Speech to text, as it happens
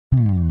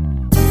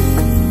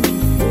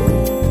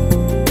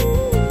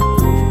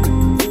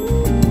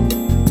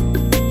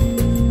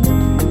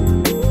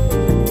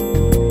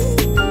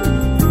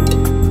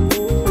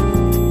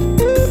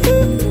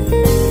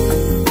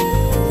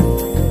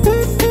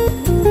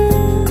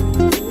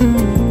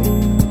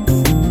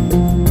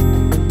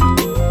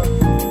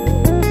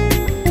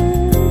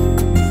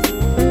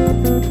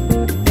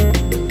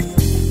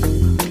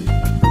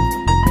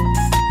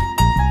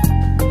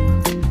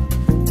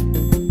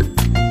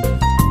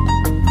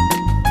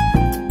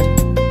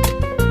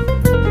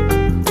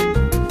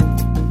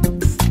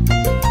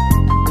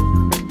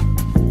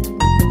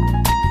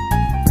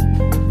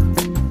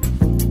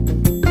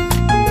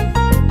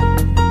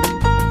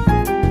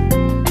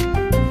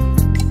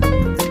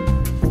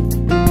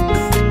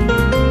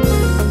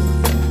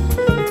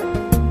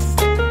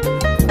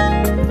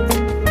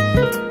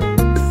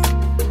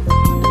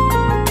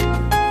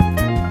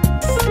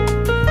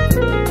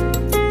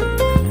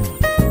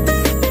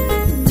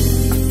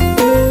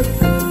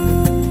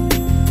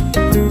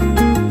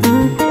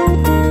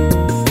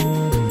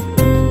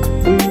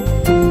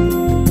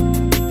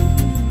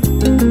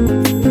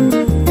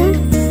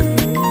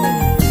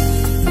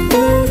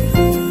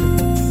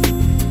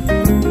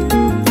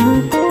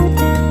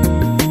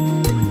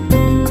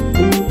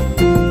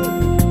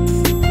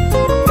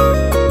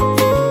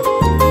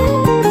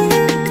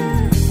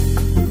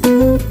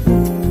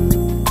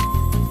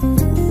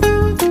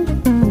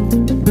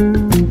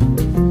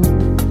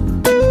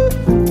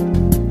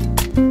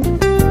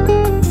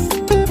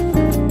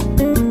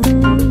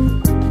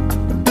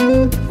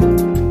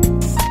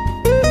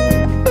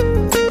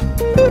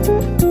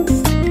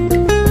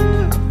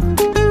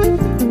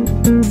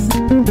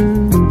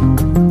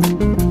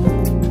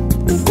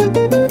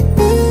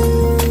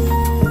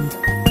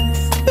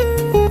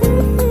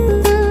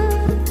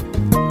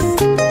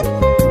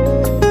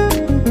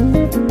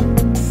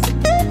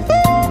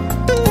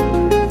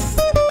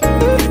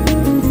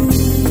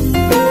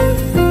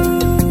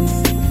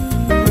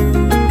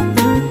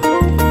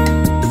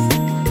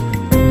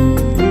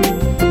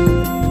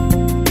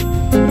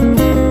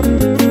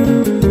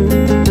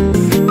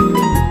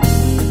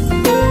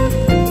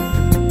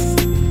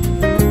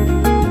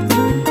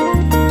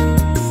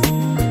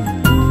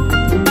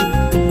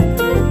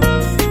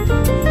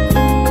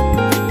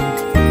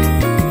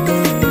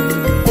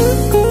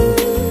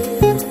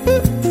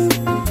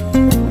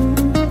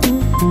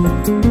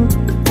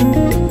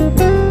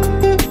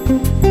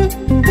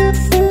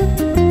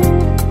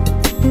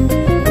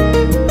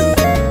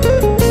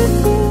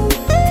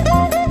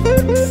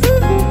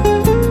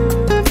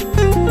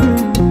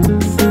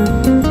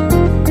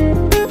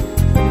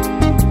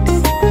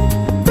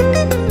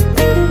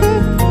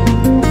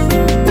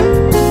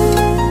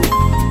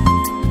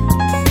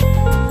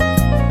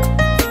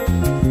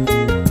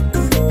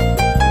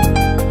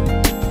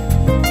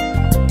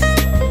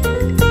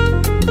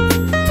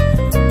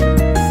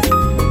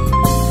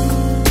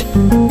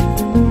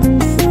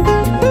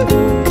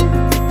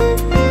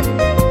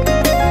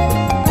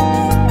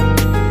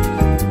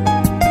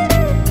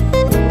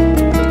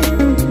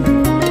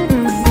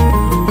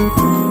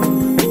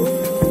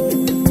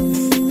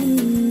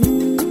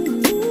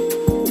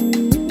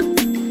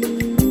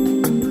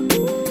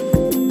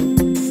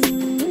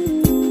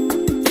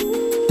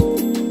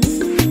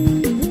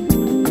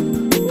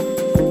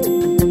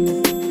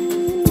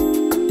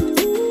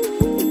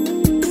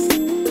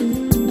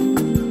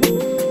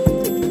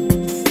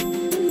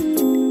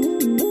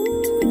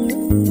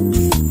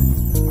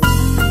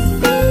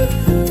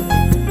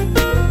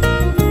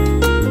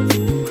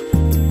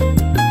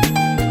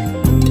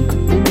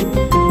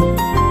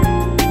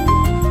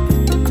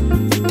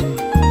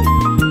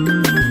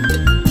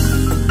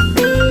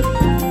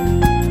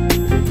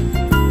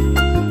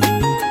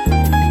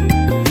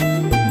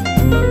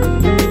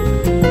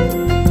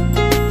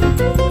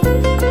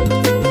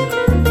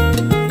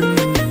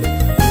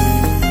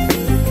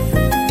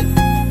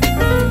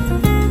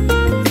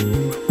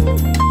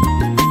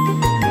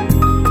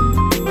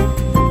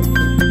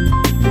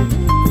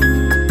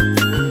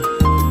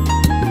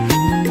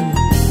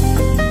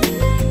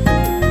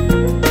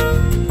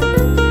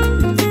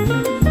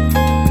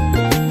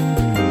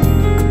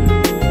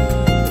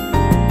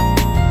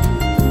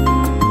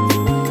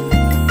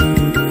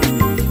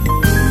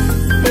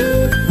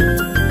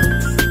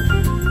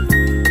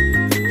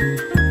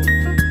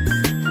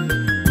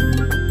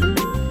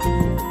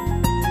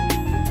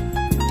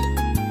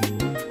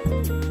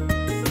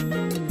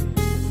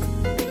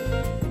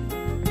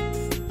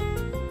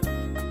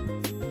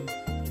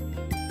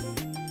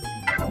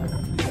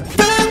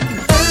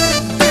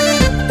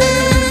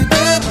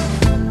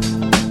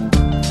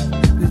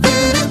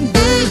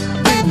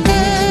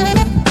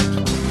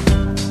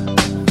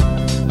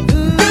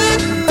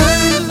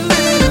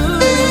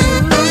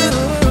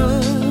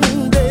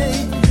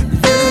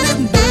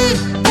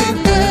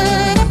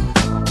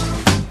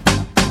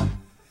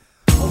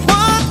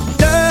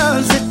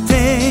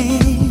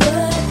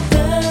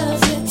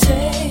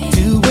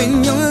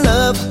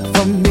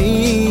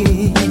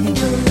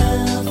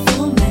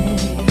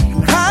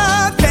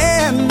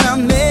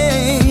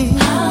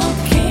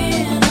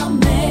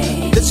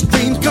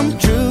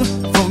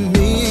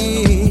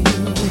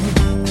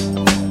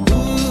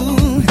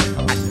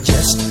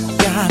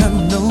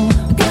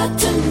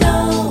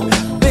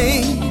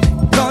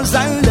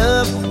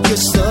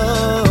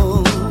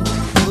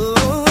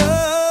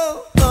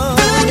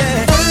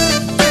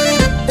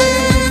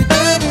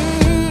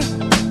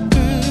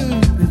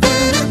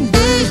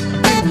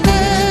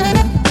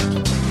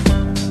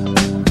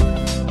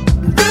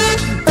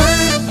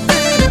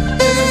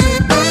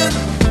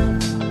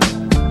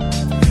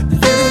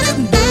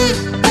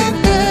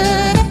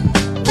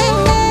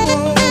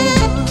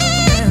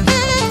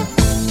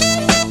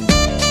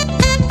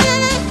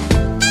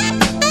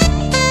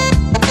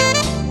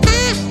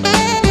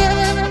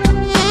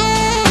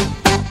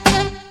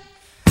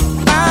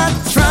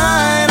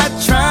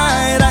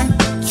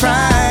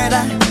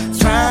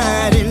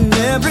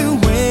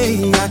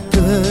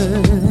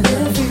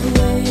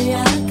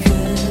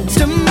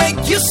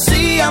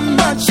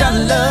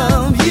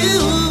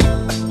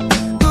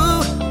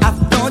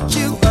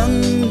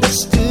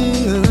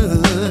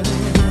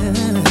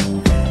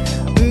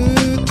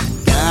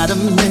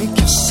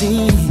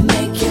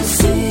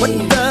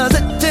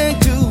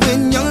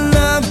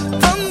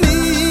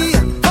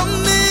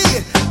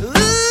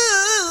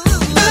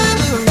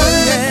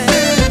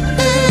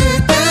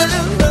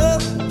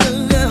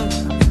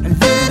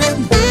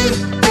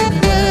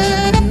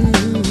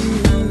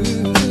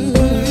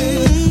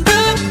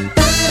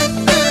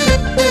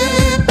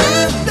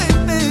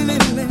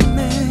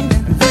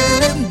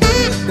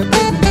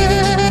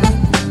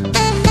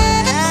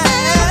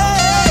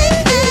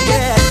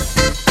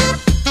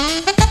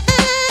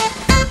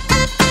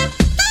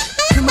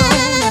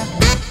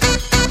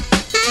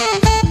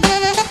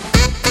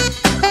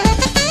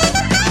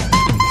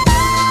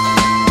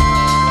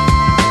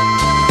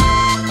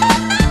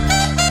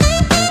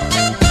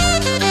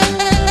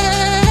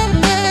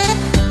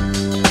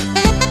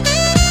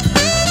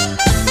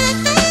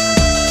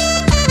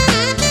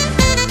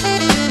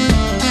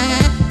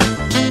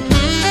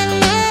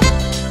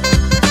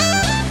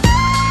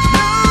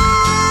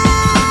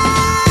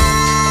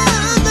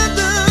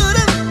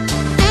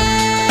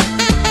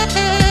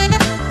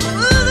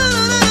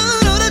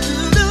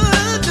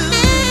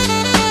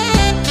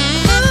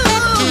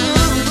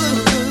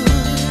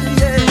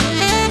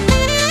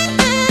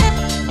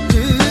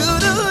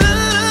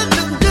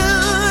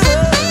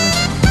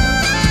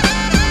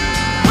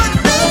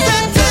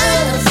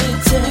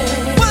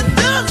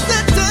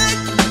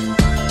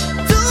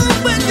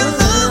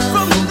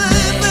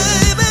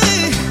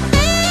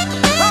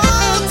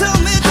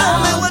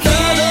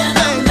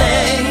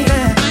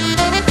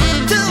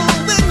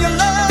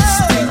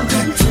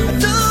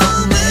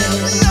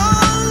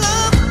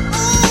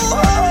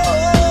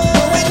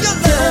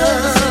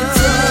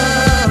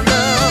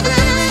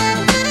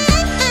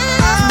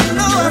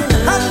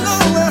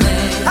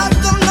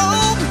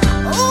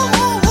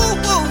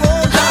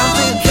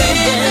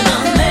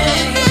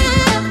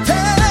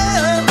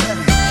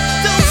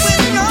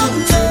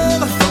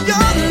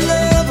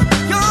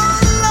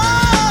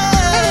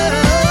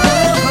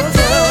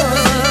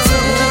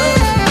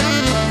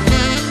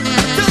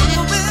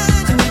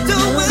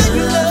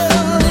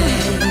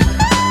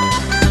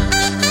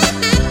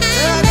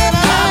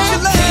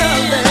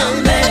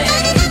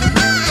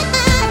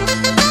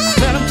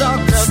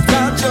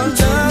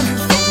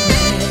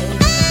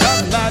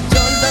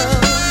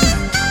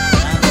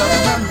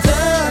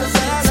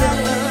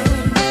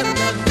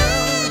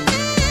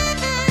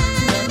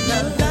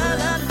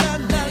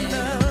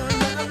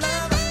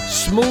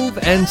Smooth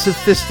and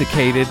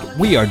sophisticated,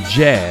 we are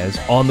jazz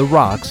on the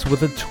rocks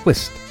with a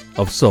twist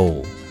of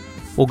soul.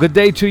 Well, good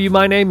day to you.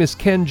 My name is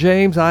Ken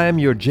James. I am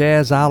your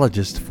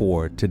jazzologist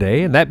for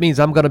today, and that means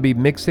I'm going to be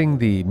mixing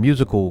the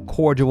musical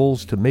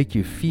cordials to make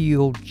you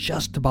feel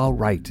just about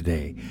right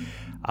today.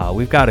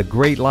 We've got a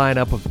great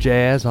lineup of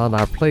jazz on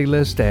our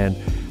playlist, and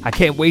I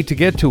can't wait to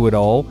get to it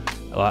all.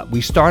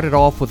 We started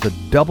off with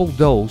a double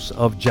dose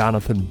of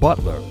Jonathan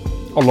Butler,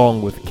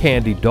 along with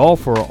Candy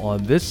Dulfer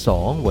on this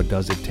song, What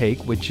Does It Take,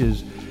 which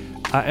is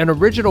an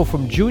original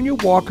from Junior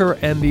Walker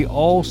and the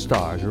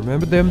All-Stars.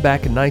 Remember them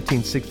back in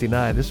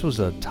 1969? This was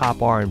a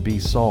top R&B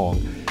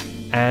song.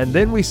 And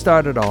then we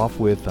started off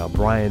with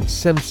Brian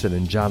Simpson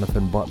and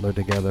Jonathan Butler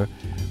together,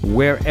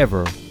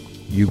 Wherever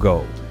You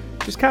Go.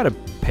 Just kind of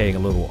paying a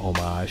little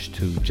homage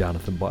to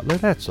Jonathan Butler,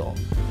 that's all.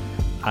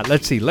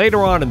 Let's see,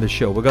 later on in the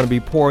show, we're going to be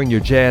pouring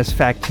your Jazz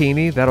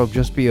Factini. That'll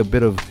just be a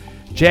bit of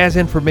jazz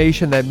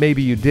information that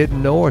maybe you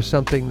didn't know or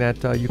something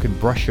that you can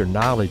brush your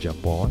knowledge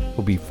up on.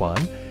 It'll be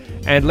fun.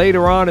 And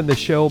later on in the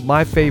show,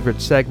 my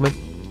favorite segment,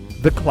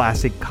 the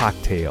classic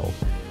cocktail.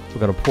 We're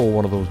going to pull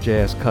one of those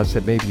jazz cuts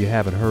that maybe you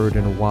haven't heard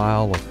in a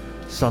while, or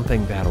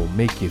something that'll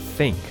make you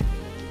think.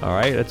 All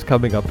right, that's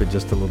coming up in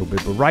just a little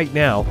bit. But right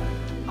now,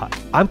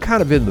 I'm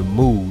kind of in the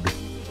mood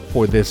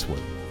for this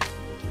one.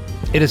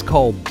 It is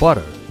called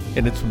Butter,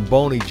 and it's from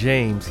Boney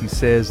James. He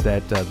says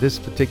that this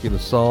particular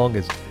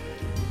song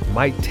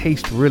might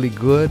taste really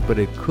good, but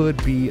it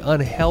could be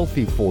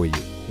unhealthy for you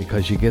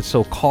because you get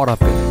so caught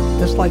up in it,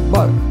 just like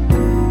butter.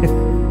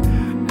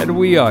 And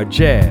we are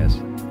Jazz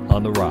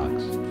on the Rocks.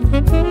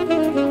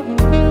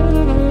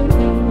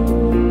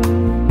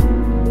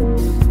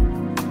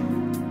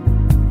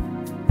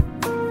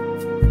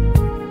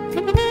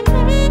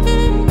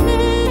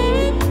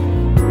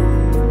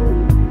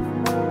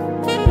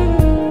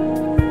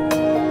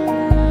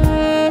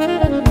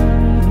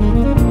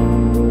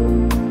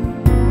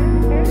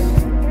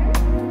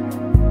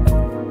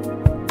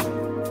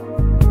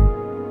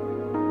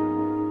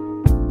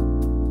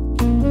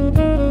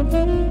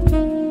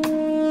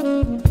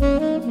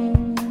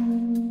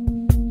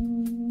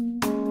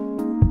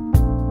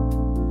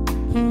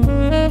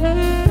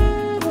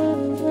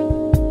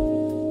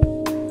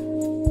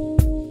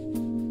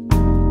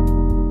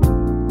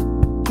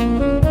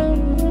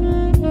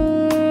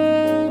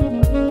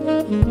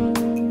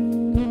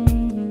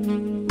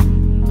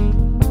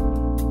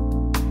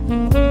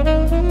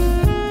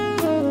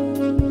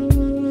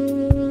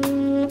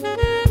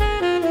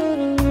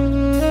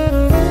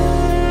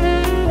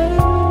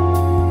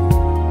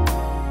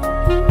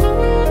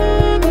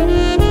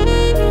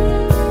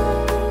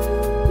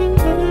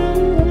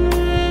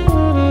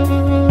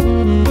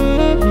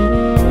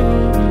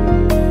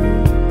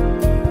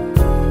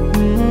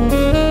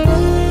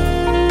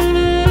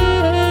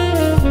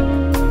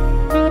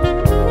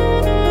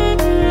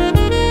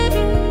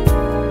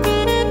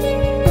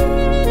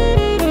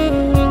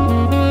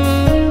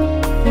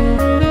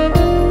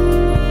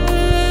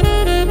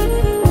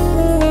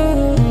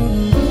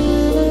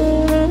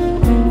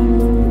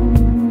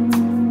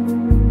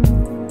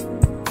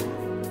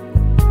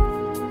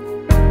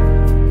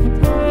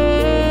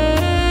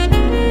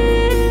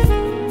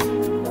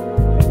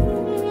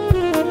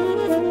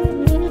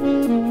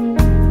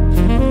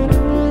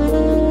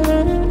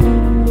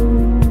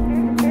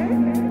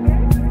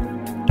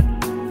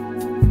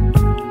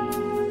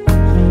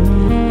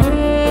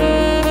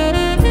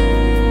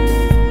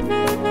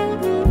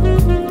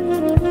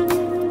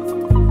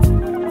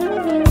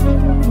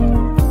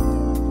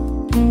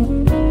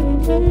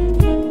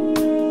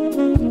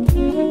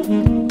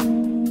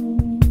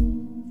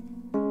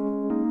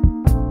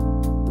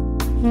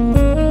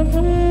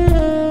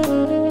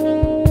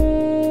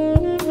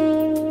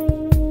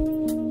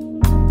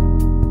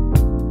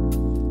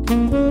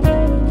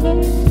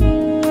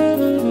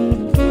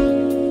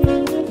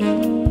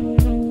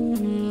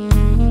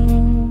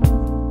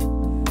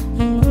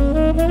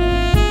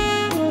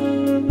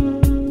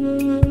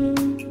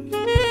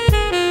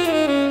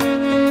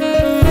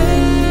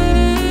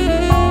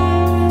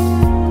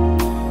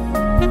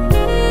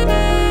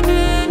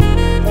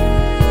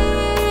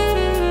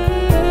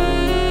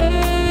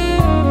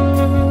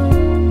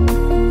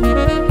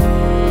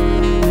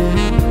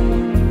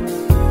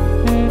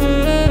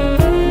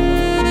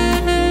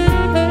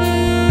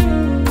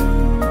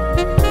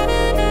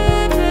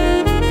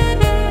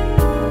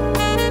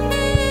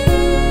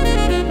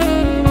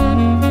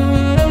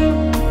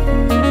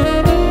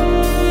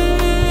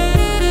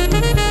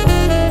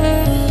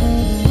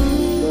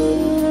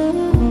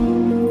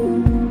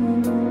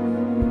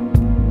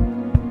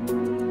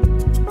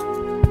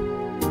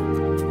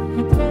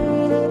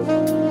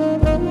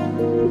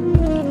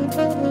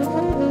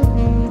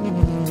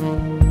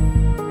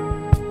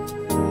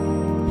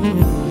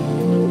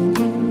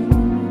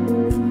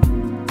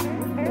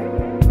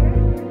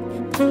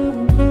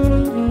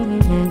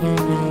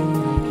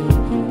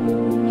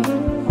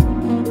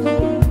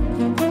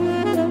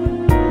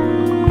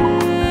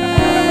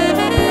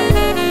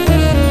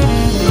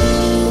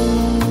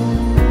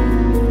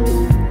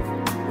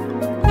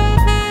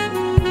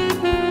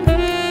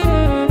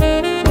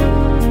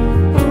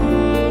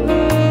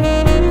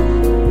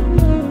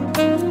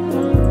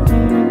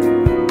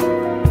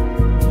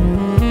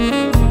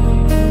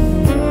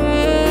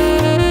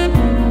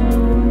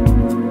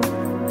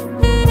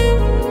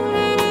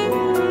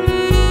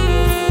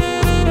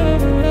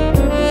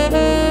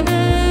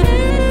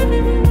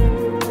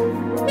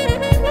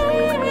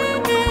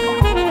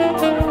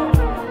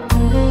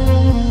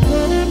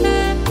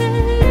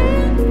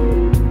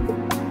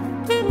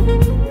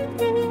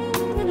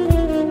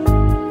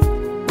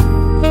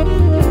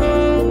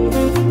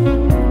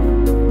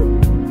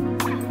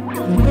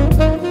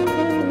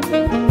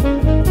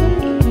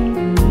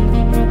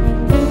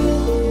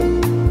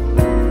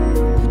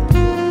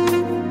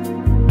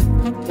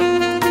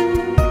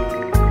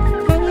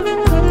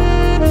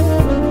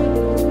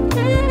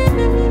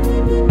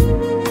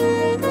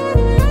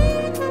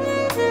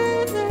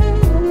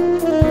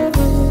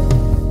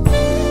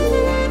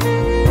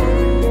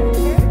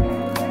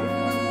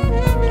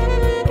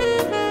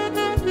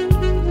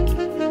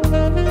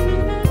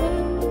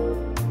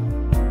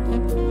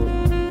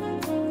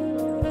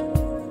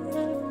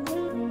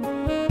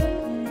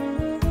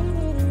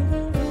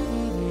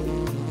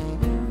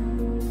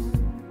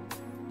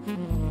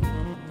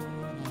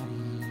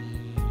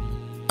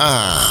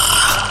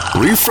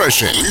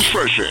 Refreshing.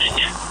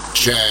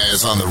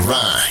 Jazz on the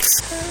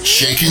rocks,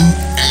 shaken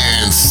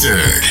and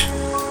stirred.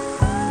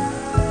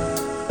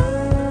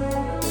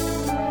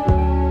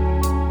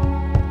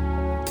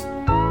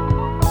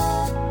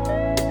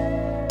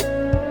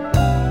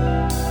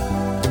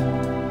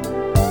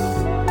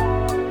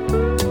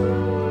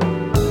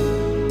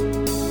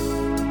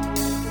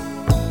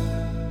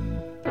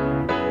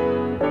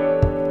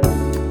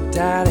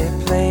 Daddy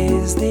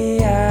plays the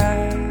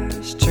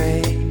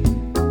ashtray.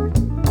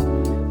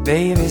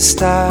 Baby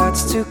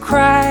starts to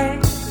cry.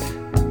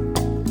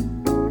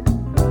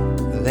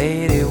 The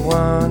lady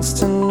wants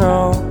to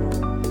know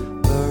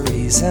the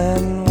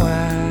reason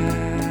why.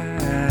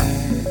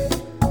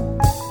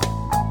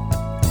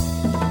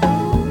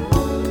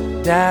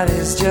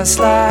 Daddy's just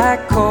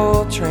like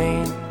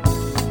Coltrane.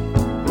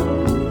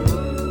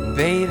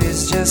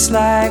 Baby's just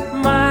like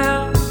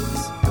Miles.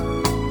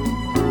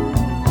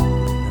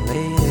 The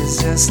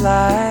lady's just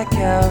like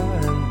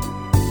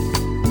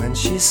heaven when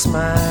she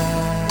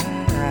smiles.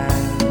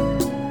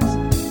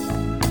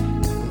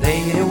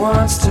 Lady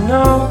wants to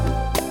know,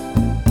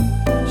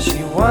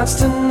 she wants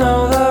to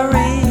know the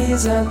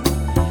reason,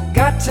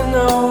 got to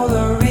know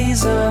the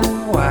reason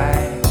why.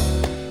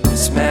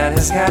 This man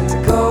has got to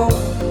go,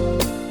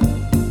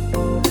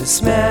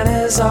 this man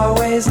is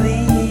always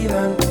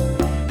leaving,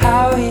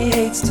 how he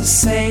hates to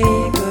say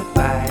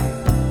goodbye.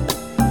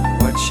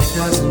 What she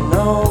doesn't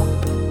know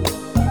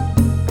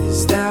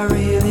is there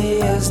really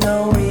is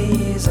no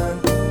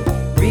reason,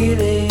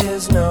 really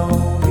is no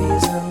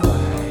reason why.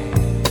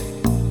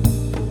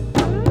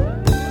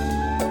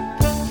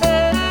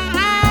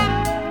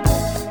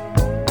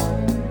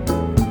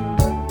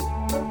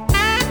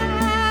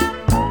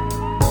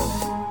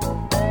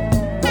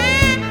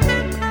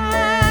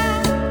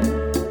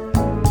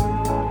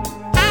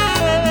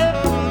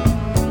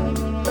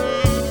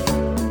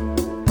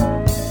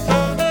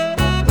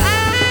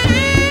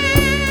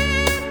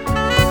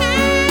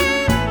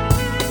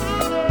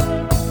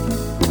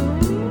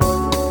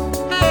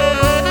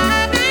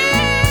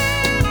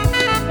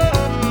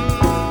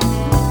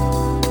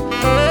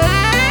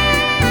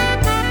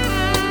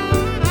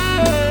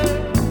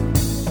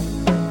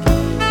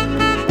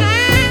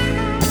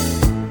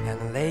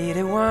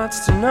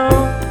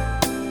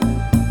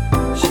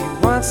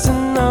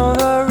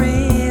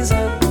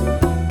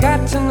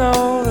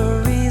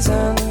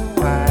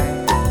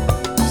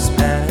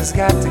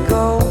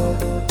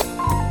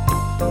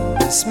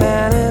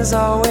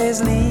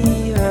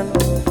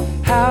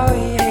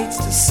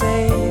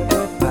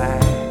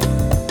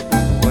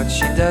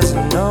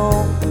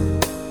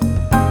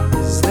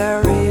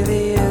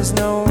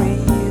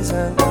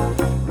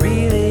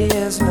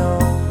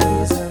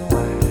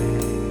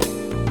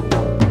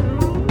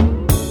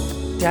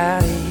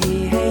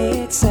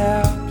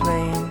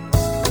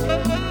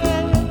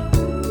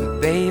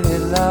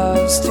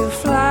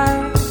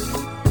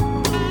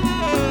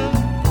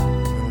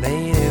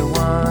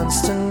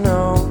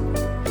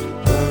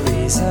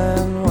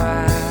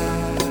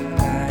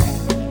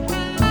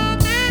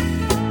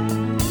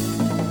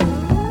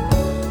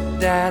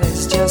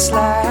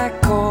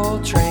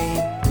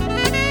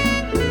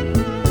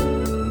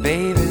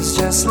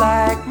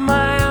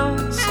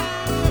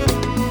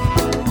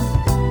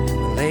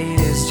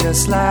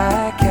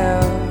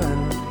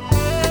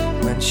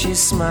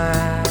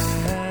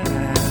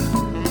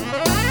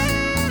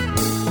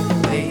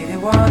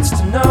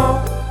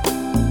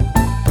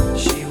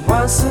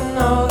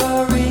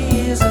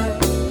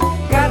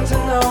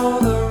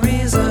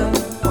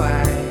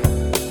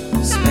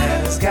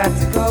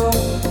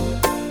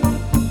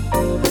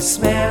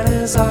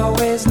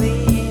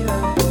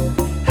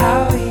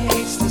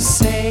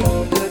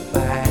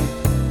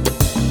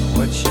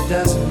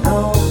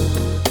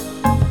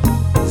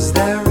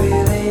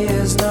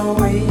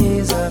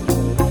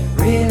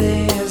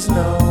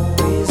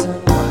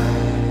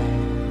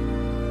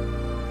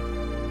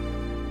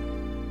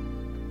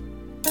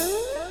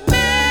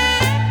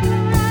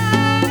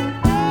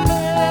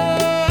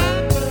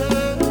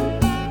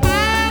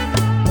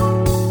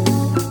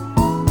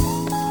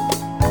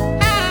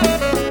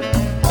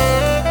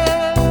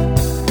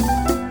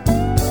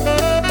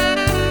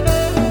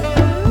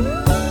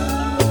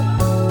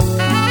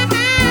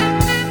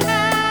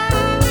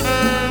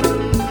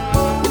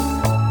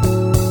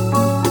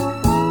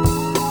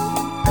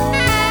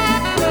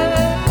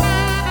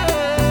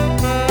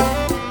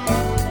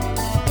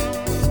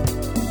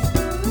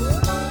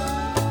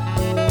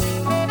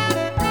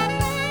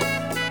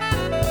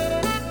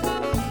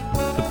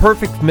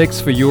 Perfect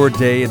mix for your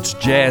day. It's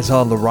Jazz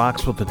on the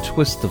Rocks with a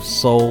twist of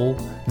soul.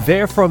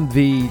 They're from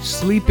the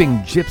Sleeping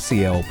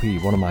Gypsy LP,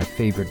 one of my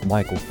favorite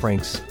Michael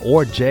Franks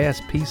or jazz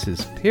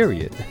pieces,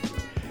 period.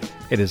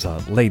 It is A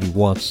Lady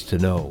Wants to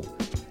Know.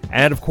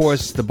 And of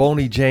course, the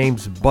Boney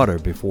James Butter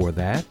before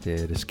that.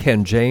 It is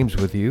Ken James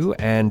with you,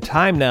 and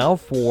time now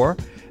for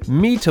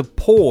me to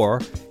pour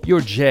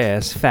your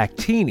jazz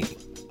factini.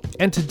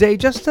 And today,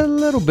 just a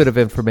little bit of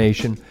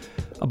information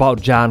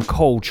about John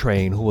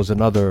Coltrane, who was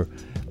another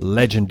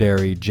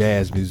legendary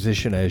jazz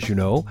musician, as you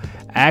know.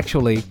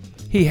 Actually,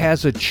 he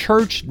has a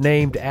church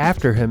named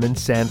after him in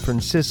San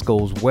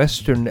Francisco's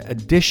Western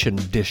Addition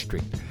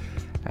district.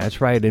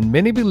 That's right, and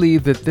many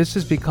believe that this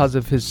is because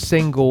of his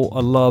single,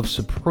 A Love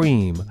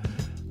Supreme,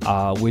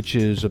 which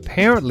is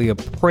apparently a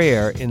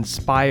prayer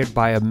inspired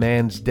by a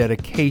man's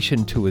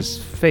dedication to his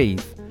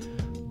faith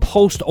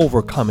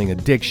post-overcoming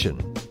addiction.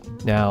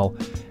 Now,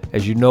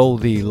 as you know,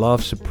 the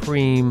Love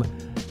Supreme,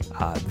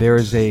 there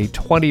is a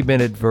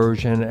 20-minute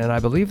version, and I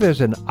believe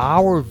there's an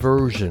hour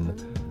version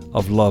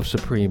of Love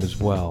Supreme as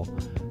well.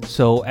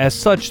 So as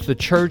such, the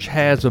church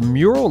has a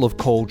mural of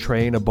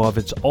Coltrane above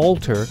its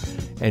altar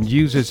and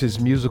uses his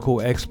musical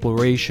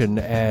exploration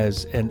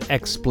as an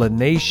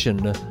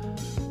explanation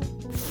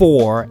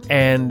for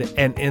and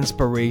an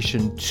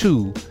inspiration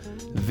to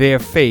their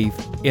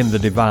faith in the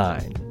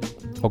divine.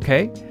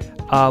 Okay?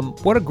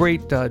 What a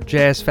great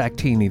jazz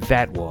factini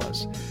that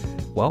was.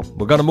 Well,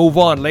 we're going to move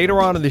on. Later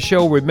on in the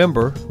show,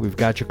 remember, we've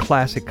got your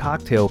classic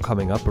cocktail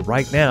coming up. But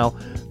right now,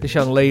 this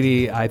young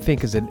lady, I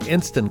think, is an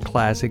instant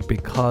classic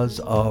because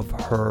of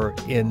her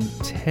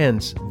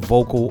intense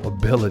vocal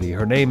ability.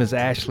 Her name is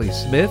Ashleigh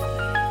Smith.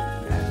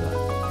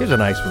 And here's a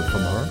nice one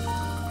from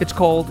her. It's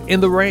called In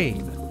the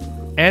Rain.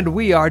 And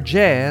we are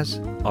Jazz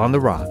on the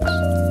Rocks.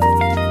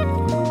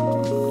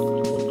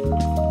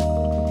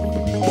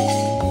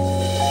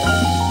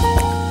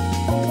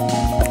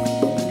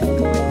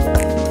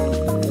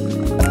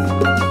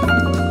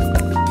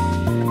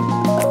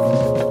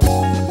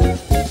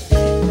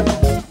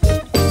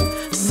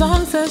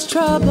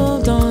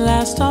 Trouble don't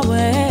last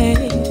always.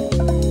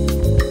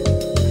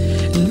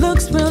 It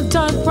looks real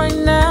dark right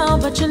now,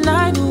 but your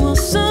night will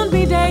soon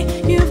be day.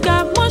 You've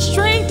got more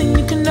strength than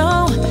you can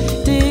know.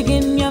 Dig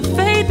in your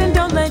faith and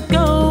don't let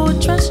go.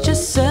 Trust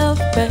yourself,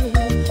 babe.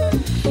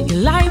 Your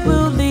light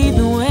will lead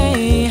the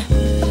way.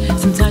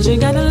 Sometimes you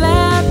gotta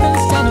laugh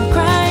instead of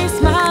cry.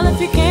 Smile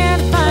if you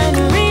can't find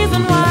a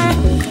reason why.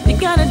 You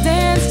gotta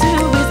dance to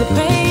ease the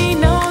pain.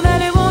 Know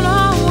that it won't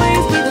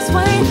always be this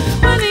way.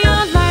 When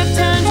your life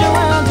turns your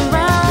world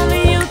around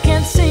and you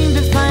can't seem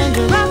to find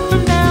your up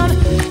from down,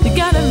 you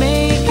gotta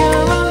make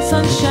your own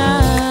sunshine.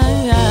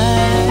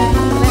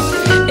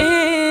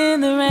 In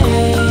the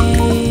rain,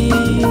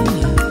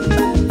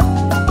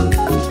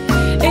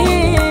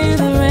 in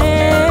the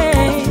rain,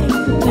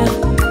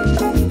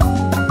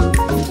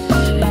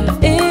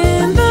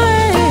 in the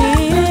rain.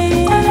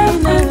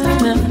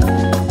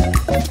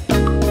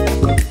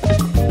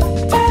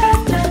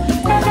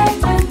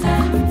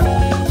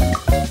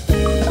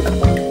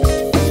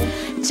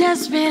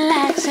 Just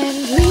relax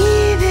and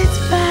breathe, it's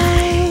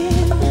fine.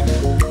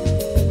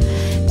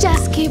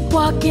 Just keep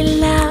walking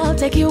loud,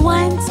 take it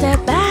one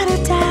step at a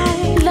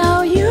time.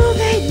 Though you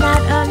may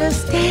not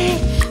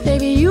understand,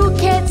 maybe you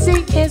can't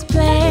see his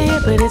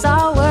plan, but it's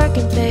all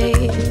working,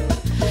 babe.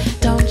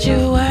 Don't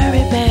you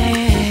worry,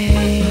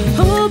 babe.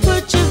 Who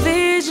put your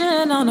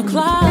vision on the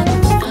clock?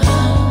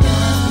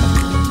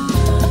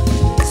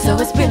 So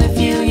it's been a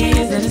few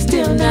years and it's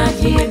still not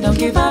here. Don't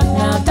give up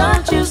now,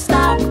 don't you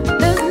stop.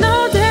 There's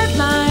no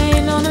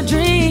deadline on a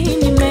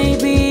dream. You may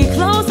be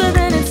closer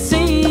than it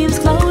seems.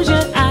 Close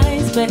your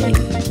eyes, babe.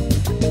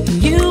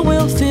 You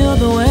will feel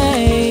the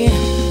way.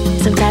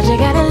 Sometimes you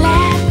gotta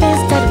laugh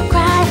instead of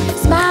cry.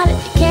 Smile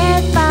if you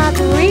can't find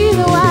the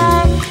reason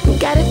why. You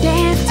gotta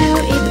dance to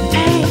eat the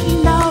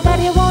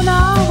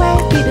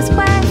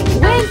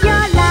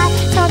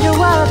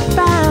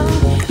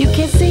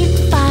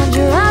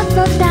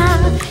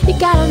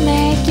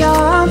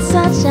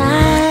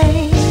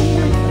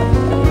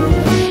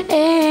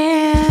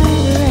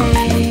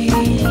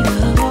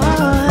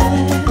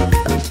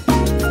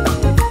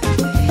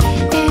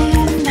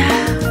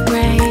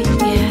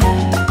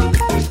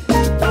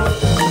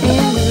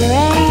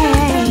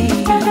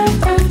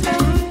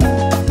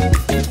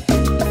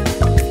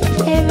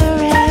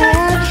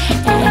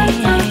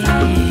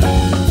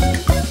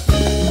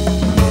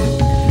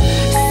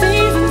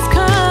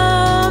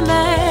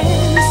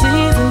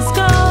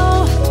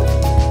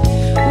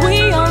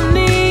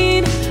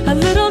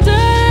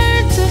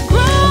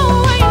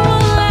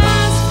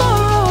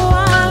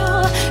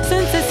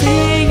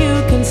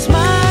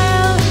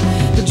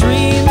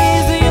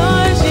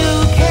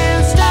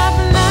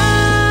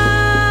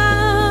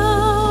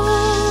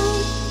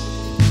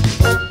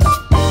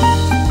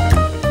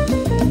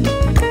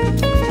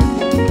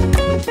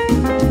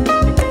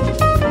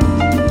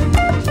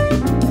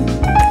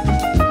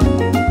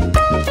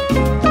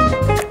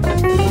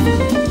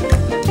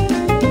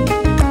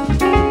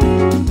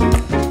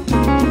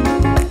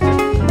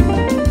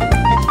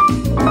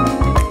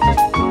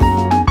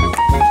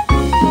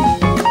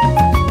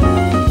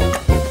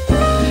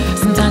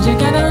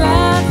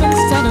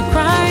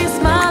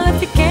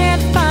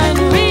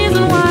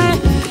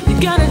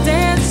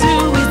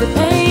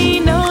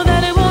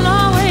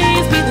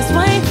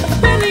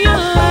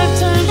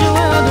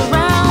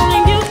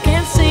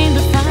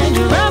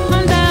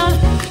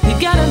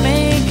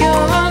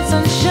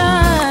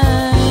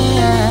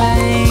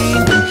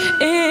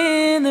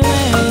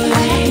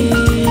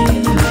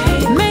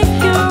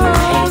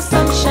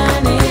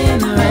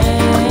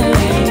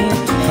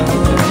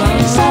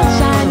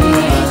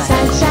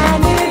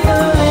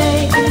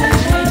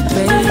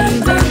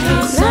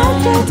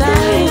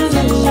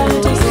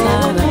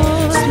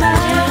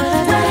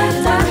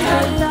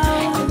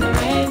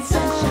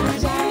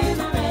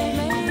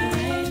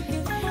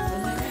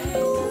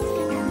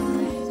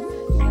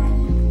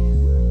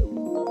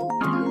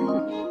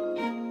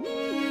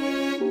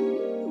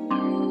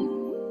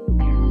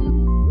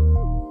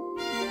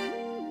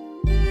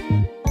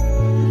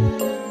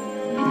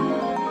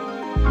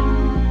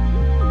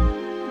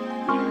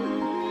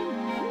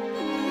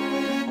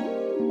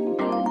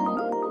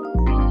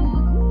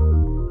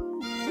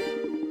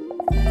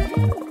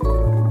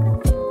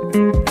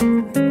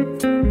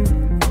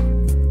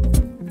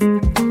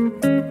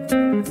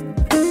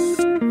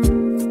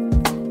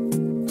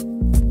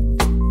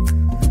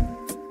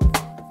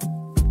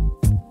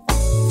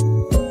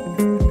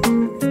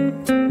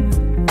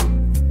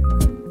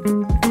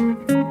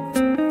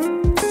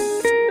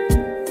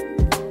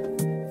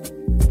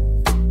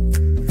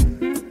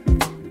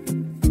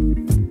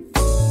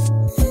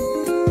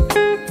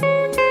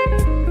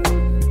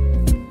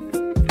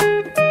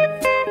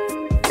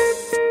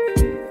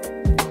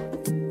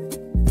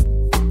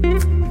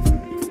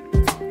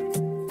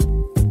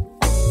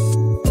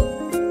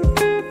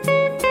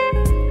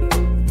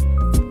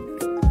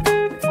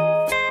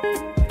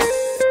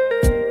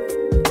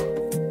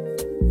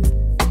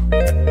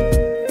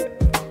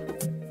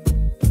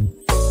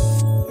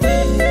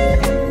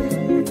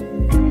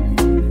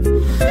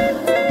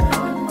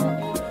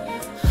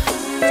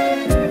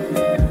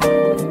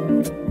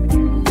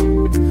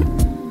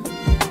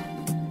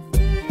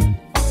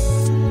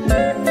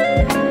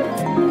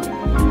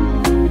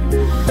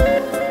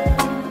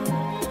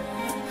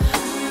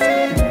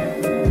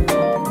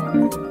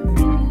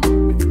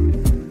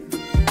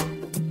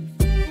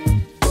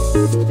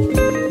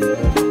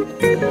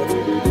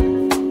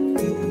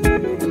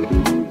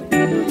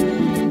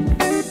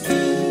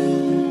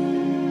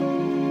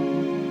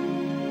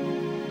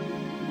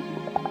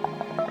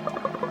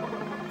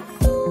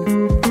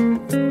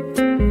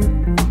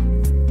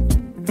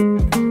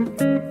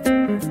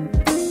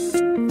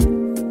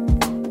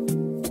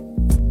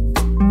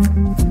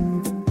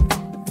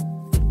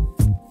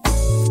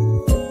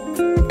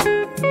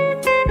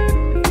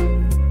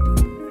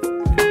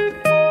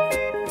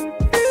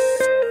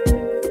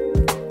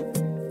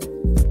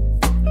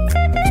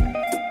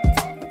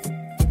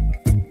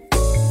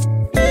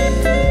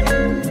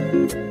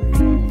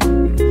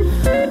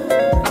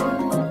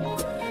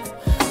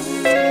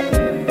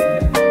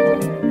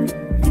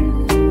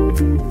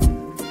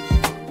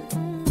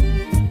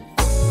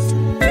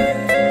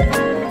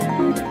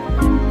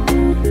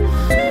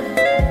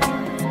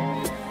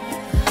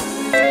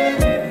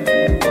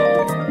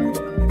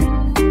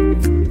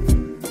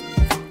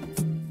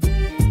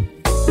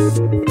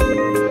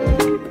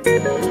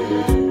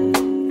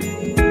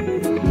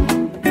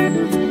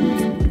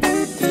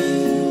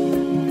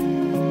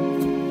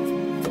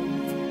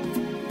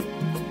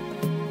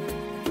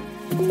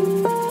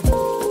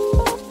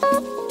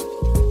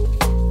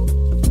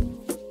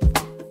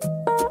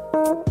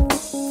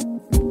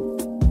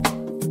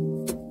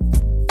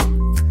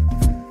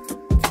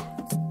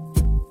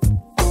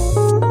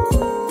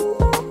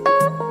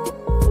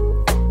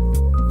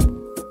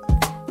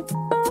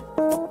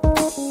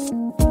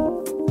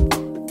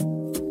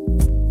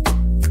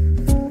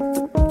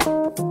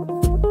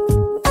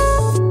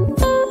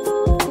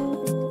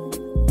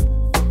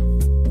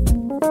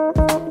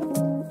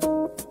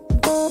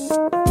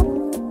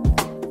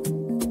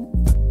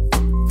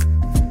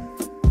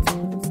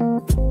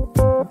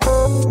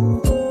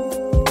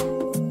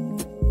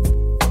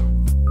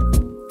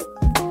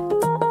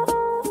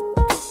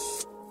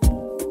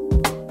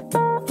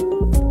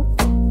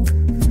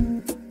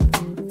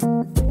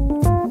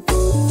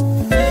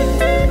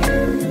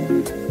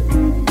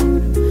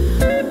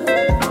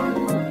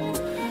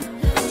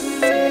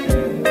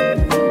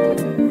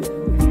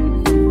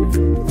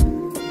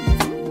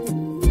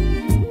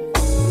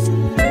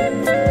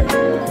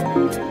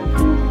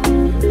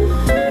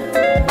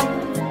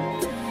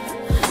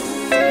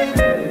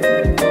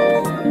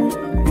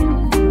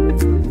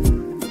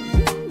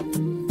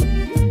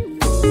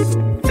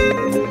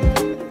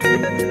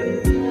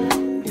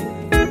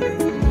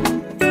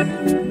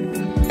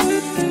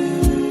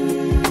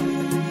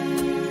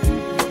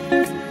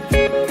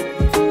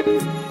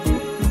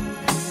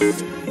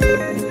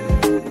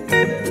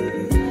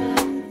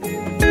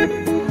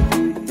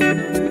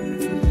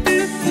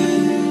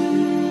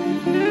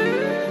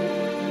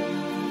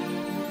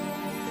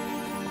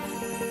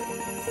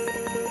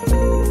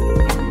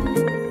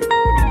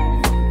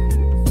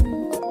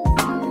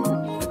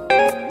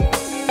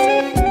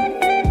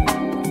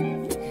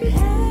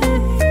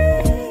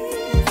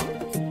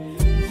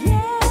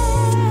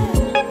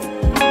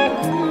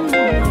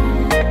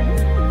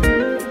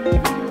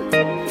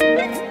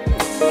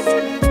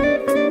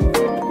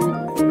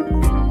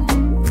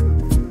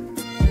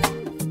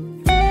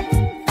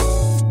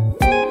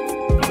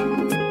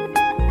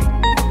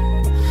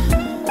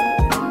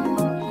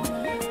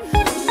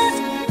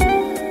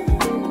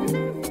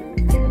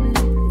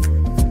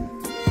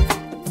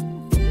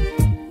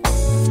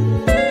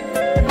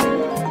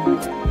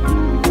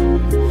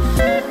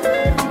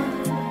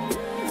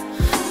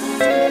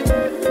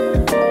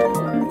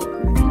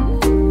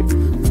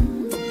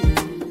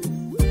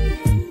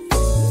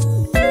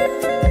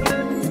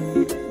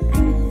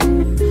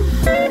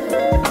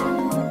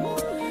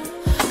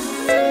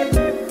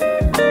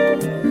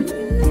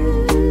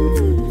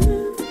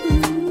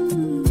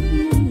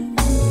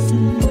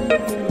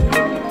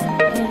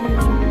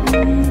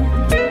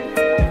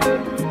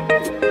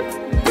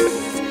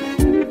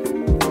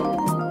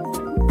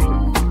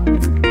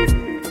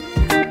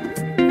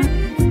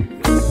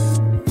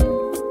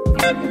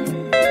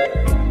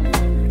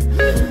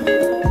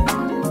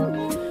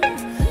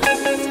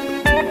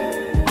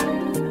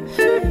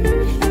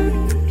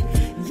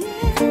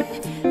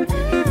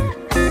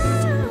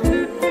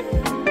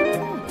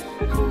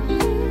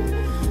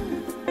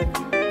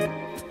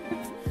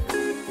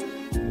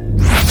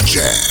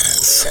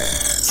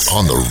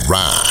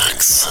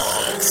rocks.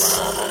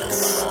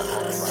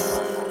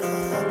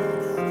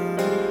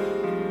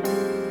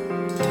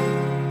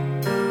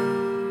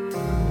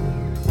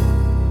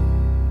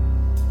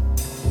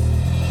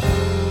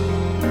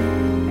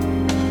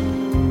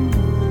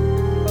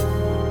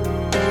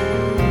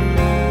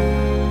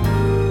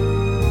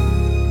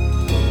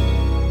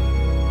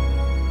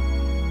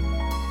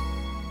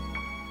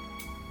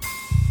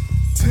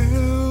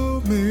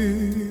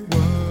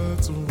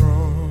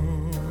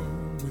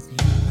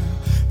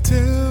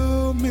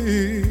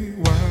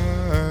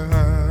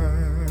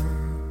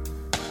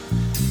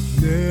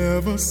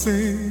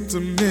 Seem to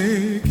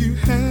make you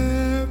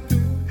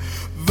happy,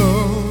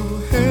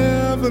 though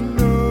heaven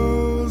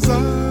knows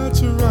I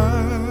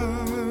try.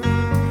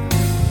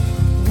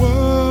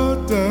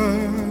 What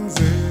does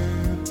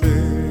it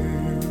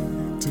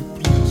take to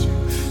please you?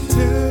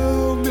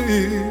 Tell me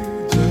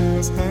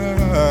just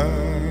how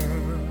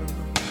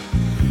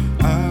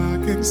I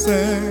can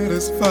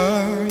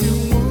satisfy you,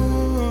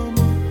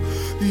 woman.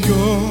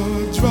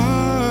 You're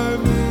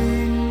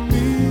driving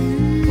me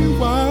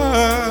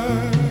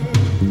wild.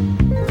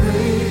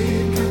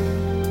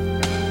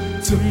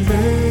 To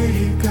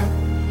make up,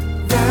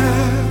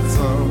 that's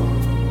all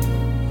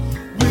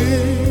we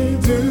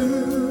do.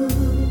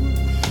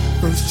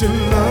 First you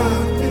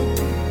love me,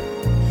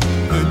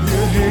 then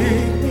you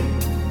hate me.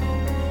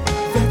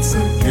 That's a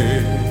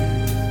game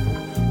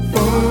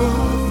for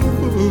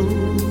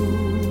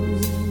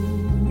fools.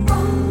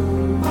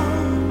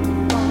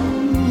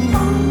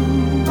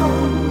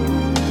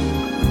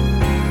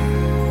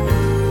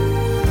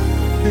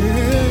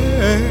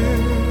 Yeah.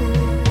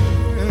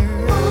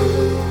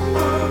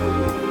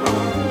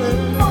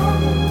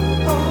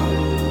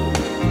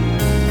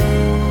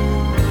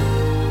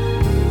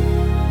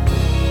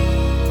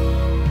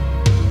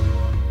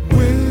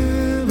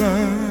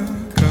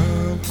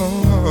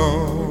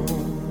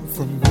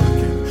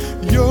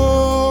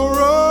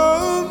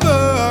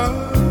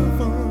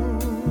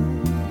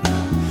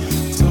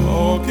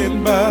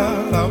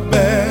 About how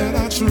bad I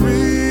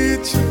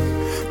treat you.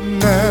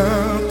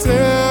 Now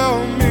tell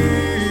me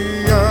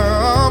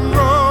I'm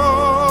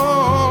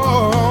wrong.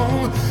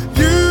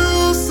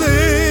 You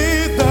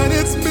say that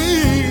it's me.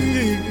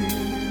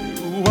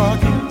 Why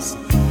can't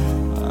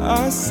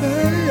I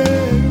say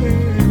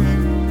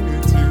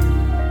it's you?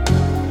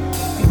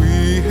 We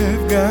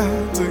have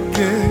got to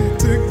get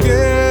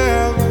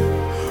together,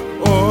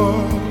 or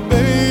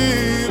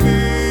baby,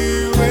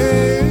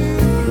 we're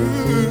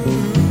through.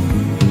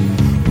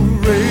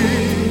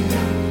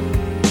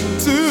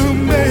 To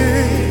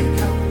make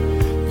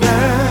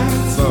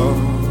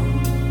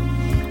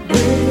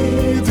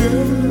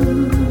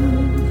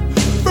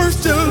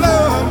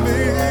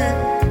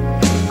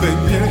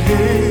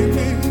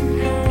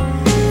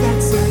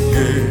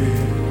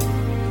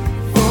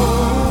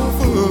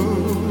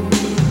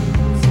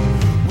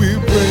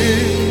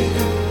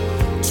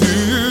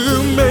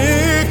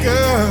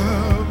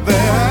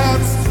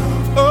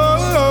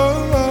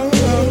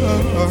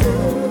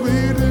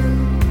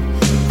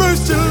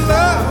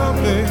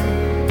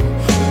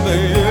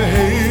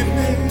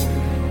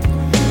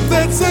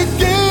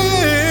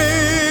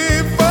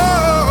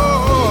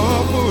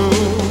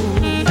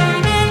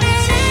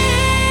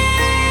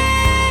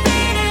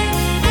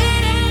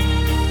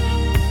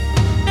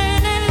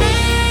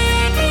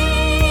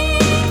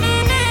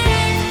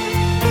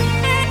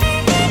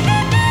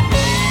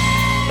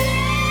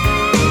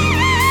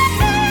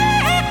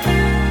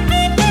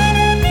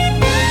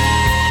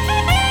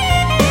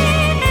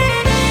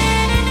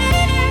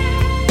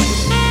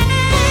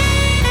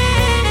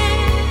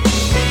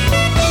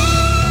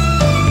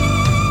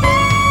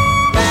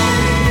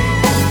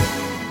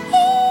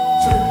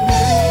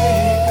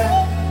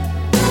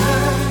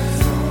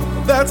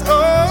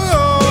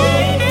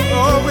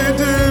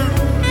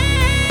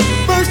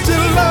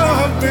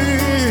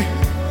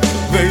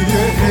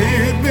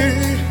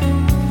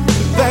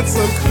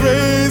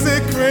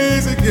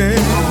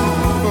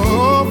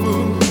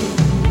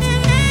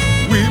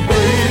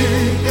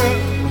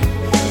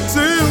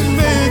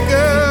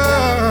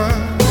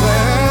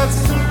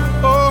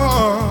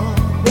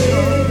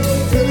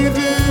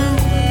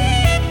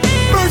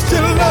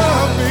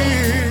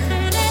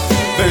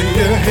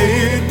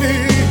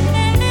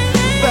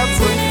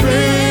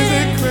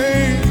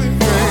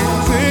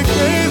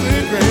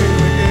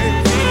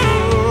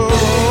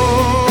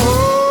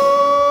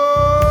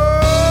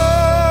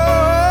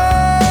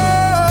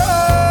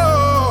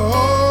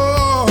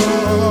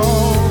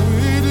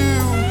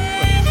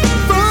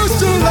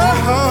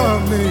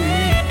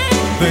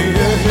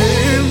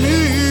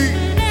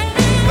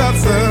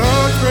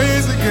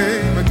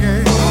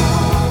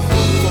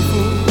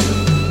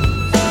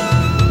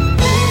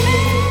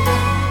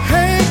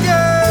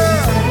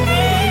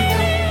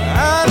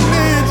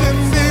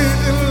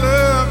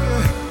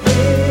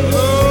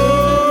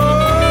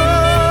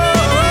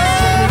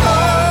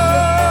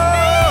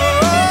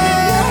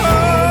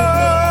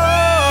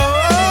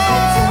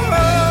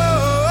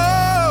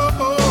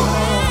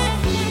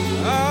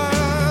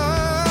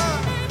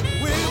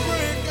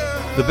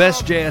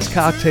best jazz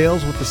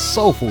cocktails with the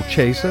soulful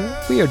chaser.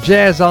 We are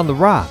Jazz on the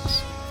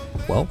Rocks.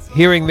 Well,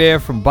 hearing there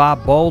from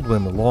Bob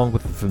Baldwin along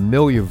with the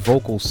familiar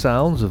vocal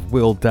sounds of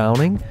Will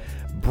Downing,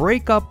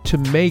 Break Up to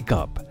Make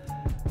Up.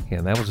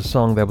 And that was a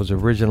song that was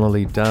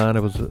originally done.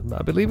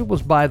 I believe it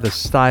was by the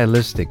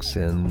Stylistics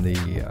in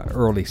the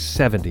early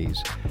 70s.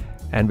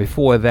 And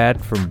before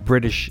that, from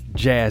British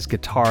jazz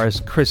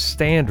guitarist Chris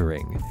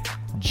Standring,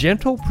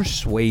 Gentle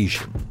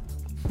Persuasion.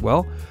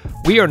 Well,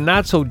 we are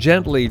not so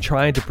gently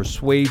trying to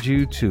persuade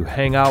you to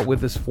hang out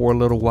with us for a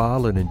little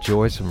while and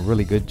enjoy some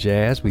really good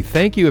jazz. We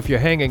thank you if you're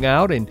hanging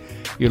out and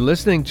you're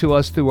listening to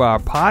us through our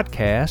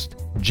podcast,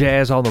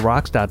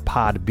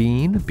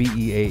 jazzontheRocks.podbean,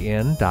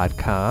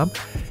 BEAN.com.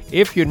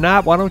 If you're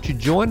not, why don't you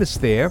join us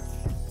there?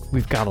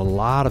 We've got a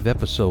lot of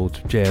episodes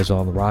of Jazz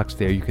on the Rocks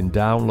there. You can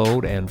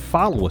download and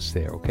follow us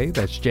there, okay?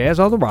 That's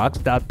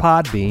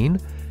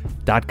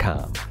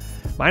jazzontheRocks.podbean.com.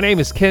 My name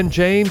is Ken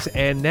James,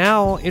 and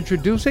now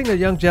introducing a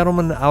young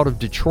gentleman out of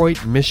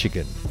Detroit,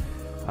 Michigan.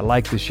 I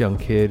like this young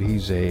kid.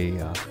 He's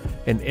an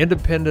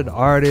independent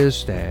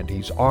artist, and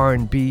he's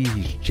R&B,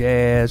 he's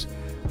jazz,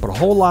 but a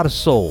whole lot of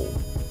soul.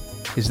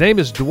 His name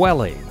is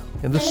Dwele,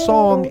 and the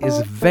song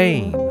is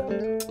Vain.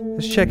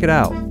 Let's check it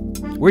out.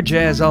 We're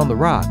Jazz on the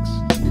Rocks.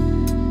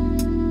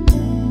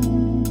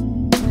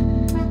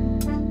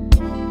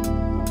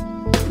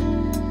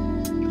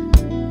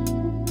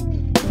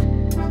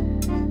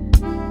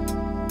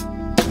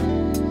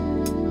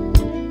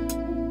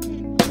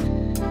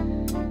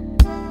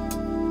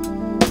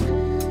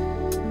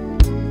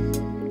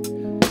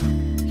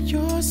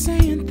 You're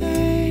saying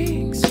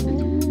things,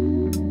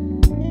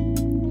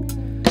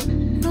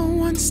 no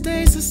one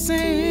stays the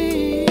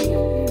same.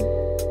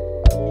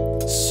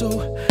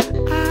 So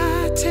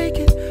I take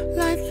it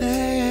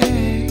lightly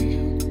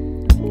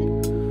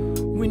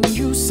when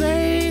you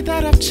say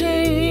that I've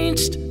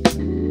changed.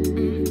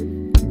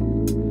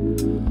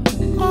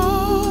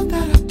 All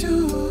that I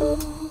do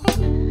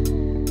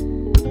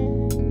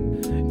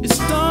is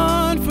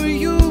done for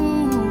you,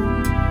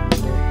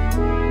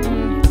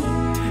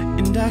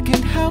 and I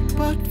can't help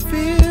but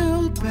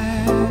feel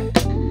bad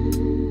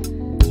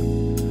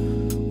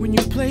when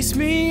you place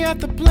me at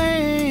the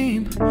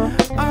blame.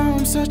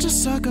 I'm such a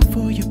sucker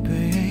for you,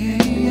 baby.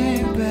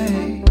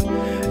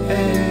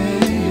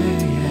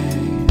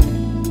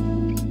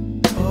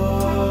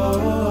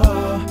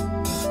 Oh,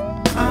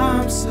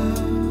 I'm such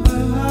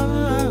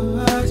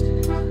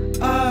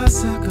a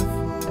sucker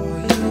for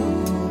you.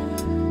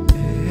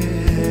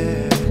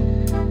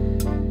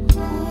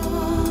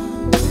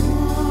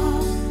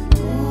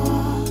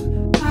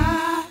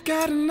 I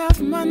got enough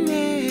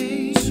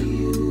money to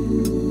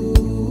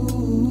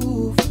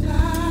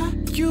fly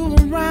you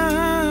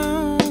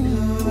around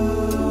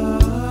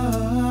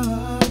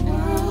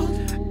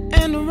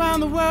and around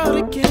the world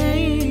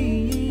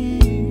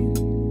again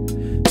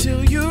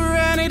till you're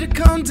ready to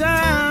come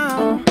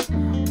down,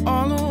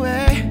 all the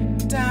way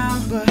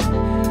down. But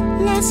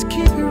let's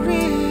keep it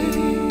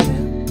real.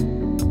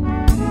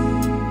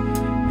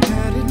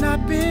 Had it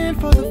not been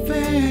for the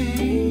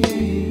fame,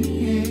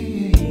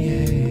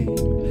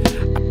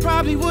 I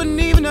probably wouldn't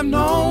even have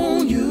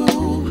known you,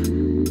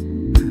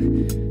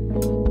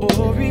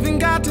 or even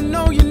got to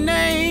know your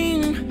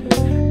name.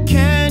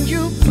 Can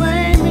you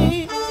blame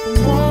me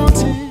for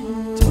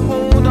wanting to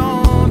hold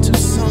on to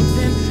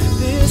something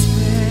this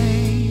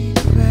way,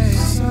 baby?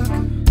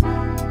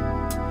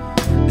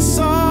 It's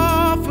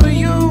all for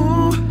you.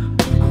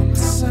 I'm a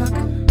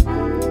sucker.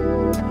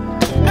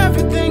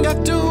 Everything I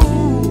do,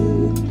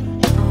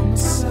 I'm a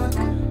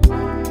sucker.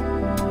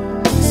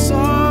 It's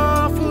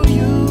all for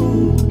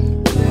you,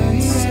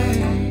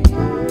 baby.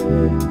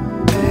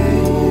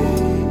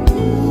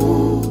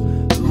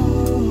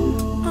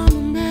 I'm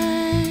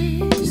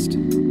amazed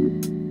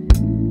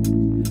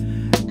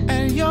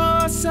at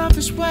your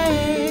selfish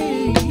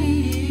ways.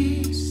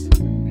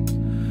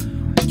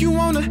 You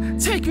wanna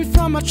take me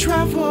from my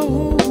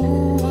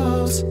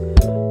travels,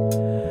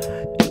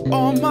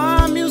 all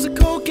my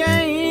musical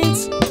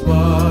gains.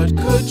 But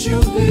could you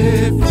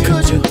live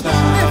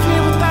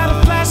here without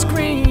a flash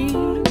screen?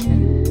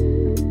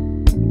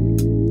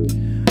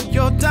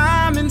 Your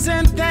diamonds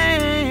and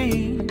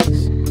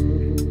things.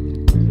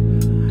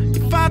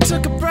 If I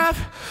took a breath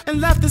and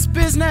left this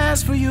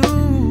business for you,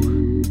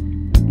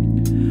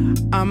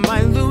 I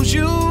might lose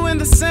you in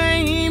the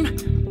same.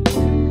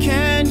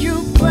 Can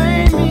you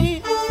blame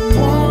me for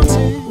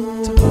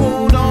wanting to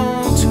hold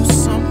on to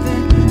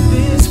something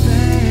this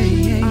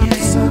vain? I'm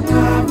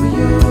sucker for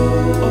you.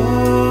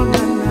 Oh,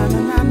 na na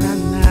na na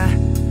na.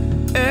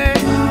 Hey,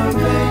 I'm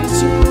ready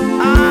to.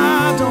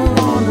 I don't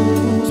wanna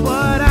lose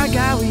what I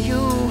got with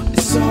you.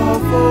 It's all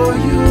for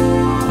you.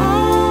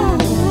 Oh,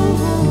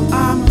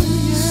 I'm a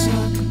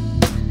sucker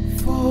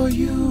for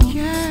you.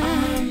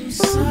 Yeah, I'm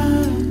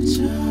such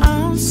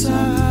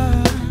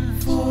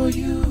for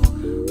you.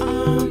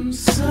 I'm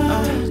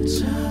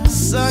such a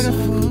sucker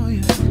for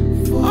you.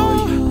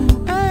 For you.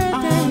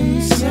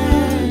 I'm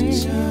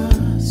such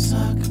a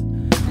sucker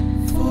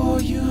for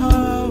you.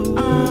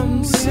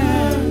 I'm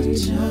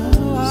such a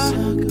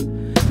sucker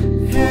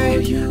for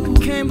you.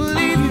 Can't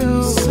believe you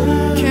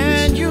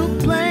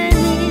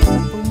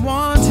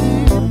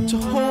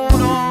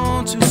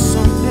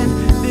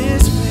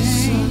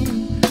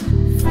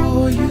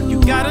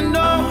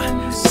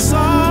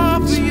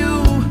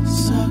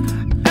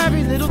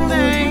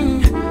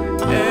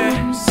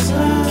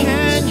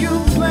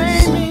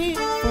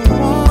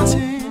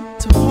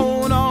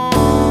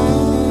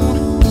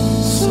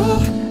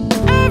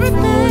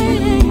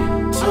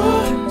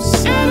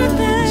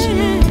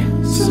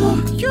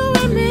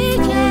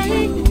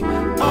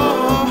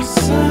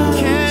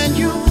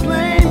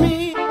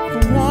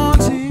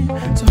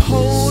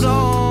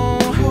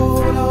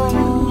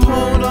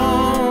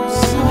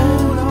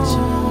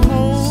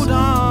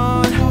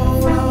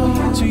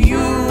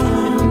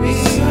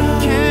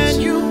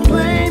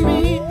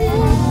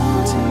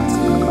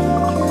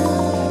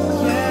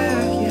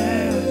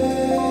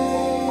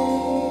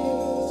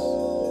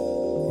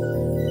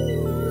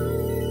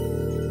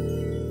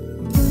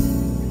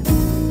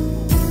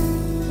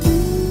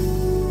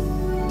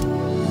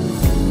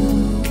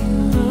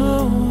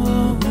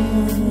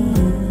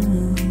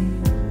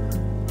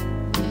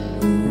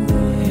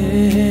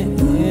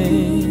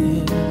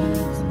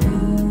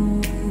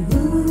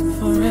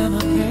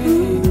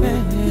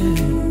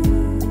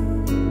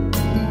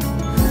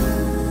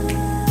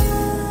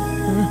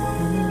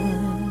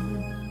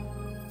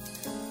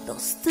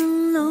lost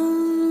and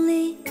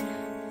lonely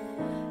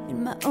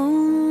in my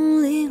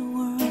own little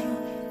world,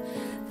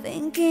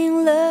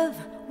 thinking love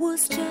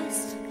was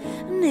just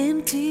an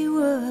empty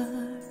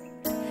word,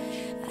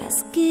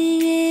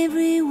 asking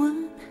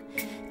everyone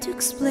to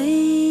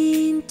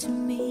explain to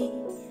me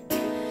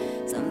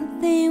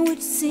something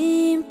which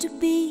seemed to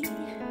be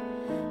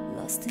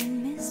lost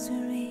in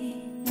mystery.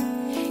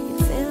 It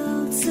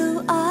felt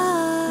so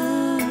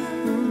odd,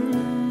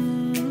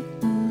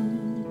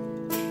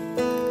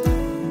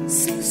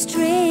 so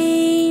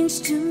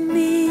strange to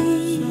me.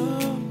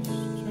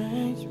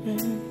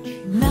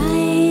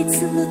 Nights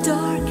in the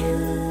dark,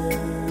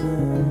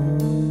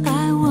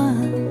 I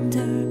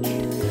wondered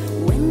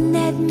when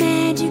that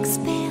magic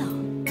spell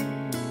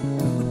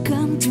would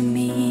come to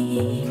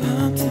me.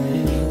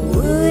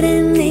 Would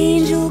an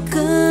angel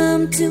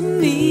come to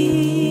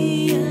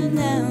me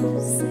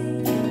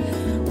announcing,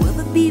 will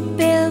there be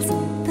bells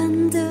and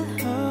thunder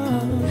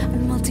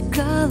and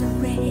multicolored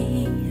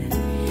rain?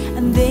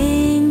 And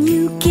then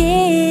you came,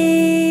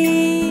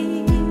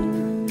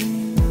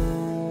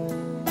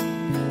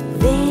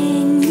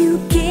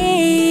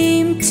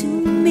 to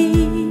me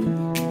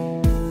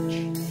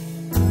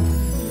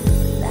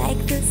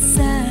like the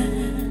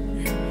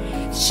sun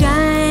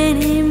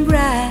shining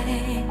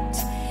bright.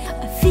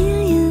 I feel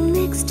you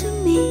next to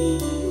me,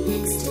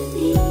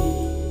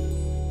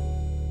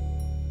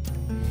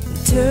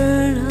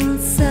 eternal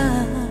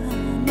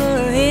summer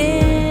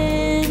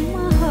in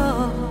my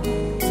heart.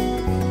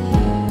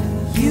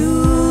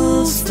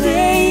 You'll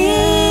stay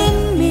in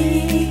me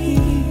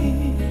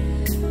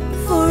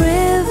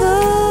forever,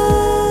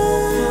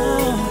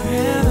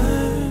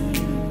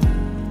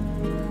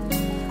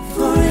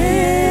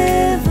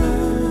 forever,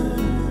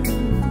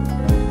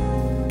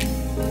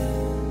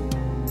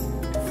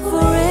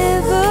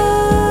 forever,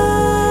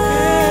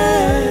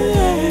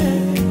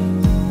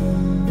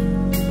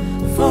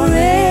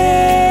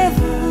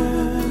 forever.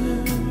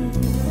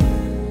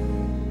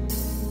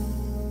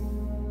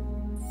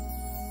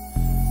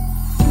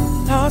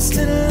 Lost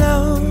and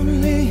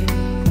lonely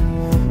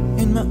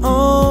in my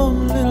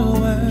own little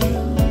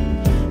world,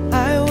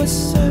 I was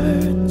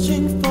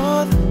searching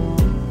for the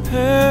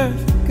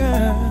perfect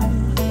girl,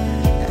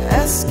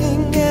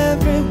 asking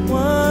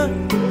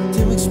everyone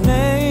to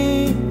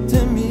explain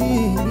to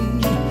me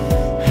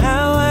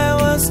how I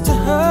was to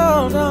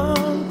hold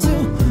on to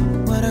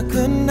what I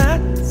could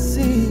not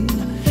see.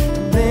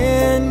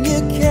 Then you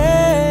came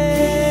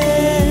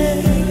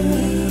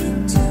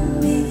to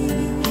me,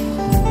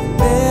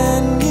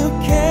 then you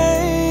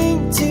came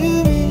to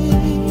me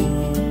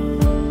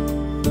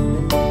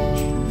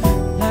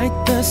like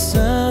the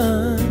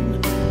sun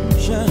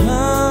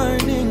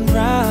shining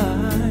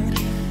bright.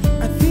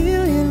 I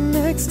feel you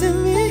next to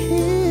me,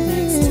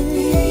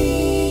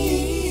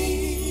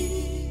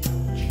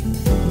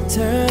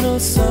 eternal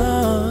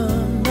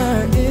summer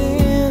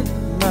in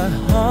my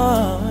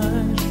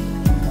heart.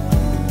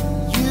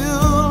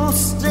 You'll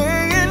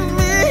stay in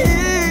me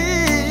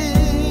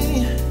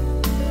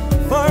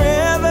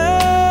forever,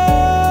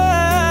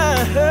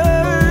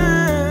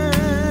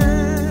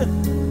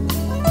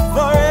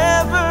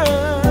 forever,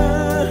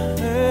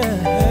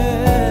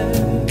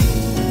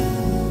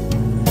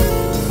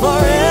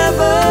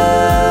 forever,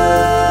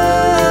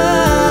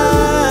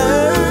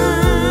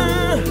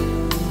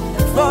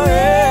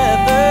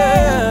 forever.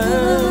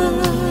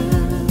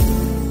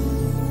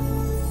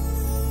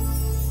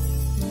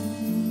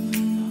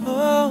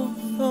 Oh,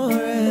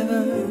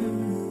 forever.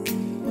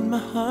 In my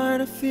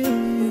heart I feel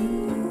you.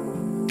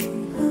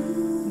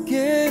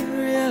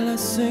 Gabriela,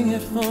 sing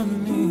it for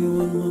me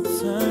one more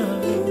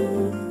time.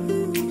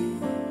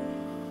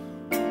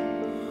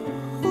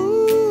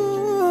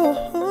 Ooh.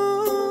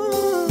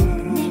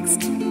 Next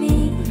to me,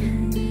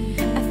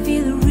 I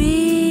feel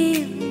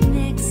real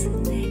next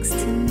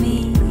to me.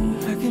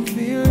 I can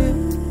feel it,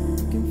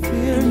 can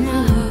feel In my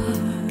it.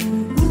 heart,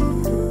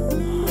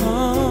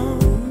 Oh,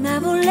 na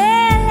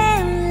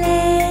volele,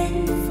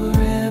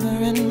 forever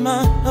in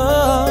my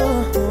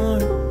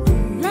heart.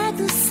 like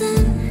the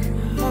sun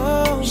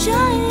Oh,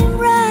 shining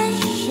bright.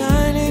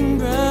 shining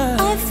bright.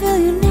 I feel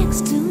you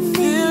next to me.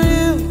 Feel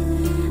you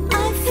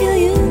I feel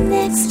you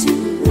next to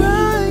me.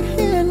 right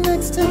here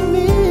next to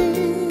me.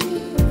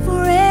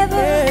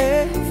 Forever,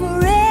 Yeah.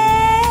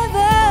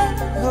 forever.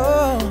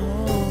 Oh,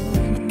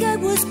 God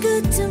was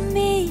good to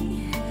me.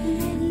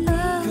 Oh,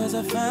 'cause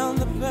I found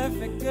the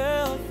perfect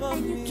girl for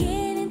and you me.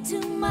 came into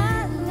my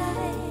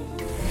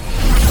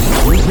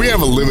life. We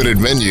have a limited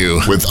menu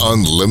with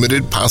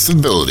unlimited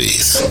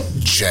possibilities.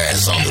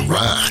 Jazz on the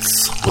rocks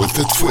with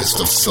the twist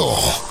of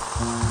soul.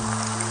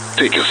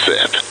 Take a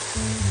sip.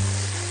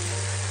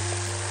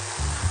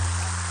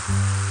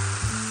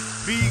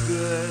 Be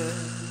good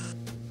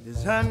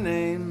is her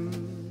name.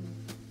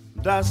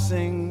 And I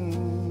sing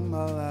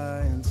my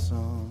lion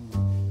song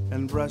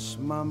and brush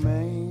my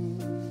mane.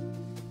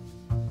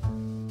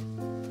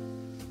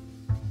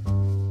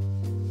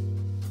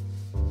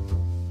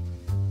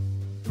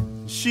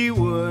 She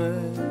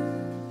would,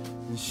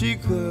 and she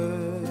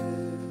could.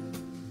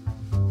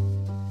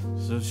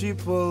 So she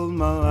pulled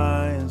my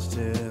lion's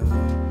tail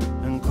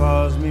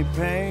me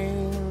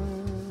pain.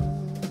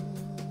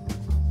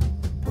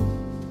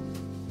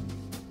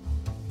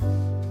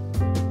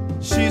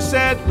 She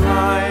said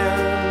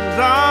lions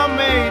are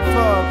made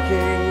for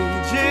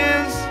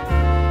cages,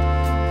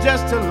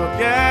 just to look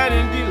at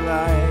and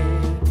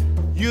delight.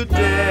 You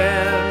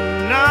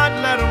dare not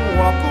let them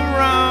walk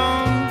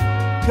around,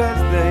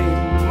 'cause they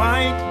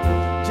might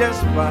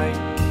just bite.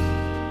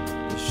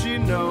 She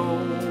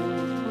knows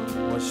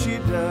what she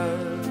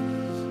does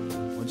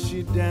when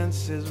she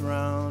dances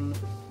round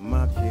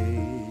my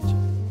cage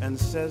and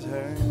says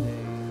her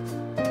name.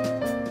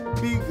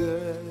 Be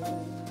good,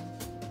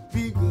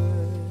 be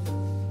good,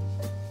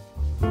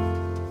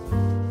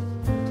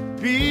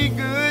 be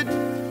good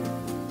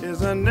is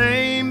her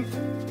name.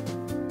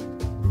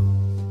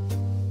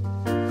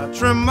 I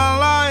trim my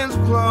lion's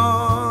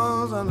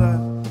claws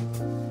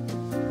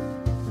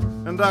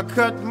and I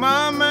cut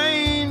my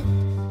mane,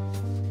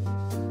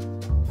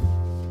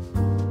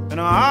 and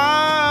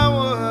I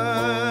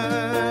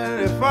would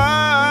if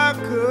I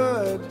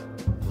could,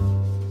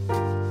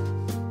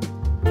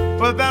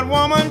 but that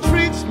woman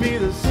treats me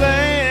the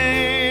same.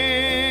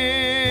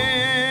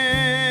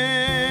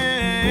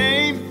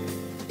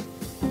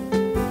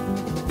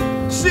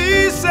 She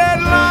said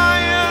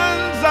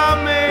lions are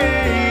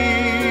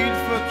made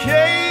for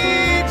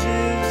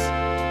cages,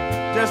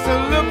 just to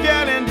look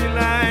at and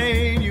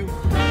delight. You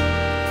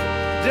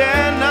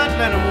dare not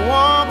let them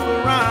walk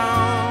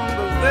around,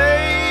 'cause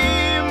they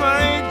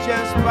might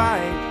just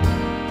bite.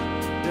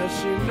 Does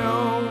she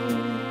know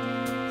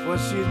what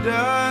she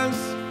does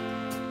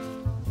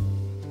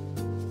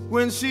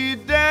when she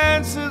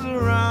dances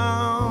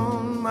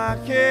around my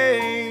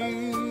cage?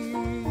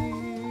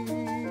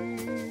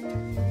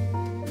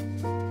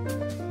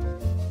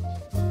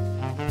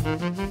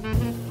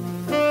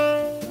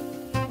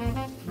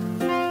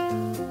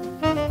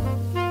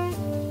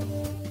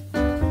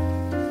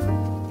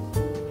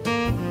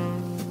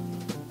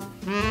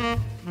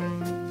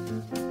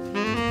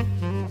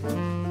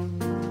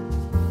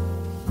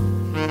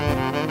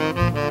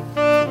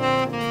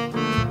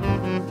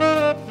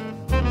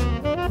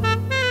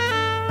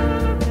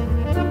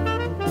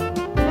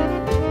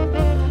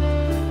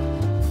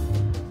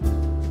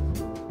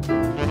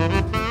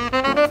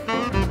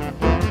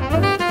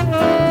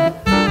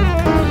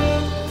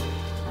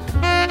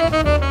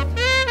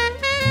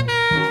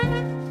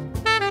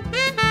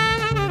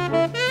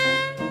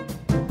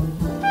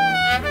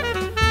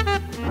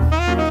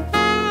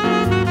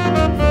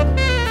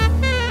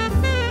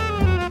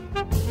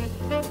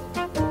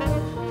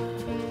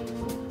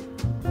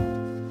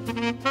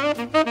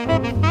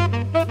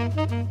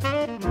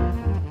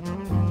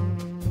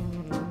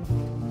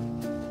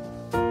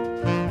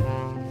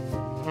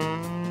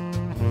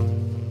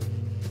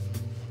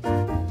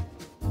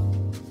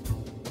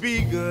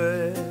 Be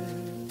good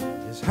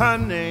is her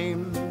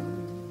name.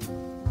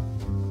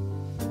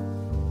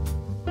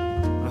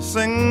 I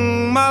sing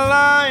my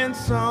lion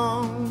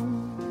song,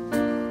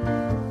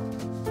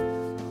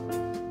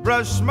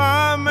 brush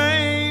my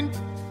mane,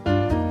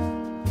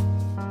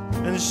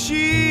 and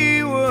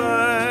she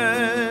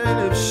would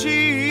if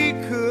she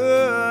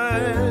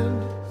could.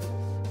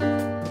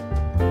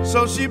 So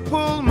she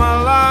pulled my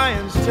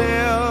lion's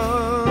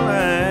tail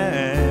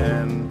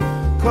and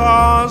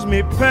caused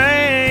me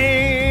pain.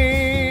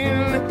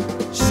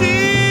 She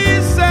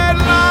said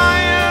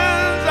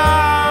lions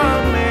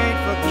are made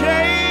for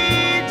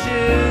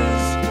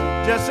cages,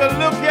 just to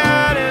look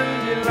at and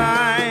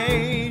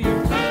delight. You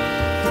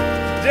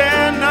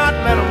dare not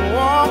let them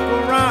walk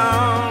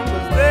around,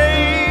 'cause they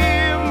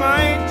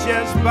might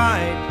just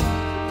bite.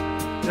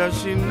 Does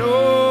she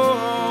know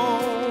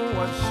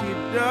what she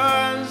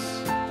does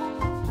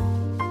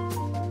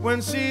when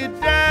she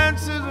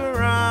dances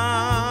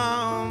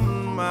around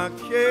my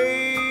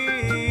cage?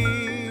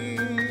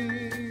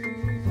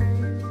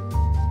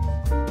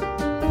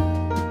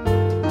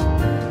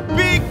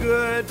 Be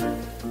good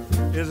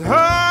is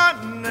her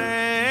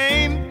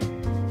name.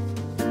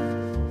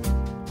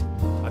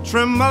 I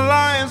trim my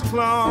lion's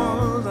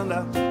claws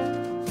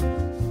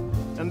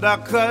and I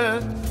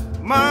cut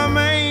my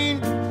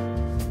mane,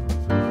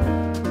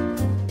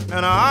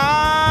 and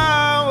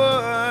I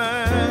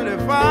would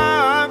if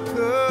I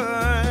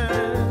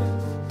could,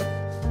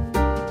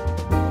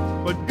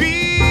 but be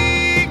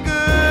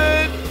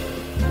good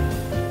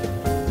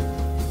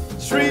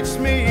treats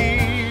me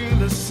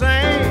the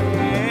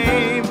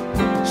same.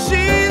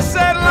 She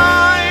said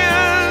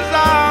lions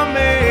are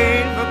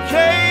made for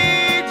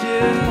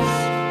cages,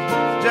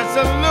 just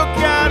to look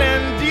at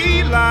and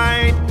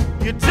delight.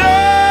 You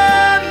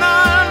dare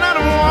not let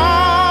them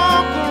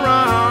walk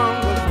around,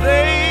 'cause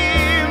they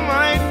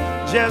might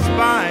just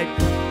bite.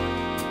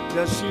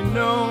 Does she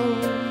know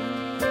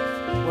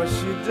what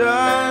she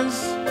does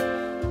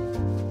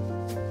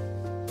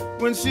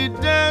when she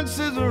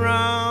dances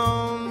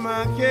around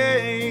my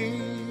cage?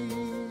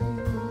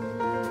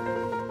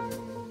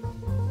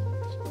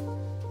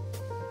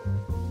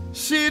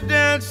 She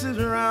dances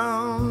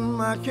around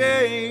my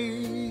cage.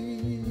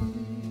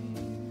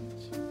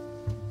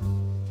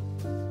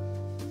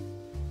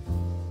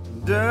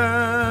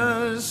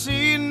 Does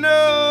she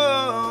know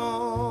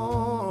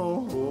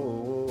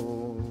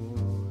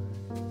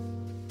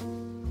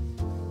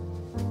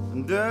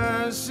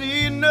does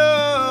she know?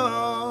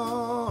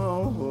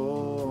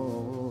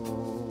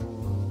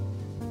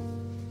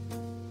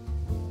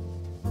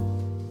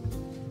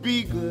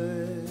 Be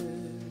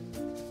good,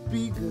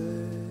 be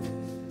good,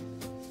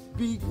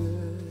 be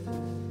good,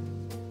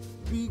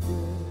 be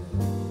good.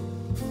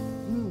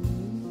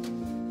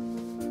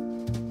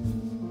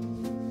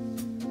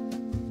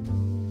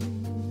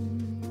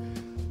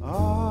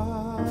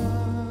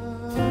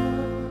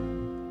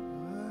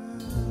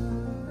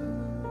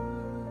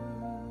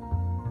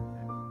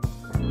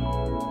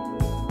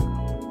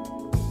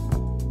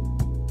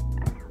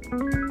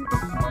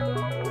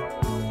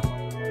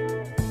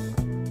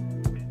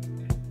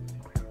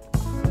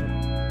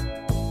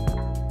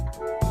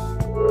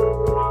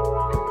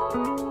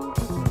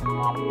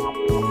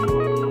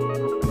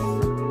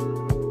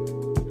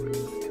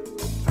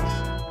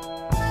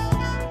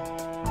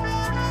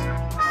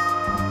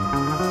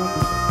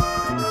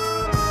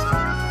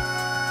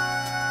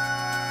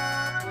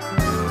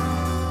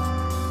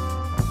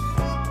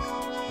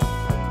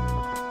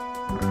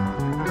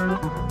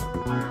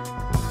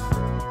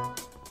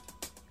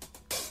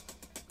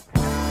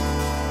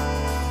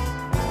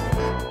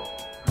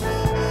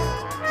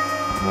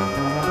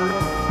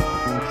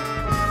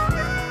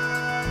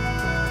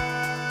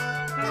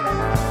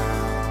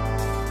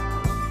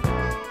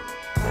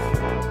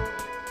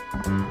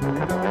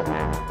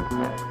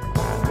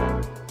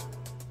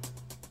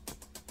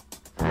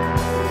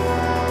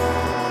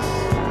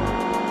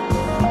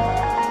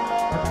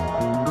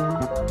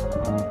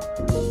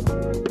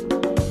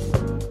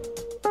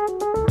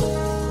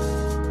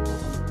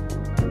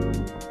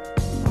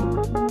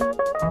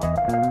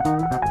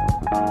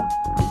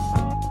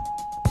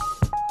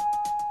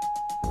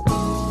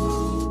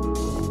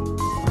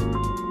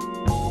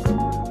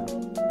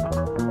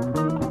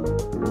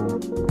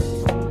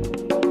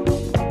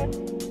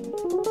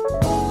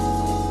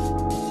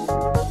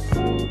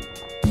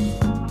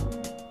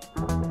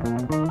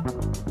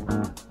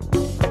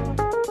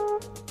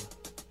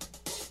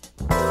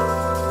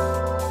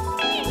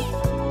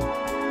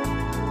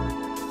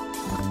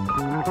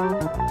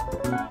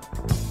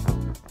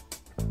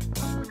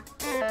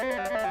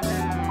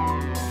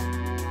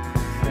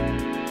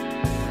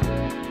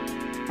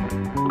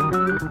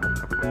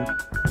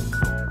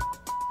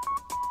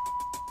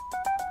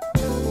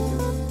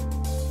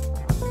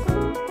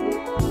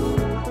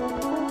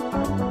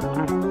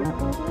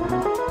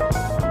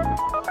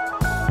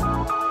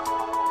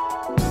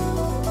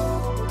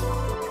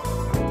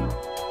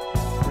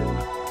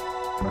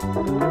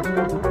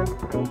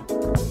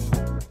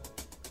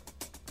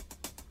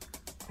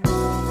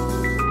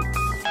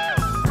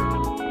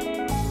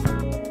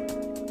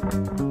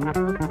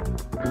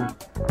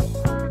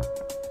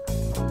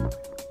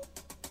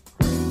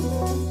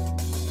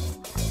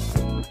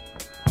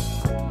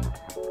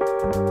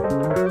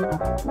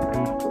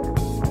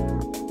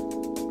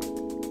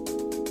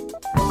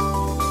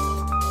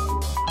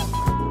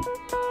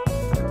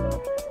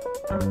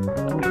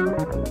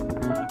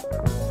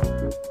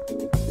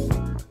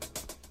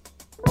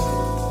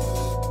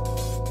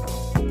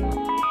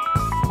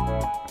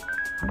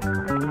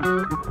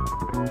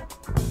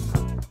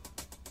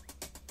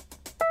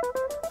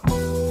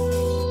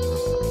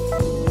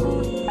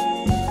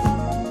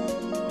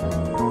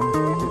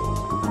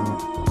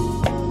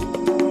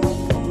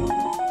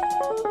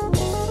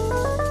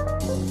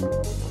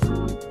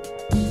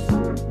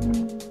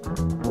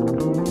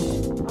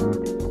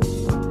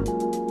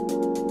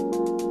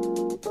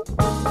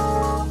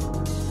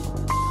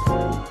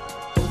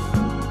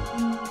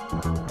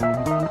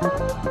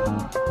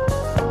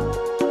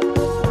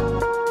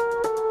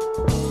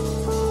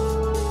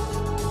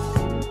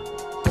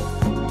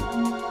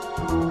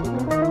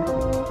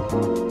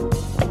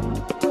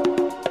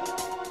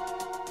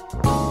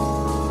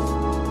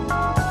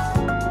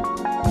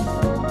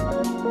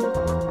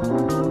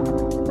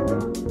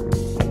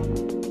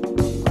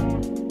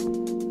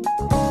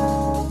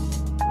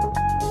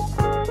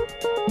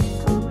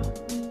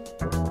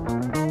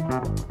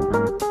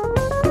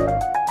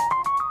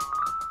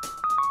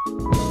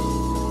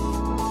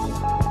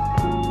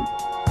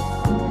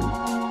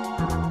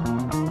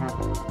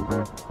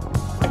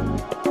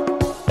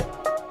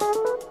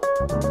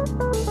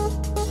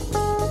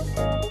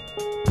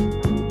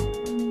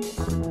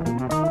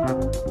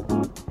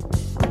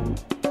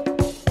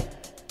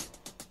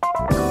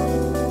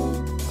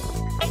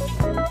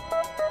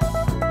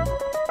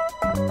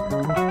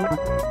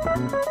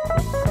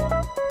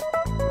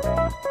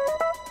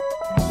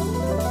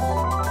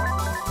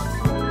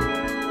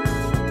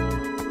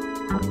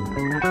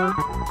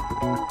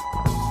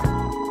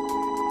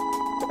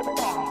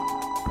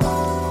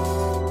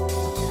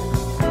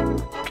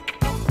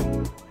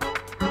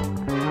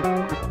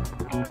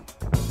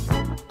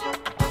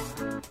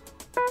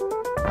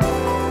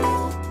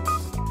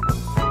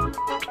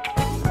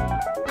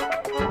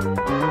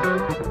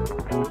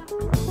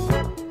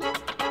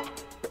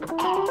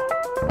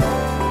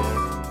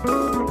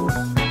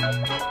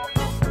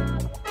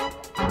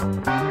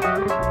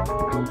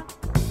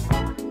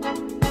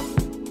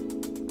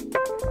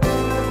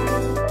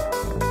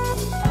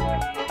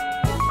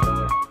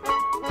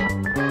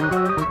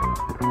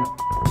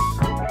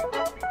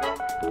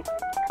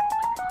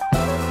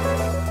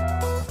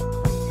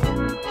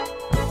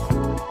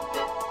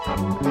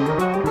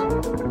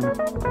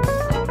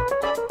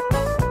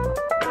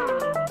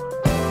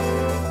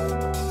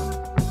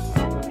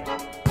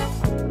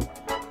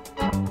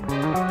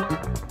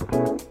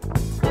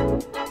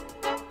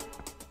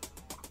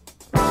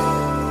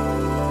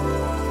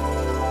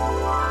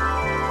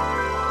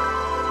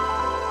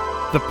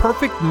 The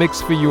perfect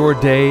mix for your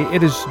day.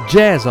 It is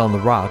Jazz on the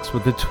Rocks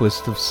with a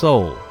twist of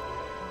soul.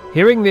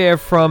 Hearing there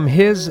from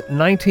his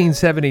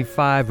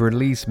 1975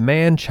 release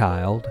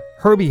Man-Child,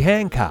 Herbie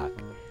Hancock,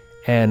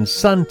 and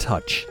Sun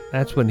Touch.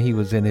 That's when he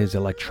was in his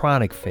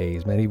electronic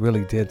phase, man. He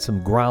really did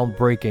some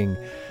groundbreaking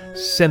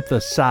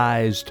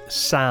synthesized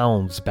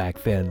sounds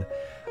back then.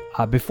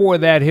 Before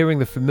that, hearing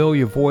the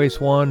familiar voice,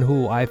 one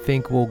who I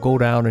think will go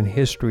down in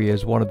history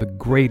as one of the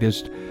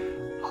greatest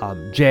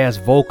jazz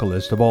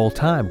vocalists of all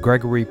time,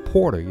 Gregory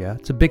Porter. Yeah,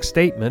 it's a big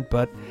statement,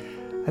 but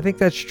I think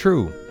that's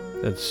true.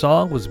 The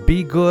song was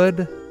Be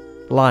Good,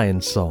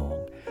 Lion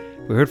Song.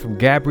 We heard from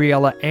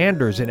Gabriela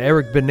Anders and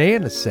Eric Benet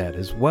in the set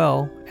as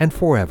well, and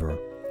Forever.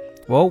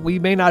 Well, we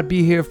may not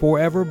be here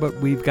forever, but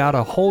we've got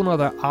a whole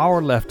nother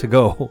hour left to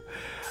go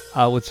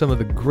with some of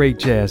the great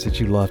jazz that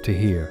you love to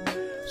hear.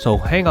 So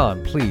hang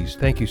on, please.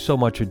 Thank you so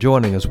much for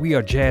joining us. We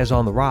are Jazz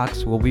on the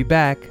Rocks. We'll be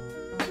back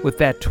with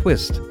that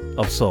twist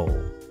of soul.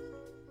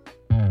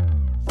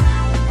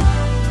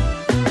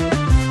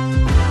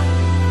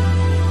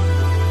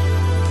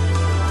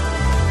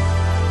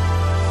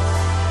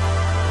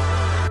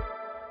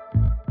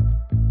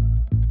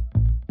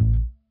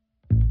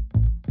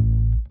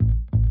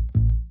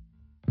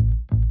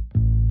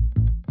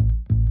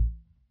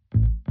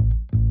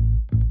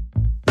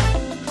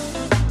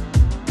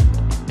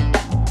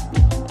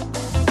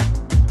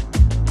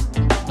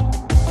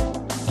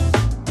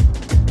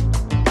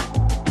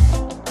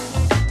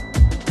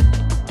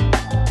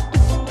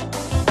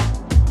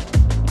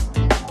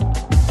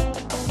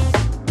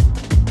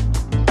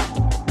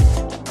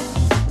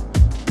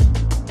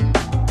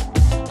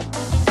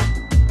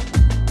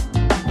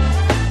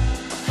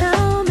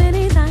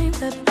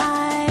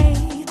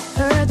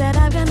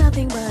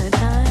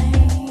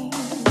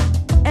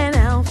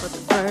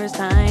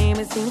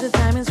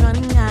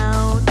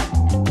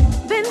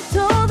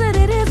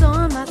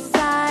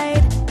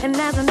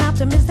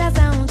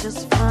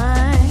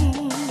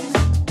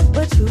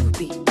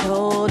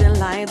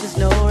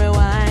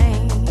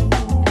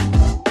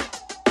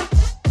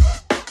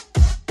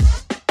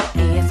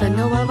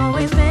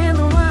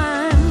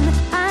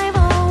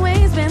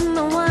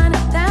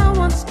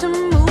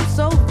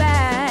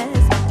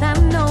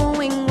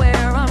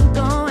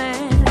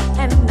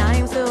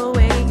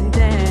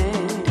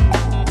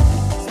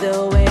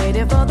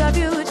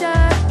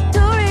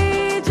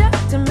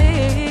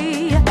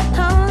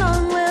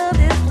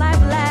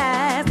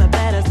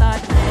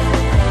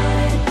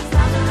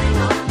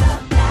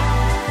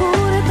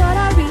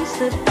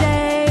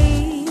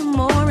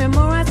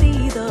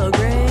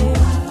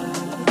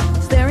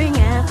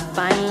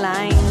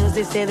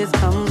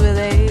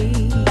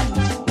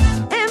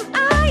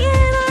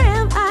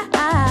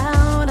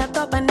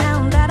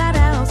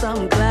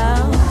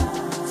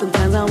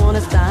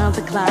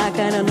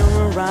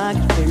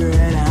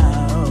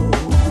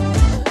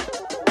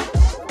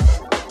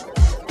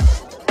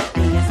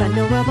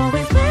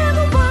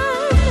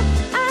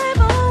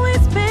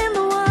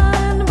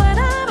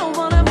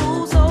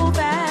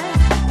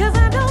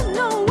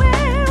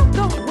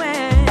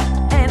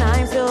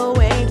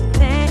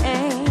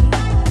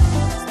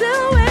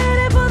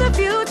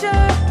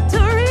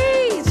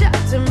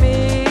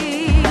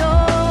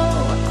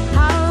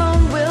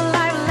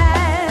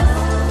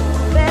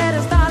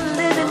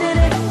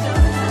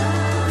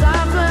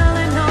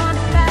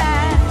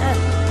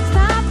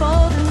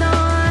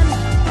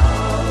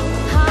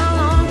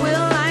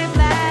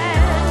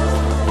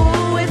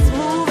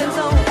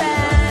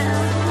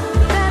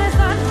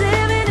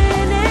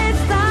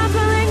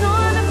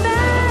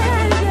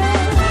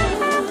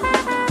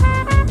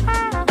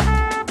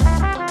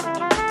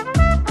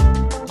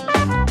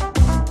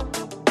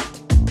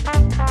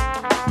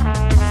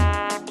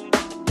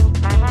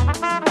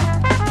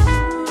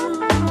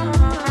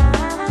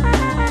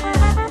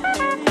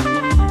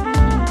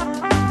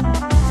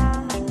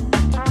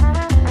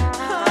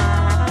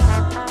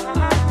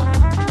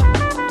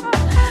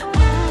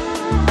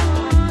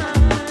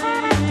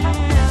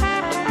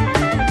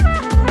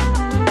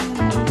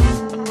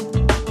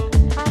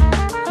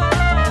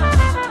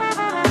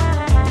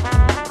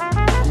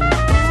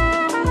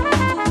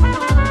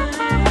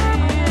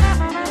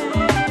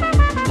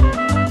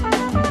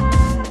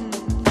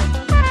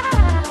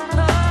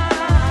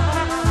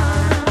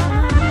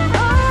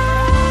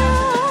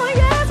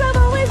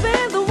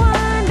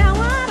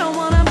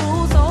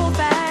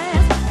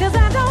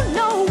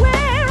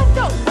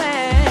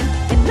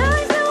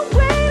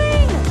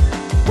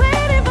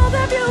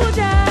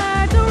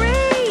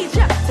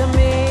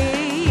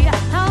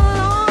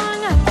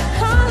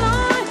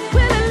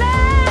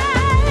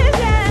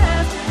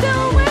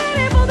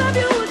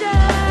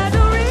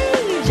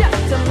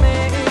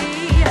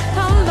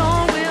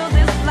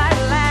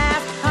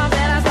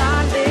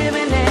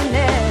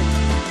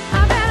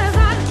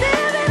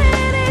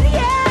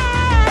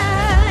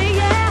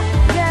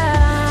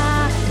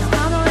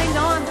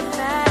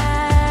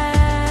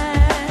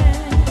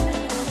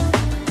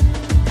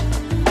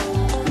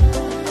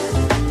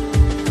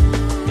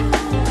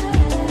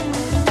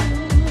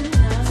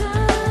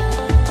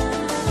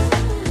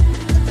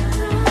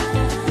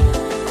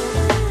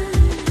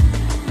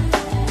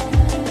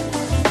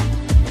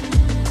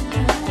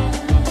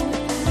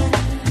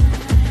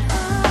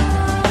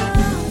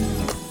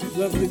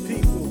 lovely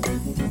people.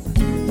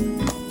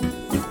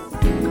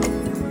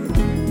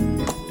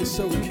 It's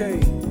okay.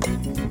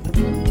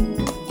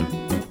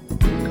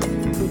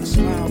 Put a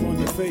smile on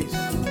your face.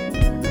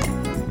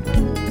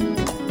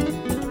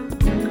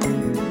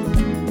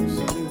 It's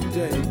a new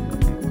day.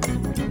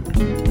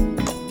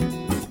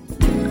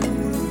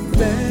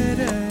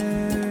 Better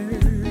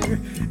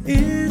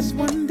is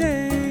one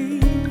day.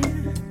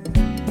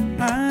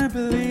 I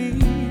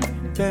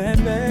believe that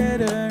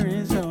better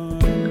is on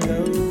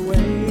the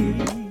way.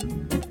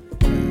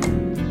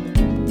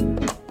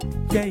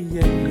 Yeah,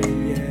 yeah, yeah,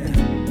 yeah.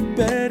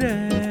 Better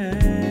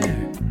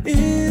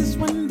is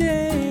one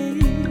day.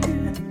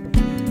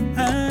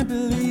 I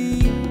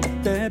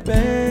believe that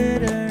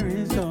better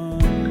is on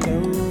the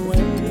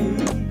way.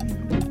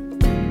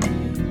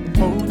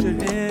 Hold your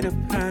head up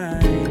high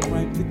and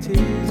wipe the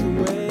tears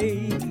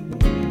away.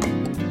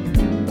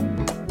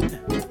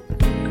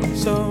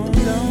 So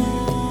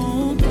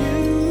don't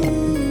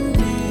you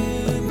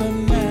give up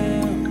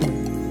now,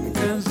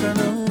 'cause I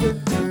know that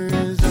there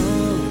is a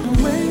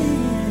way.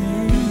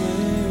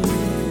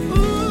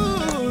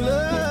 Ooh,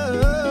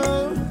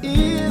 love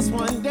is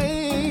one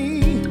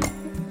day.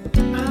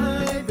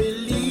 I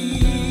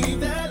believe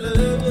that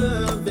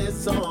love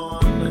is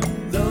on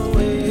the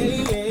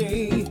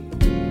way.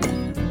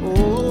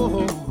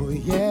 Oh,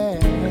 yeah.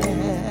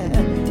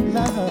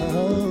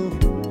 Love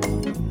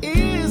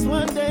is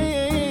one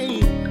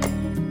day.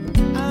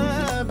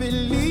 I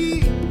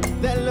believe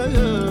that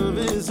love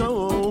is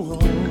on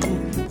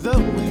the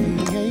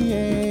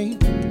way.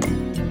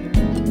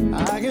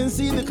 I can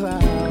see the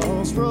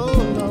clouds roll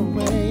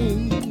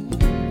away.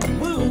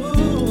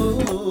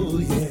 Ooh,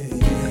 yeah.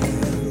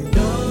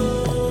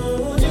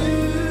 Don't you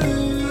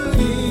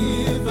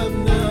give up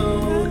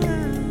now,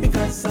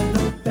 because I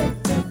know that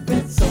love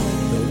is on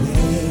the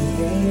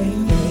way.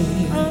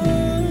 Oh,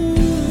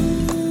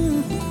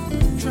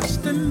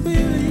 trust and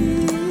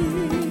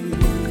believe,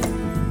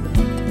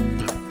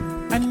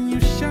 and you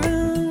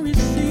shall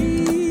receive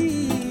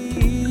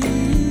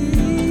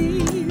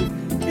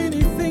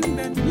anything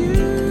that you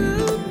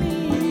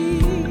need.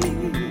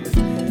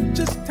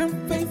 Just have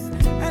faith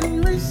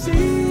and receive.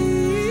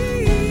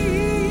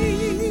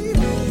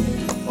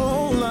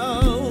 Oh,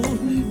 love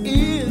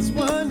is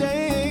one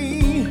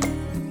day.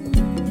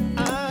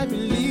 I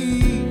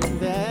believe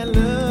that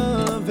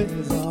love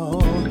is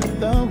on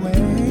the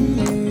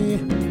way.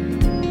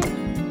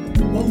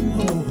 Oh,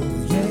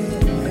 yeah.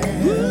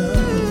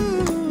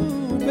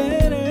 Ooh,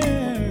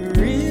 better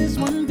is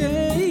one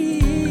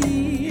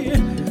day.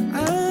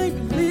 I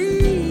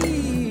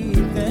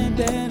believe that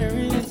better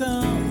is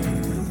on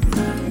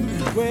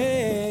the way.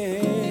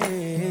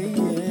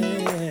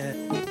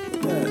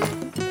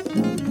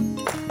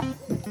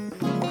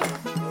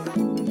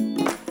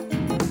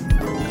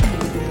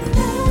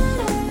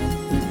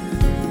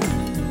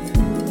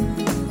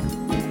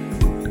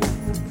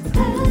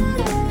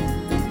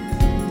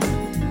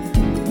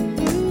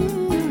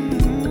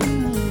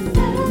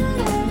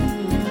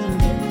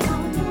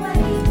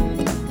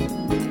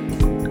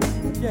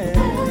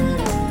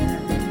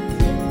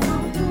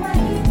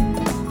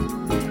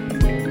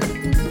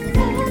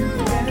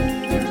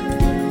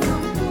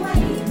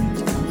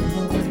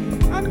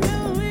 I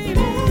know it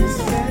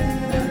is.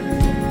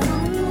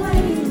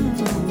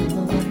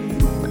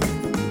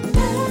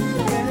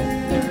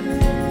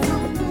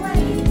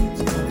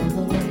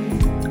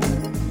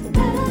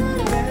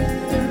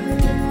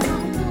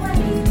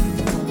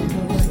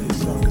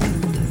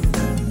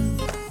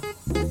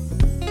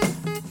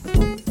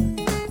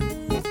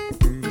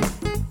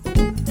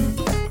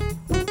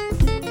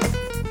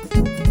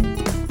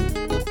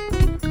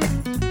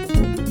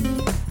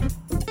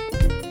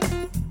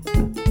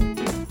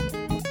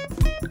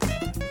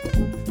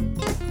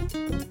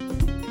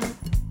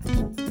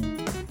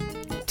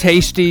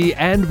 Tasty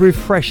and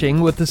refreshing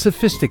with a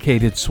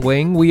sophisticated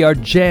swing, we are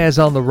jazz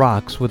on the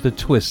rocks with a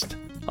twist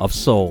of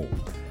soul.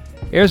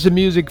 Here's the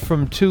music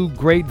from two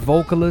great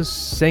vocalists,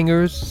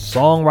 singers,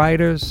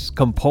 songwriters,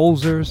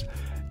 composers,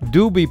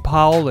 Doobie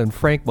Powell and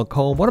Frank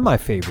McComb. One of my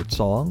favorite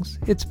songs,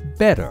 It's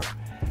Better.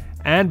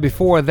 And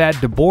before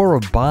that,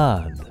 Deborah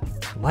Bond.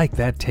 I like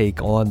that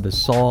take on the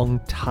song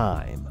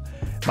Time.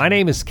 My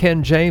name is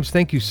Ken James.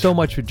 Thank you so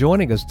much for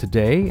joining us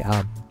today.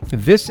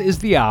 This is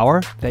the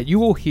hour that you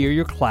will hear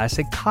your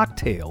classic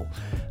cocktail.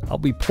 I'll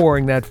be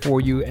pouring that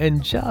for you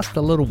in just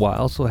a little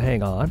while, so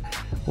hang on.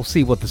 We'll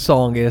see what the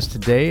song is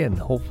today, and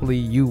hopefully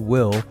you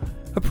will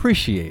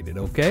appreciate it,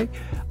 okay?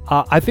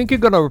 I think you're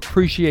going to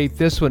appreciate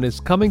this one.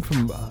 It's coming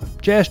from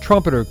jazz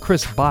trumpeter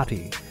Chris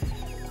Botti.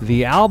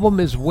 The album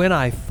is When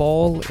I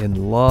Fall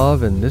in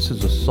Love, and this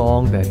is a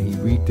song that he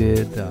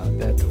redid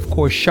that, of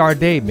course,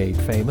 Sade made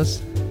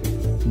famous,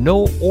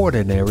 No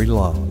Ordinary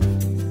Love.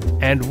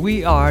 And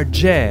we are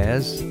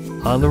Jazz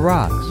on the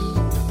Rocks.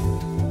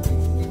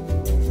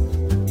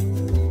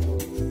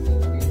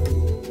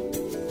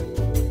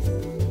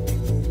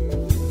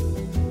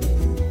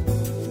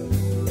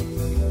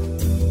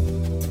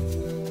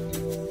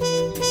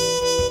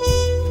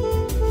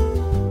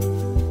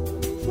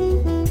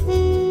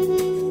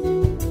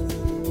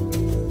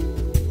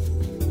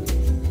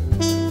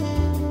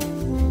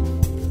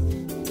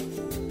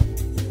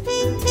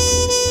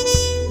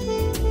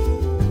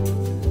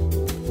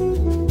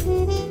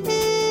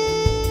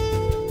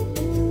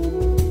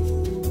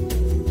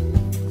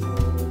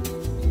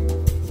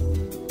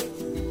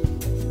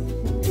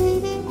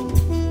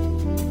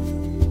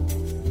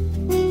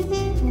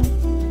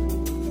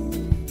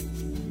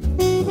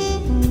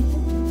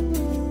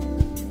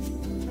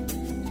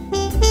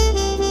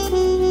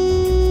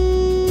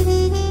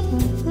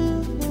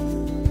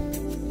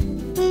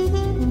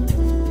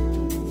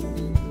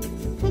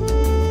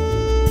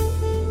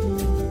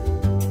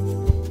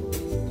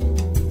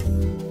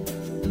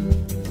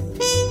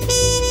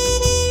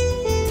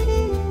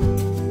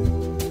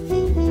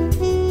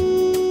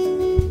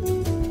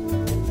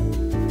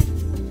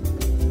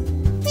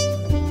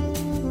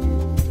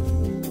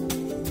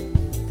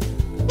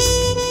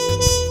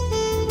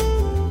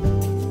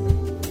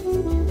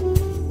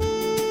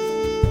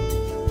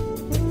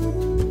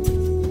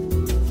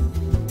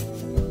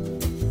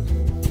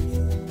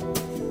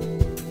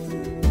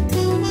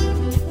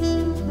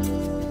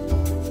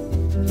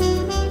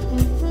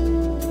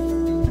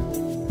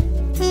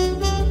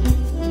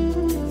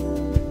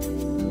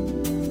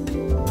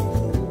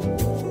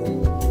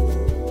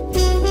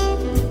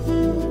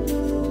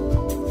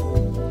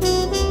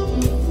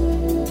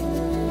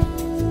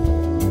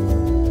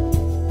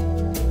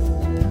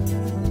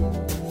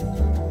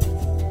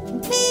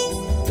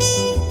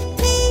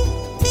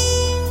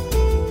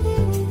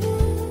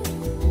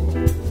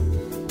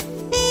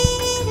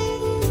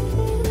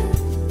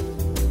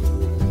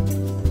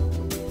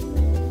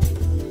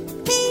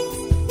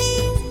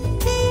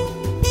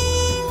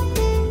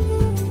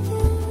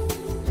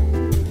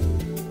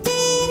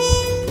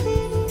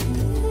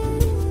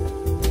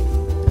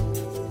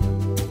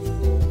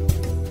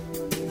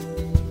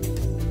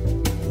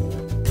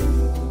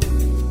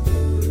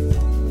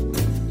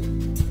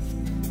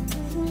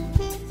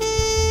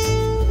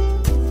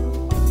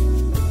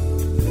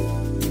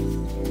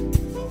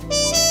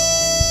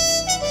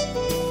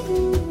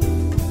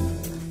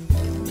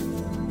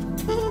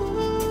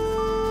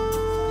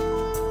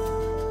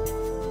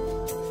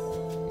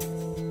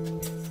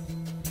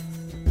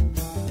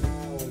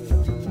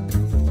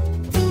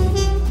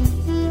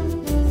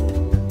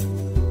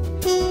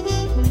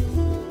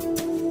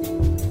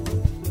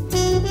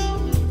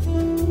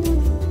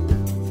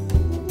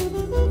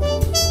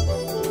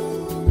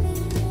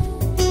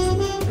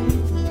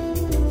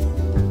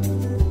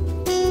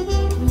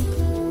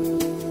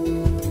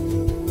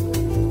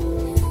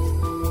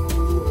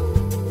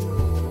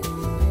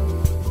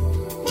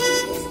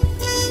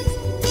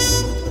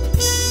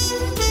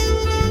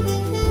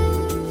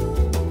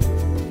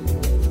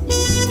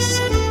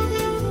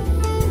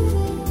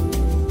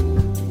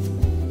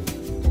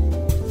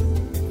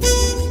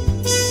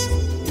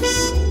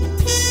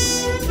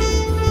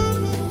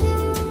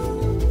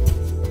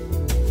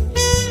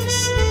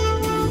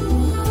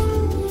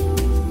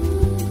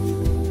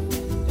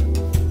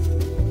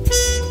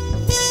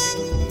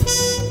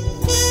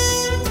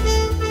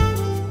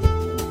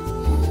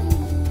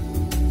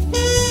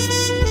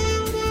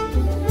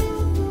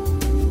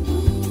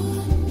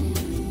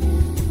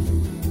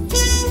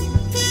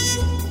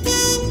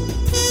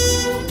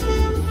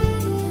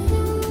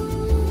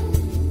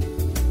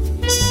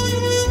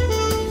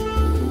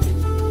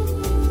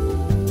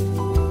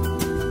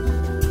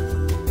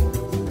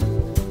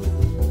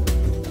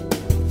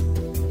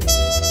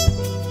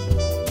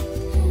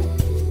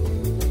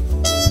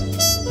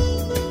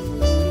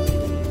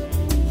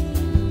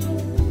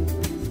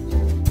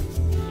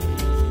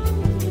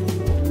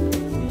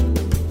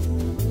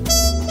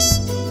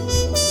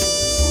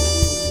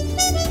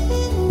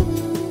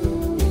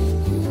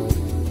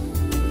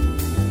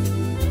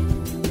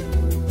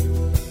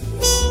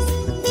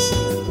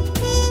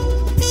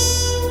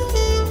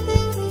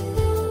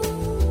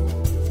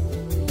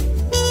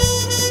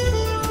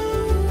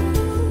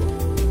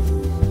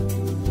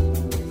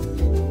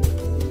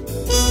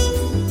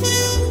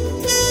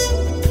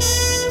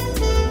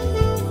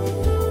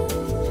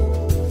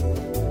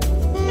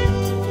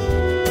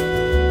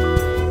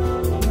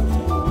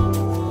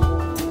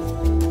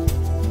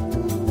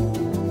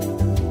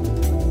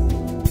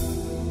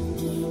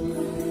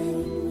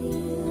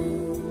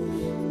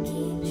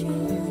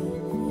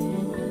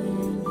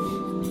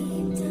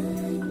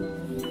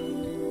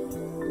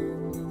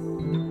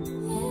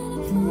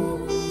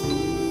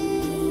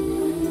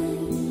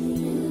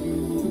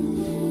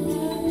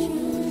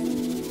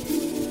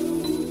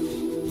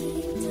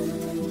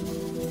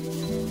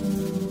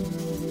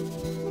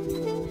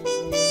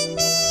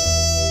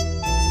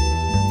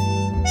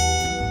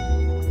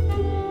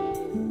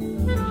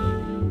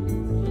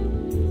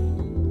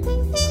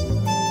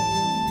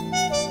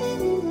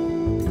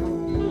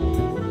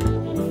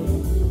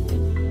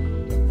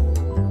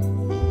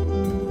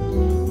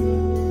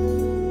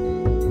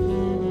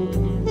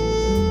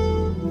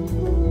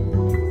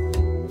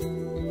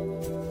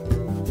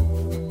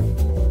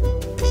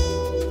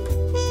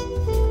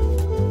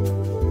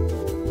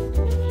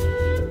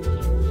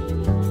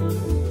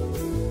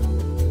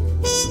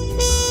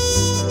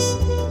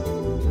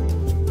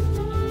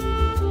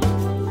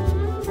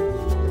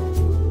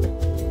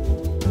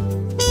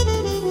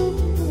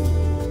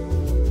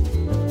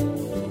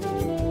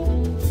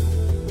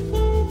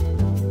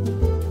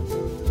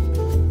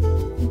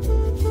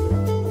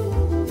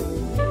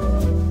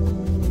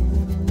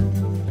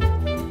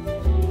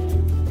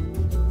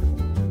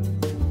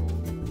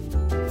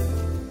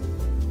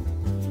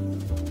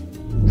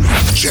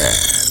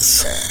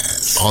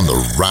 Jazz on the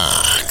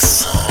Rocks.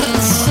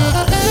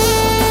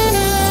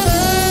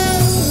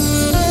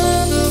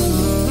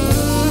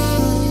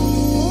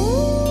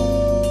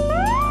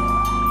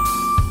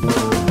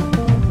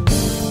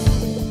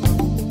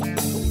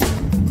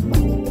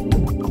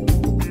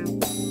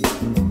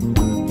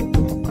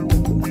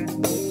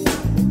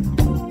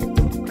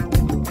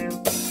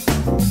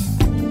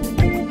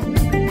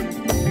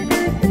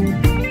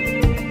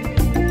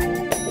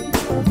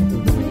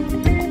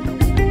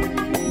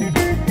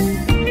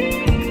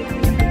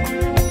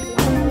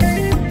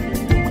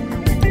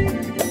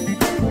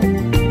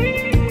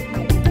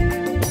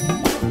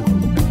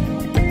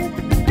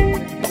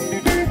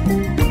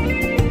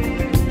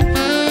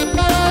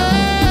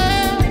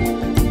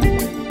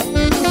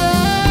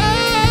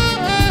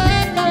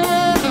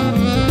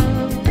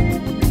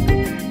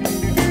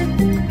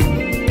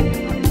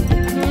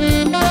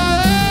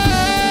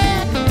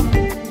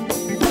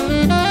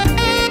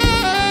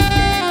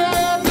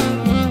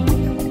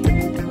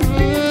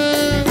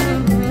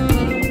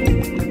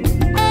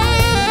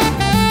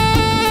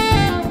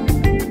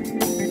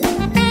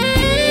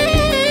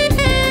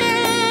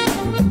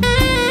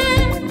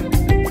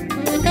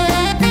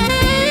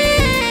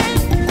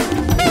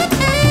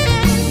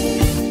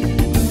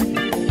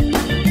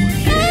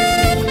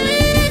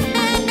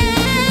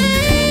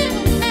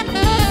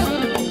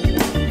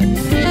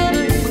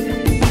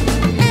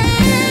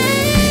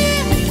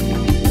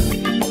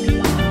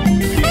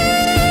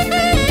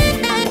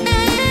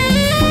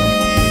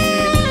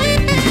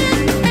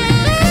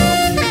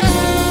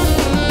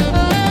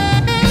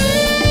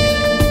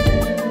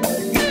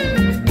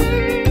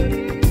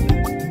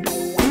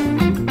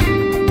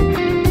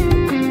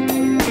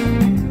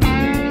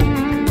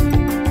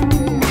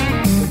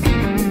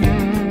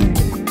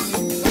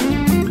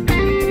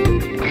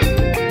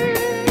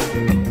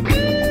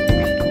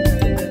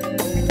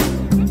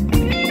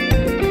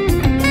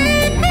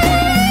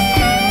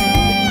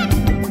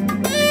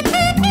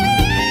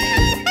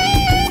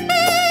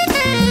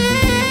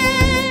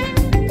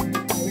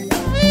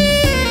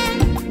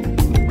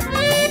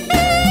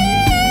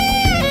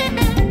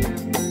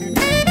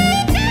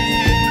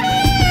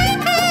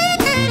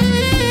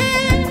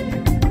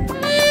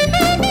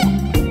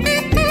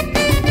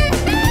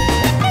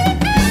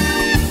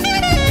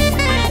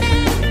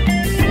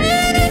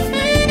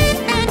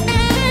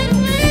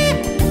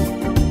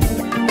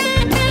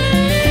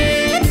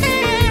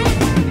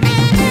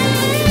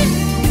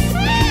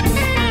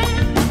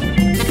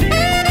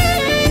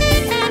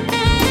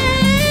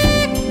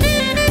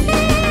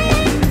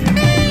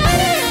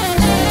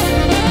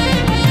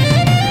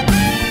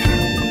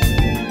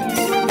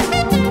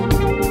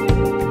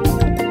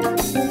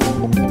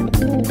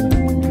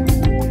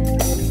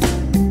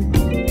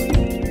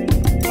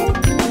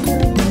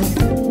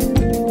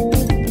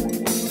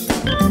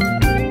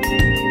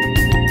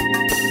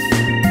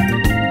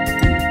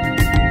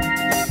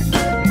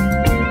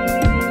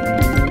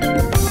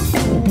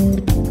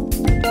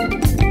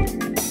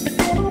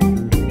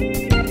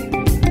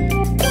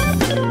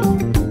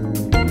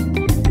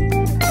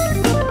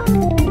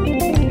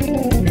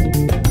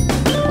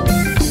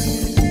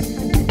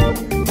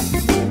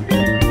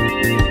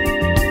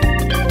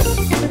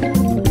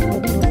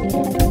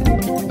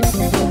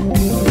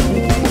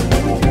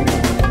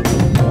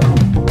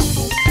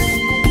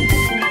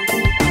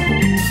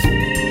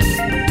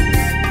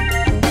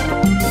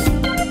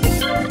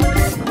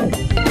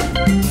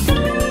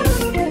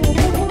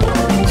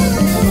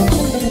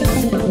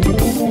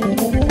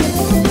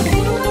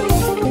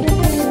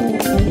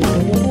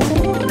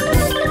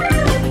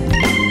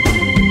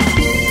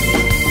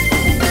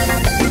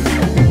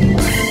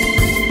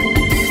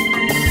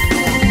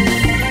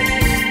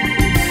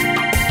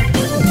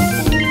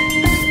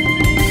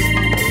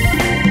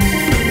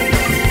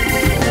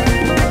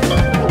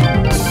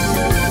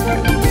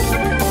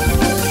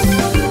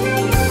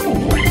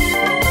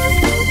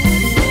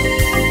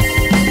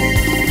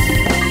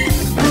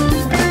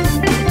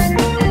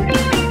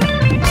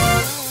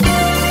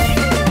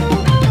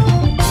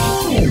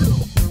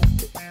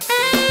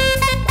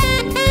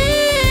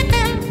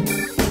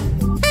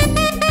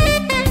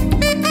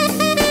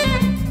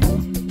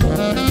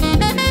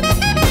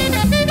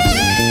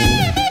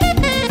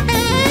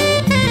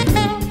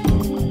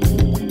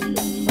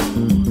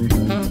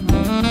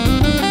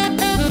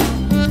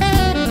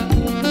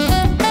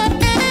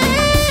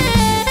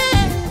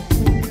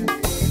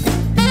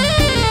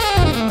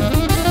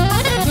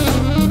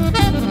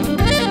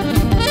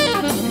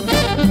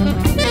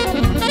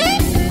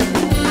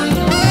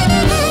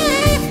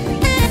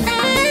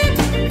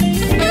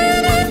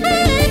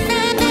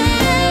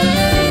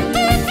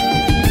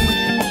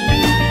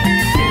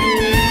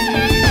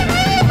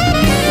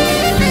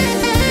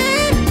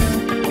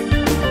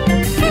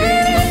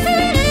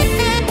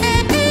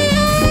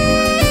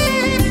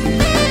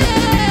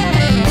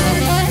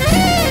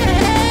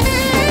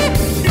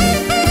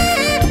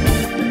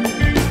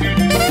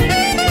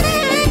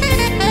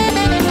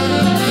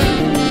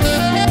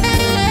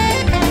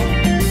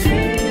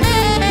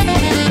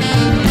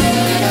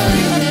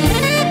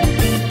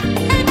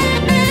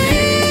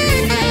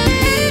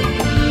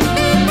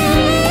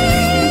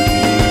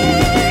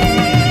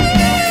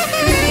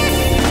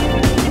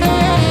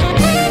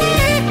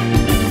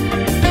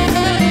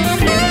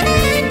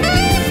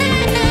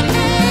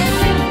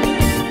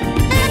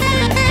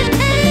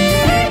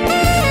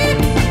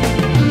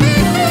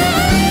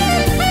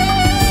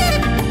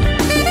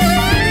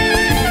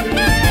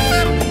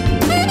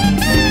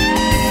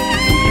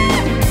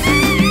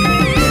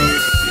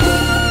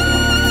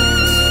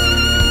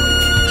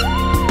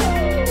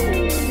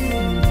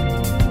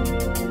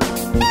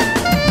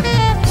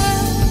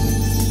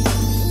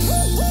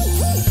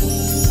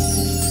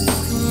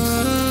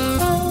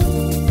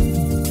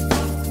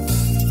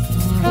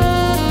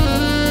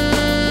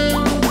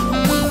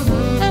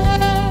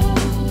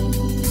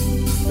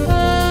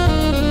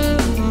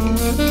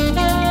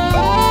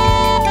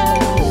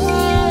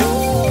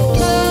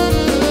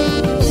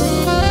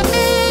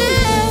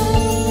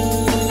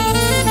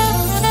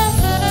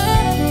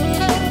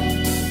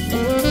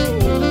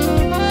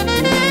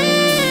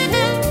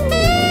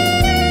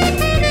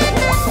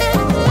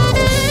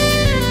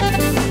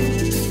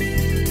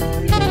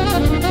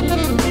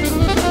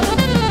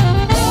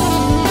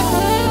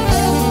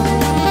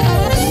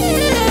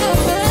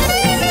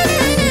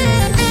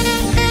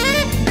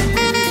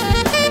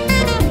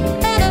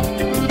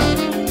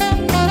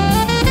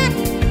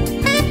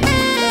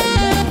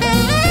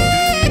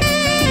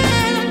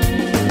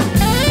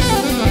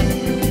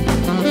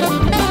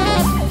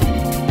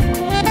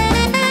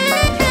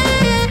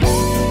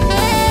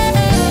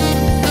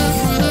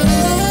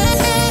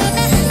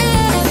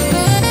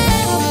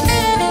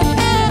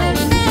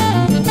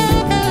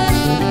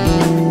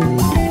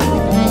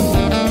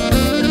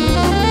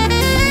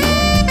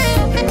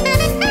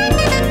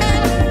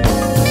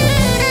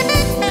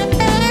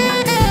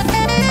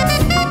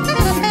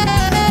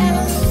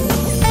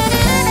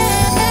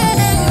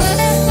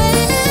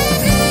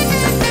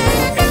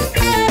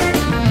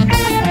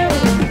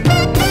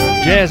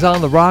 Jazz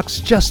on the Rocks,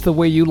 just the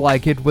way you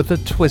like it, with a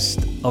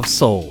twist of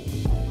soul.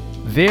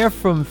 They're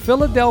from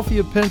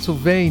Philadelphia,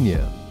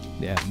 Pennsylvania.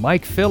 Yeah,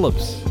 Mike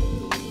Phillips,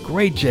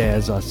 great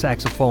jazz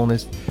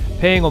saxophonist,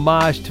 paying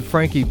homage to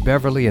Frankie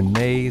Beverly and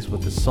Mays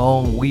with the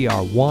song We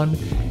Are One.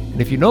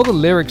 And if you know the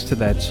lyrics to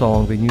that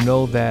song, then you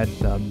know that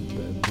the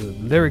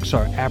lyrics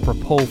are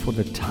apropos for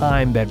the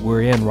time that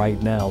we're in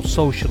right now,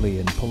 socially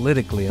and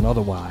politically and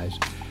otherwise.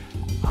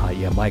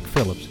 Mike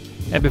Phillips.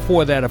 And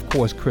before that, of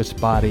course, Chris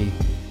Botti,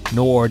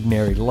 No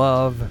Ordinary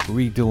Love,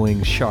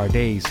 redoing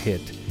Sade's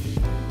hit.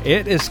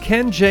 It is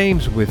Ken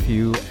James with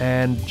you,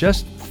 and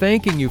just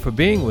thanking you for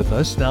being with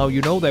us. Now,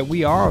 you know that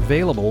we are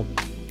available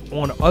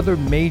on other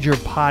major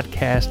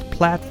podcast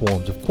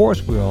platforms. Of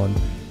course, we're on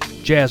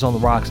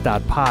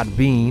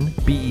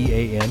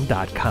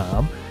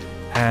jazzontheRocks.podbean.com,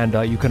 and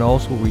you can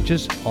also reach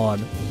us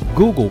on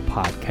Google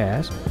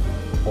Podcasts,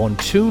 on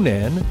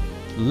TuneIn,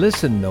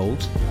 Listen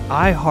Notes,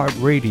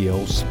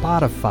 iHeartRadio,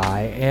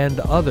 Spotify,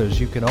 and others.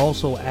 You can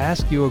also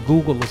ask your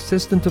Google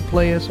Assistant to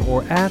play us,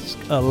 or ask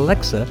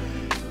Alexa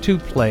to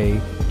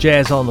play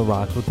Jazz on the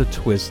Rocks with a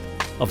twist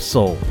of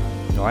soul.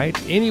 All right?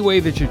 Any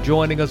way that you're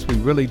joining us, we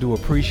really do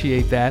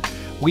appreciate that.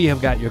 We have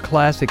got your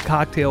classic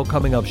cocktail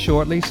coming up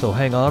shortly, so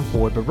hang on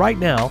for it. But right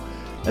now,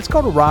 let's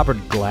go to Robert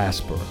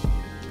Glasper,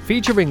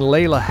 featuring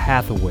Lalah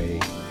Hathaway,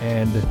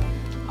 and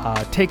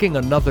taking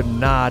another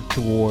nod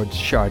towards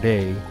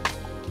Sade.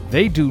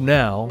 They do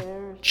now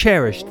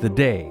Cherish the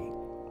Day.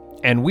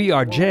 And we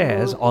are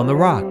Jazz on the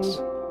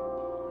Rocks.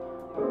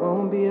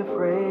 Won't be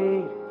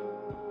afraid,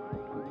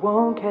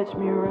 won't catch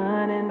me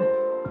running.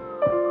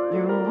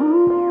 You're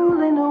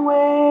ruling the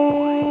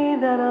way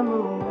that I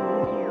move.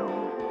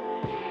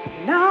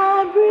 And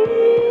I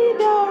breathe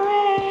your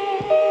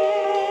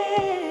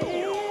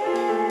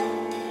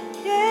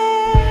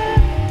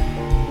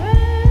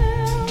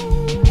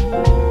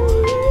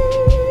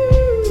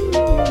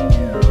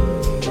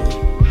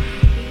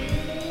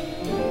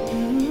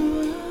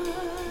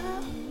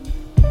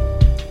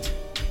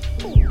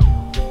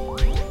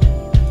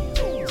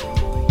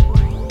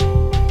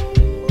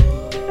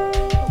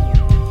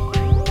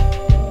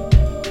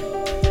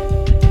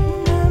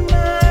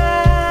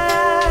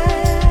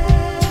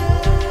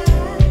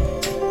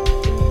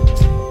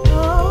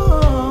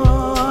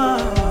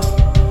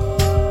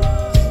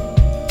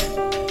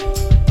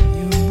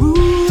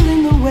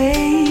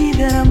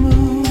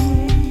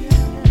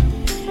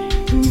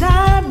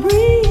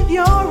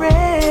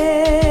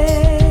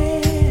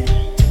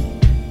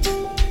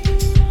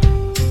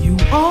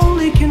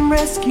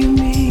rescue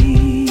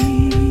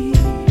me.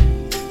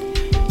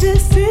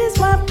 This is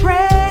my prayer.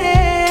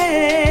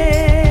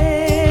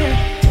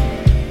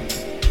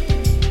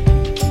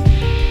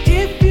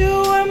 If you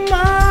were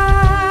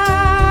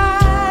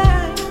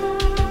mine,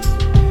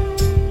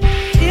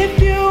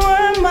 if you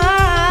were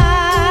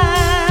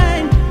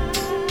mine,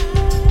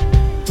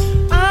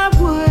 I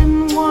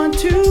wouldn't want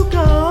to go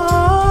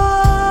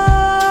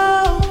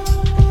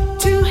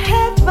to heaven.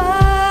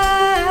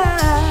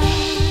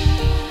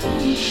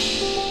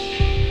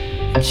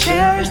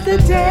 Cherish the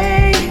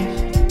day,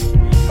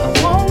 I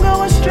won't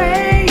go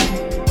astray,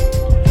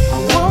 I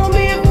won't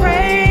be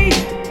afraid,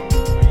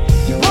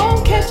 you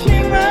won't catch me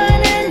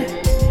running,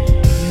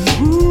 you're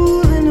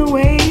ruling the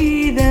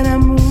way that I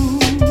move.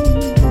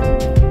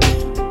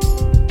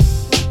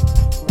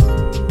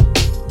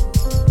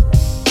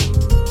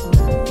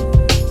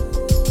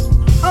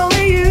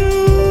 Only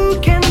you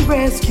can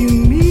rescue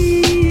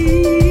me.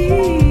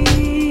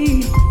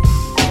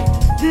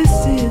 This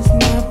is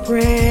my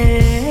prayer.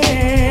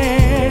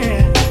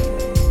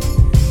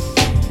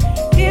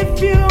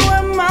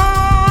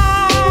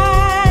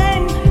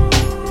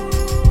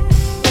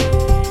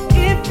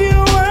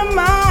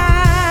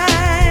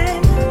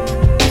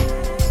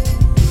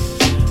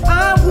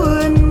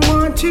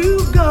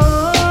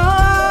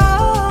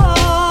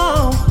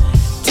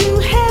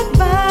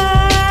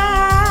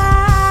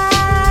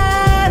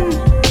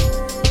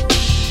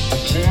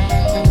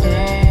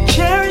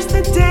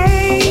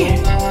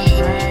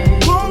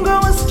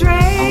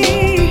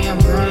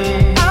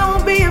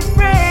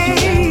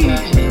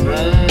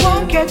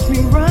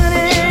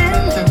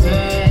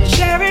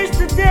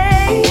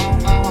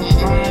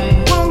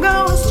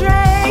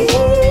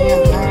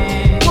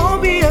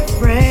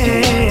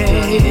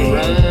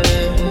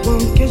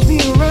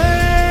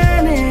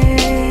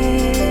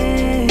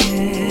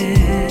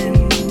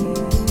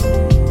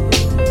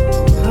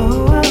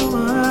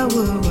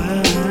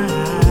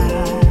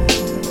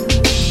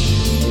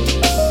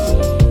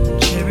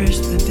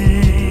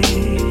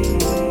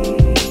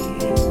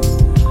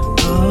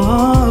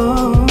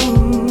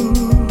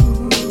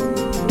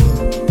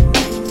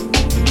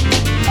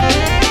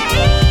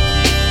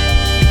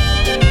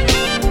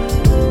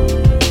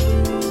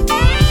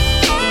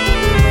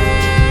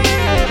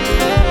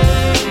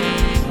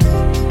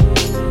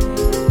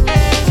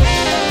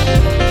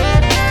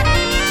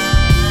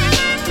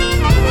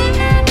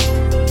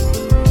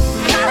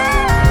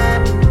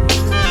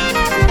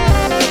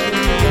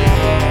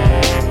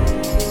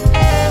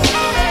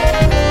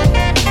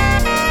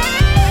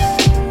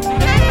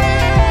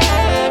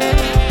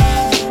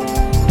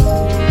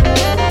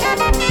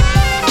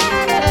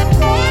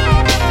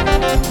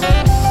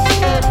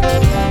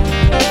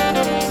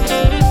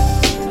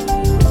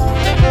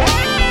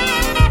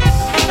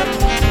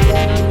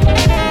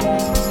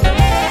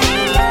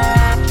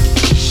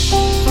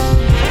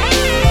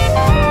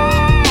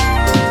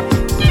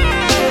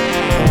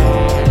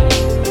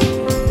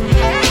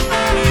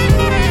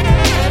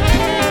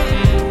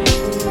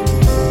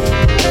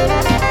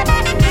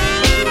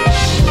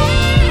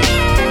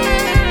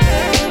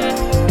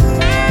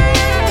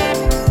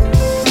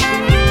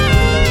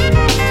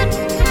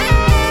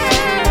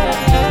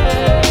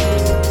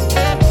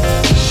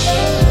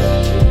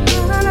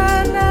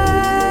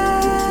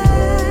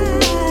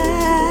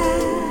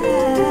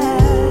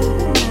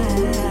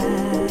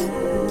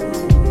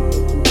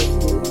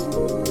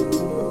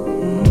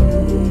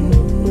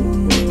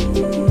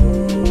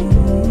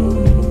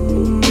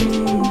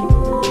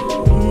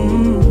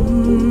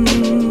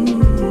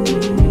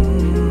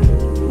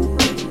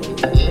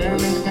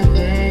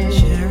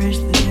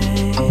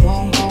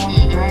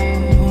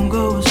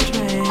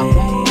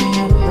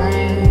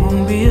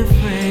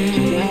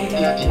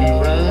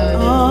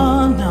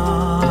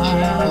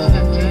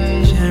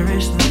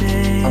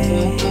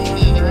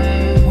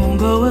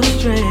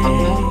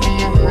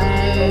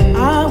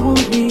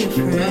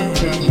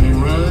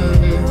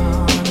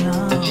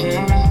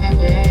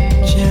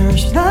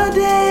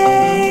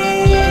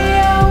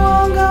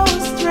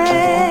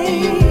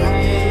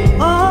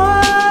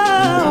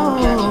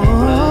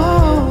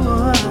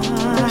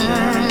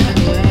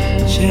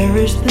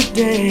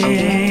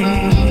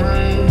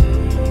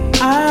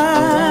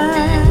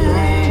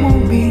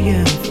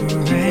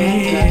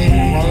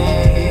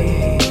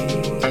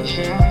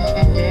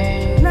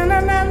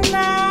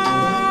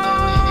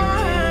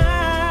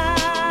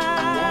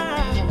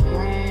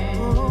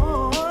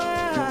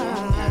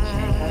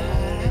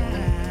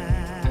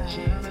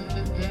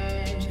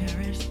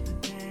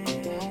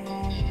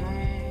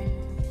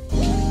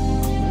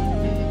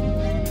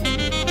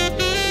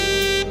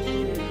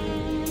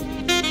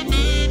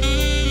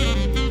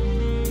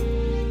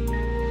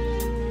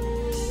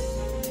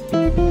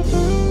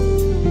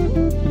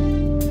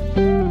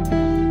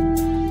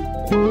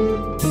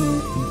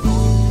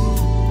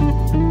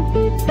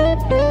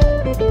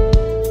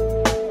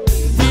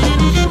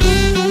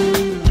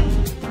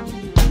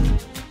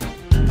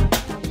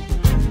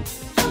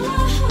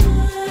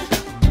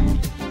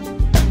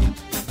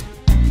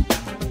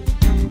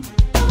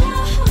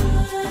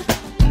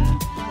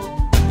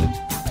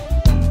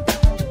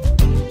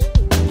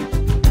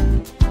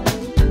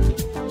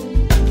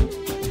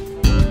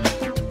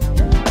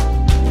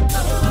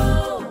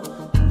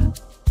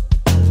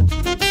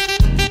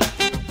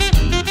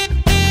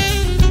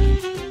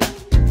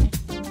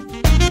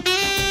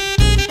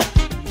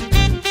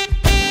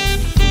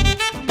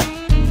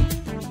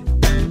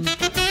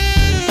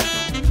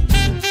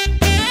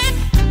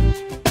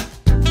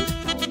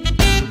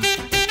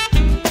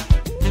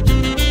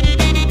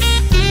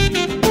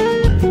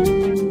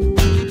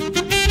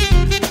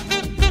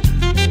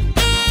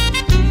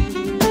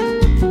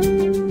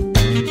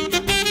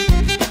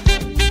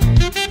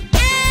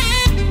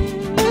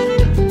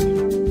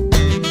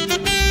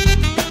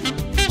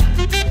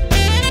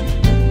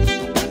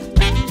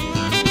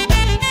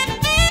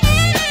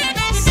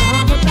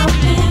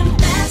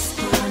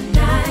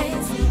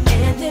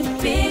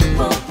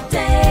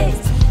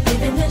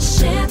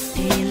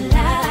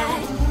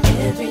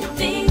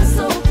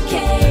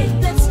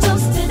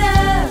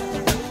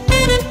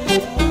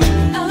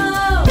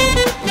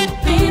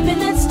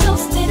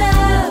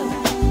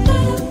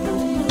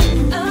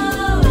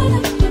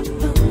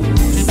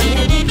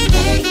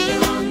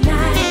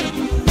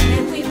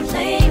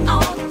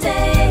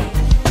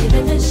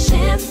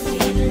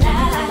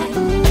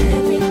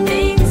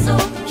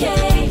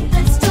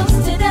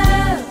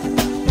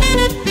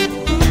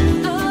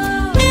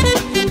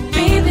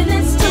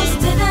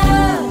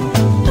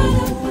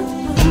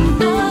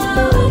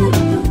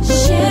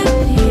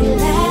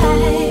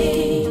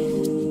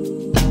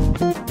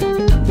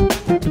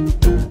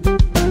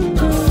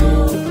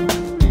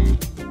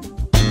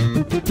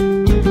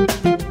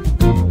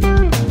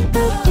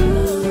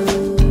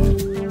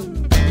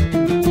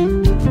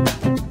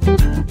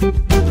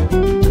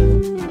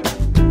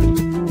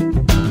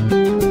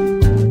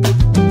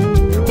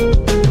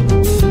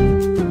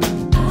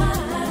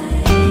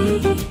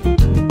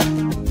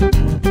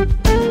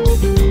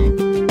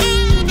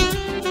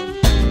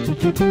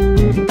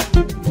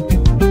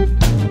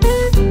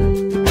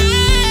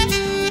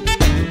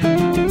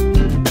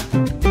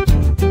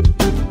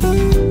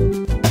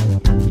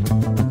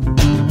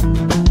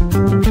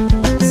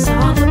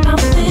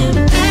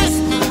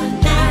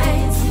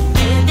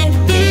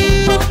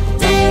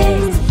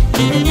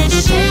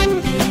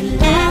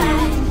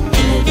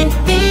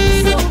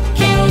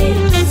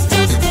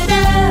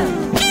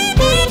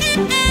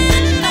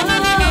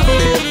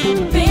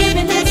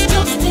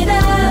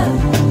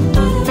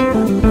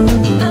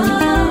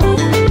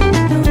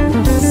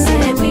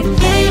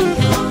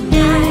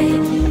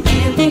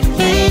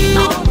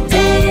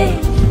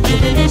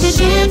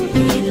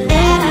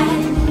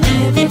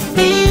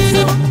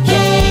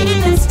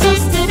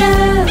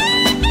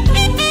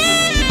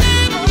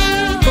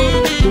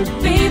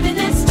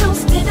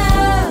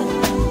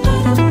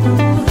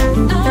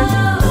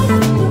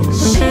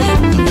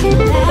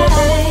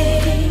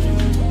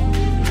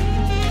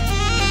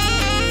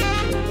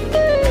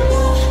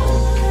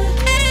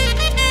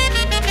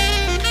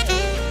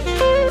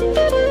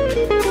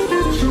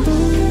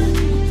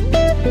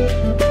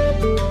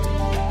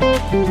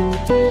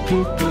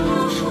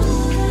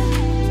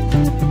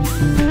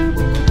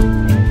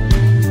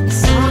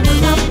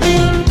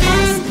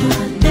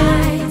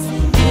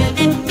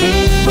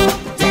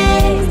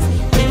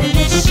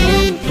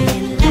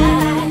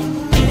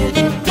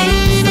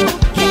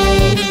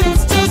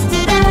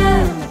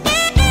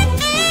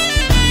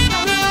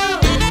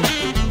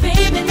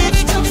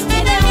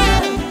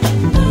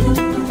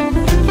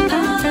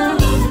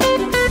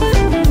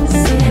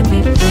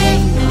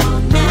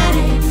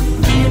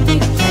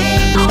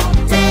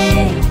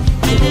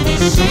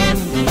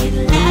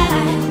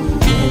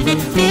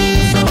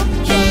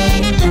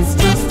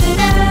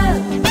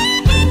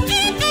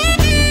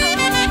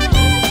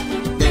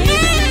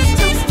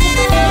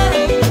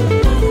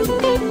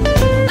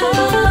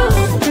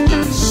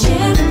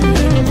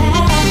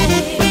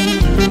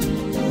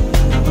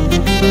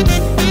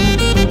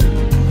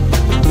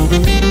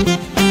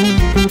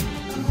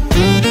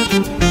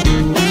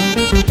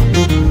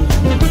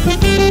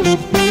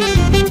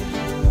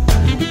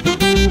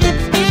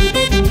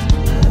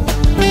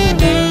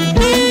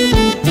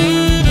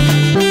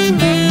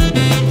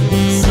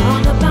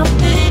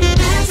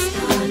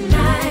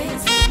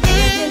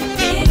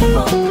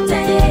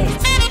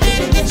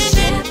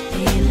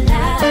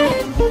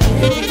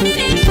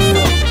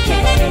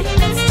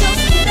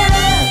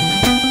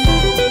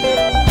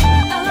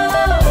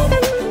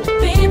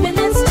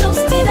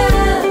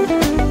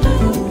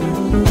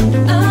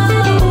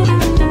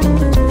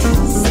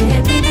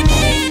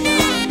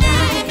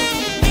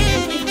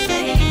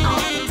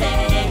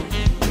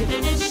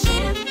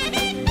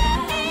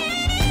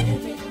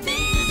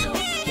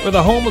 For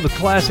the home of the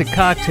classic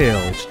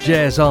cocktails,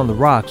 Jazz on the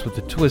Rocks with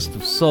a twist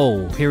of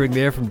soul. Hearing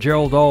there from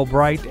Gerald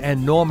Albright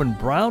and Norman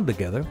Brown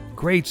together.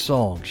 Great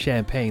song,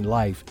 Champagne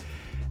Life.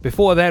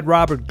 Before that,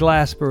 Robert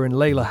Glasper and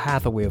Lalah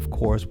Hathaway, of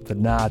course, with a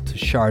nod to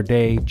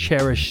Sade,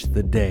 Cherish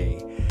the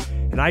Day.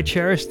 And I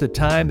cherish the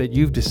time that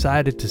you've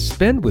decided to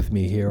spend with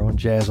me here on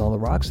Jazz on the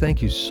Rocks.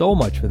 Thank you so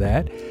much for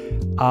that.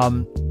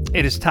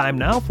 It is time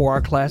now for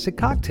our classic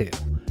cocktail.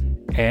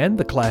 And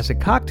the classic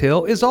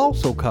cocktail is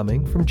also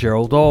coming from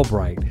Gerald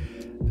Albright.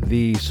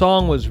 The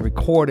song was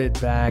recorded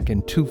back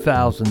in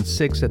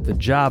 2006 at the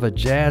Java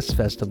Jazz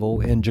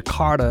Festival in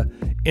Jakarta,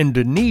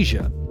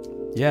 Indonesia.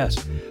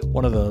 Yes,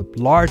 one of the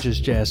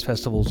largest jazz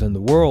festivals in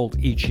the world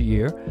each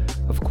year.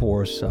 Of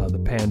course,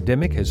 the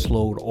pandemic has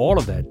slowed all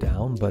of that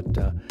down, but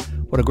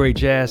what a great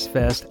jazz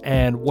fest,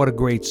 and what a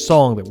great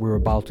song that we're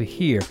about to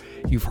hear.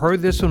 You've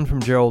heard this one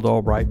from Gerald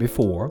Albright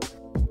before,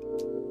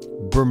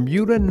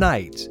 Bermuda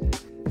Nights,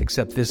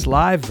 except this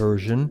live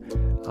version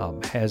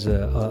has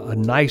a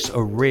nice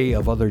array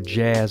of other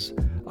jazz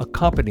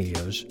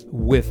accompaniers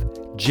with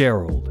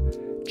Gerald,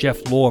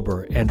 Jeff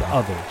Lorber, and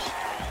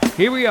others.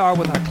 Here we are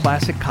with our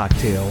classic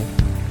cocktail,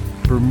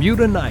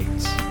 Bermuda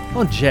Nights,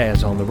 on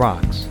Jazz on the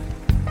Rocks.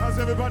 How's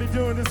everybody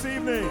doing this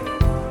evening?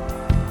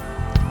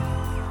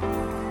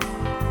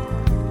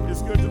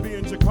 It's good to be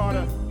in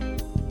Jakarta.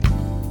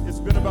 It's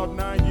been about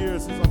 9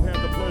 years since I've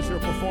had the pleasure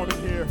of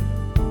performing here.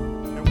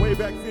 And way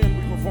back then,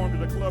 we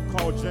performed at a club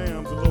called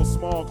Jams, a little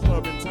small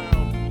club in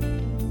town.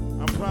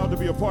 I'm proud to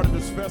be a part of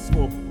this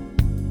festival.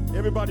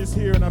 Everybody's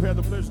here, and I've had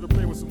the pleasure to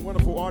play with some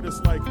wonderful artists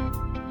like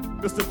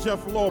Mr.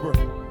 Jeff Lorber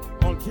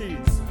on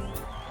keys.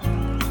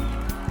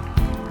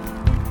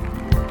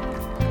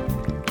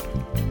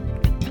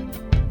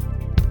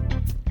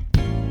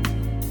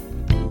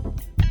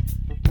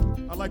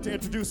 I'd like to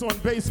introduce on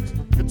bass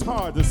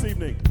guitar this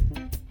evening,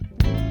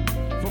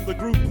 from the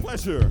group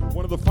Pleasure,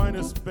 one of the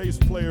finest bass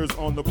players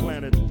on the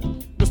planet,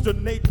 Mr.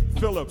 Nate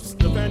Phillips,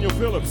 Nathaniel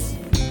Phillips.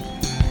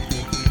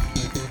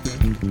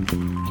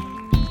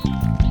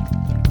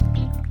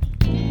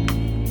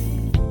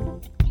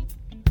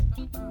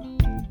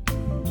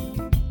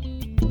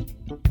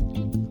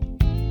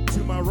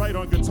 To my right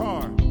on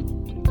guitar,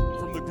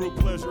 from the group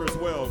Pleasure as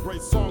well,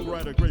 great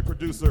songwriter, great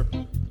producer,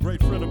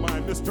 great friend of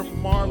mine, Mr.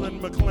 Marlon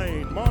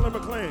McClain. Marlon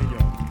McClain,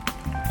 y'all.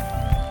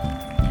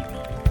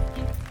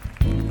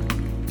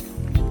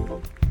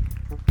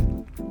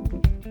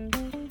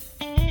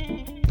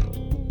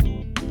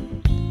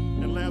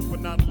 But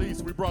not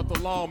least, we brought the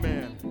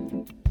lawman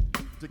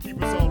to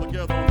keep us all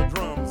together on the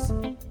drums.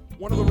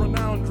 One of the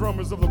renowned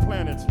drummers of the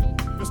planet,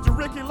 Mr.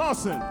 Ricky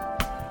Lawson.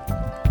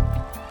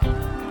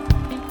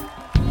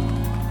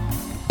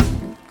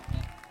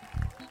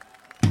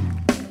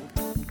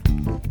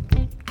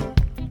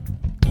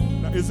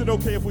 Now, is it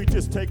okay if we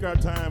just take our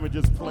time and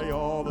just play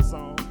all the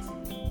songs?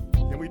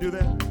 Can we do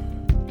that?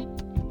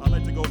 I'd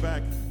like to go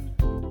back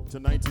to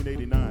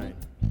 1989,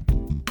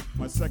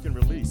 my second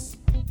release.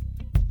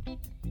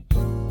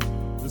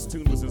 This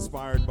tune was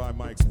inspired by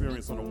my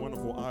experience on a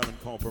wonderful island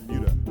called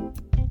Bermuda.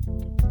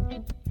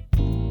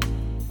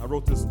 I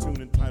wrote this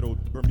tune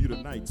entitled Bermuda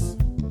Nights.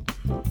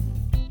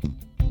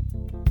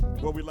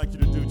 What we'd like you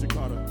to do,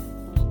 Jakarta,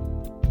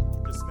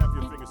 just snap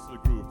your fingers to the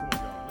groove. Come on,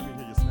 y'all. Let me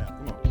hear you snap.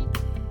 Come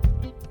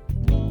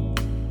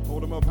on.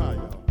 Hold them up high,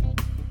 y'all.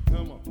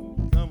 Come on.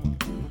 Come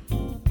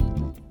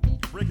on.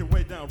 Break it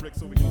way down, Rick,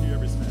 so we can hear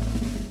every snap.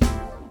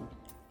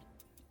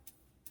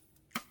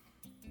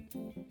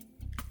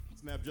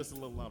 Snap just a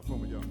little louder for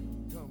me, y'all.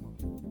 Come on.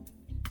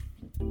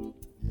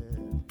 Yeah.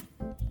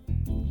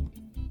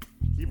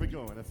 Keep it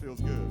going. That feels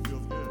good.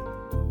 Feels good.